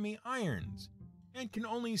with Jeremy Irons and can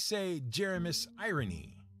only say Jeremis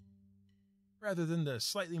Irony, rather than the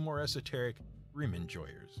slightly more esoteric Rim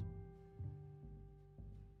Enjoyers.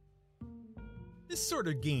 This sort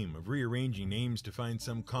of game of rearranging names to find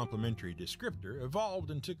some complementary descriptor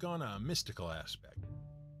evolved and took on a mystical aspect.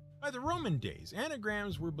 By the Roman days,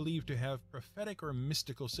 anagrams were believed to have prophetic or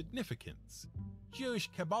mystical significance. Jewish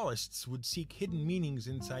Kabbalists would seek hidden meanings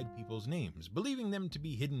inside people's names, believing them to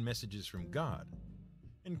be hidden messages from God.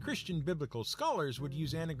 And Christian biblical scholars would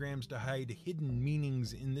use anagrams to hide hidden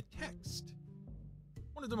meanings in the text.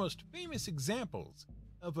 One of the most famous examples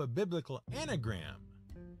of a biblical anagram,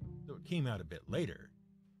 though it came out a bit later,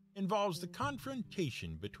 involves the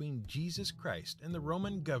confrontation between Jesus Christ and the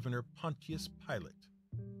Roman governor Pontius Pilate.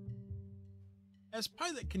 As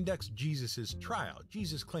Pilate conducts Jesus' trial,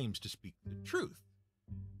 Jesus claims to speak the truth.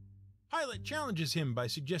 Pilate challenges him by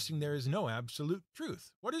suggesting there is no absolute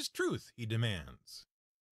truth. What is truth, he demands?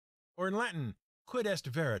 Or in Latin, quid est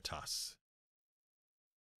veritas?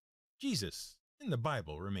 Jesus, in the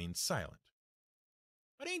Bible, remains silent.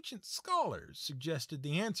 But ancient scholars suggested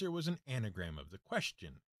the answer was an anagram of the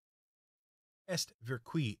question. Est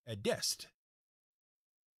virqui adest,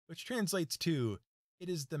 which translates to, it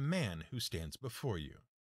is the man who stands before you.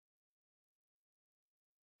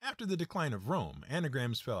 After the decline of Rome,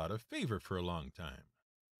 anagrams fell out of favor for a long time.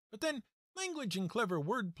 But then, language and clever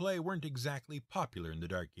wordplay weren't exactly popular in the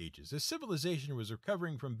Dark Ages, as civilization was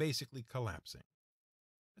recovering from basically collapsing.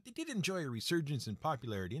 But they did enjoy a resurgence in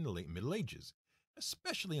popularity in the late Middle Ages,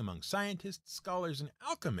 especially among scientists, scholars, and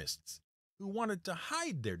alchemists who wanted to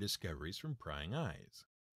hide their discoveries from prying eyes,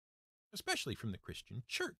 especially from the Christian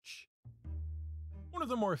Church. One of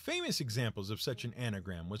the more famous examples of such an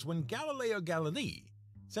anagram was when Galileo Galilei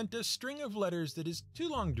sent a string of letters that is too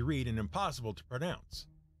long to read and impossible to pronounce,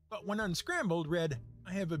 but when unscrambled read,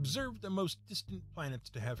 "I have observed the most distant planets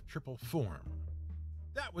to have triple form."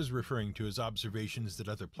 That was referring to his observations that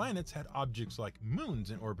other planets had objects like moons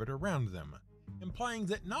in orbit around them, implying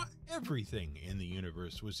that not everything in the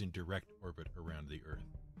universe was in direct orbit around the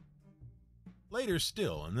Earth. Later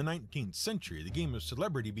still, in the 19th century, the game of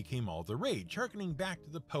celebrity became all the rage, harkening back to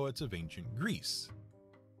the poets of ancient Greece.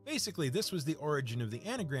 Basically, this was the origin of the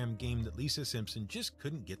anagram game that Lisa Simpson just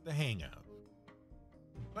couldn't get the hang of.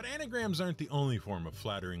 But anagrams aren't the only form of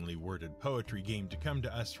flatteringly worded poetry game to come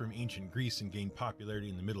to us from ancient Greece and gain popularity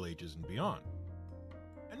in the Middle Ages and beyond.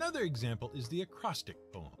 Another example is the acrostic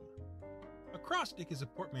poem. Acrostic is a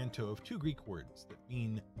portmanteau of two Greek words that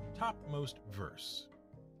mean topmost verse.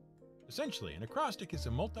 Essentially, an acrostic is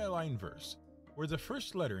a multi-line verse where the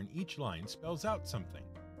first letter in each line spells out something.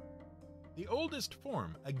 The oldest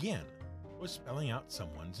form, again, was spelling out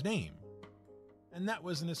someone's name, and that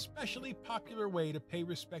was an especially popular way to pay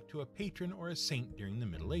respect to a patron or a saint during the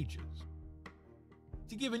Middle Ages.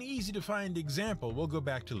 To give an easy-to-find example, we'll go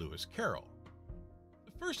back to Lewis Carroll.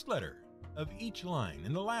 The first letter of each line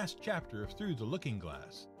in the last chapter of Through the Looking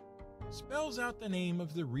Glass spells out the name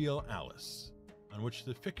of the real Alice, on which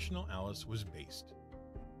the fictional Alice was based.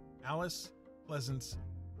 Alice Pleasance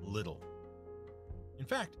Little. In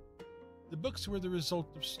fact, the books were the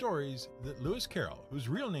result of stories that Lewis Carroll, whose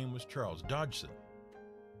real name was Charles Dodgson,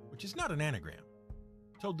 which is not an anagram,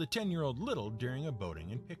 told the 10-year-old Little during a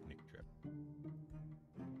boating and picnic trip.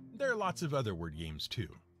 There are lots of other word games too,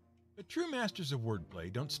 but true masters of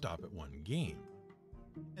wordplay don't stop at one game.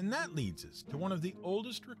 And that leads us to one of the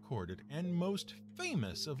oldest recorded and most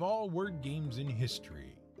famous of all word games in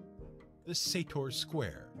history, the Sator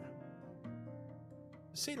Square.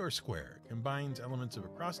 The Sator Square combines elements of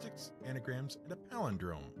acrostics, anagrams, and a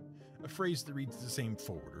palindrome, a phrase that reads the same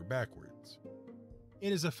forward or backwards.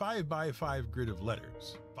 It is a 5x5 grid of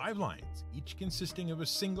letters, 5 lines, each consisting of a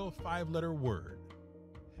single 5-letter word.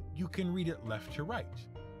 You can read it left to right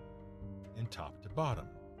and top to bottom,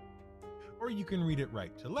 or you can read it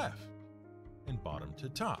right to left and bottom to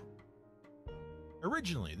top.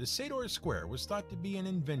 Originally, the Sator Square was thought to be an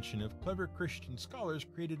invention of clever Christian scholars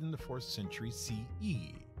created in the 4th century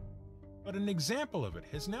CE, but an example of it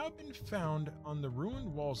has now been found on the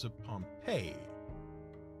ruined walls of Pompeii,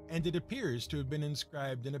 and it appears to have been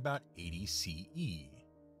inscribed in about 80 CE.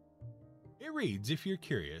 It reads, if you're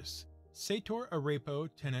curious, Sator arepo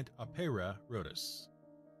tenet opera rotus.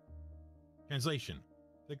 Translation: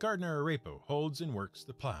 the gardener arepo holds and works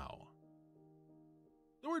the plow.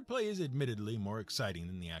 The wordplay is admittedly more exciting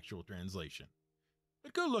than the actual translation,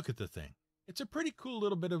 but go look at the thing. It's a pretty cool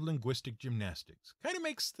little bit of linguistic gymnastics. Kind of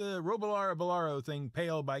makes the Robolara Bolaro thing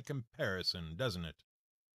pale by comparison, doesn't it?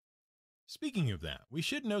 Speaking of that, we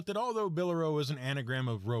should note that although Billaro is an anagram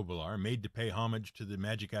of Robolar made to pay homage to the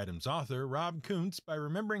Magic Items author, Rob Kuntz, by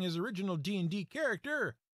remembering his original D&D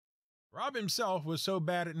character, Rob himself was so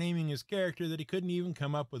bad at naming his character that he couldn't even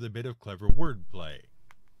come up with a bit of clever wordplay.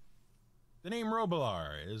 The name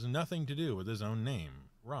Robolar has nothing to do with his own name,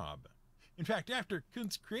 Rob. In fact, after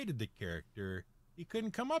Kuntz created the character, he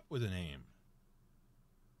couldn't come up with a name.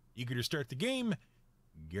 Eager to start the game,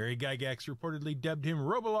 Gary Gygax reportedly dubbed him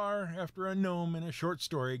Robolar after a gnome in a short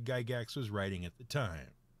story Gygax was writing at the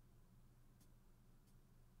time.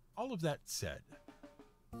 All of that said,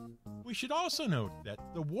 we should also note that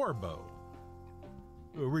the Warbow,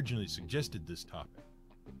 who originally suggested this topic,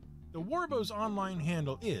 the Warbow's online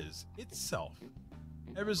handle is, itself,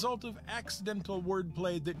 a result of accidental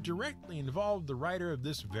wordplay that directly involved the writer of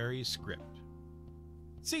this very script.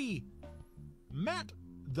 See, Matt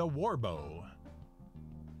the Warbow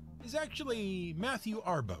is actually Matthew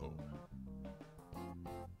Arbo,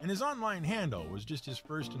 and his online handle was just his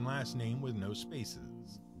first and last name with no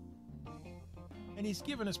spaces. And he's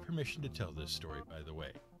given us permission to tell this story, by the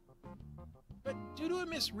way. But due to a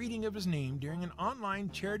misreading of his name during an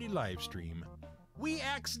online charity livestream, we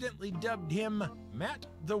accidentally dubbed him Matt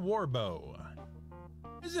the Warbow,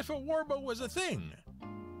 as if a warbow was a thing,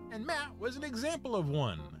 and Matt was an example of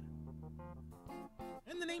one.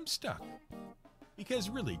 And the name stuck,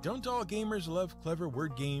 because really, don't all gamers love clever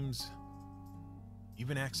word games,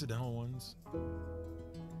 even accidental ones?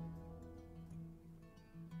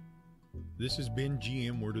 This has been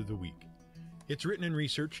GM Word of the Week. It's written and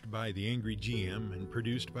researched by The Angry GM and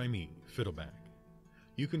produced by me, Fiddleback.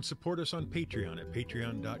 You can support us on Patreon at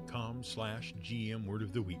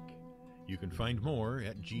patreon.com/GMWordOfTheWeek. You can find more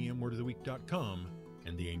at gmwordoftheweek.com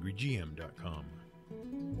and theangrygm.com.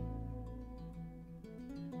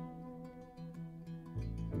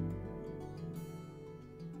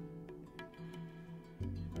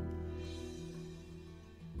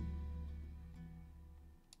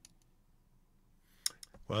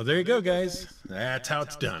 Well, there you go, guys. That's how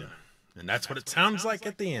it's done. And that's what it sounds like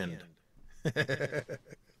at the end.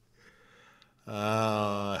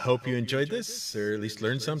 I hope you enjoyed this, or at least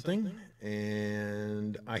learned something.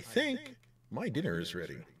 And I think my dinner is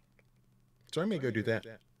ready. So I may go do that.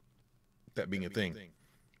 That being a thing,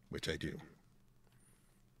 which I do.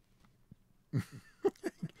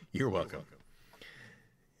 You're welcome.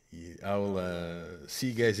 I will see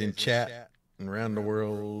you guys in chat and around the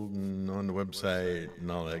world and on the website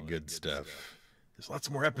and all that good stuff. There's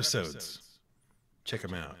lots more episodes. Check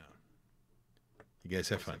them out. You guys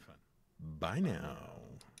have fun. Bye now.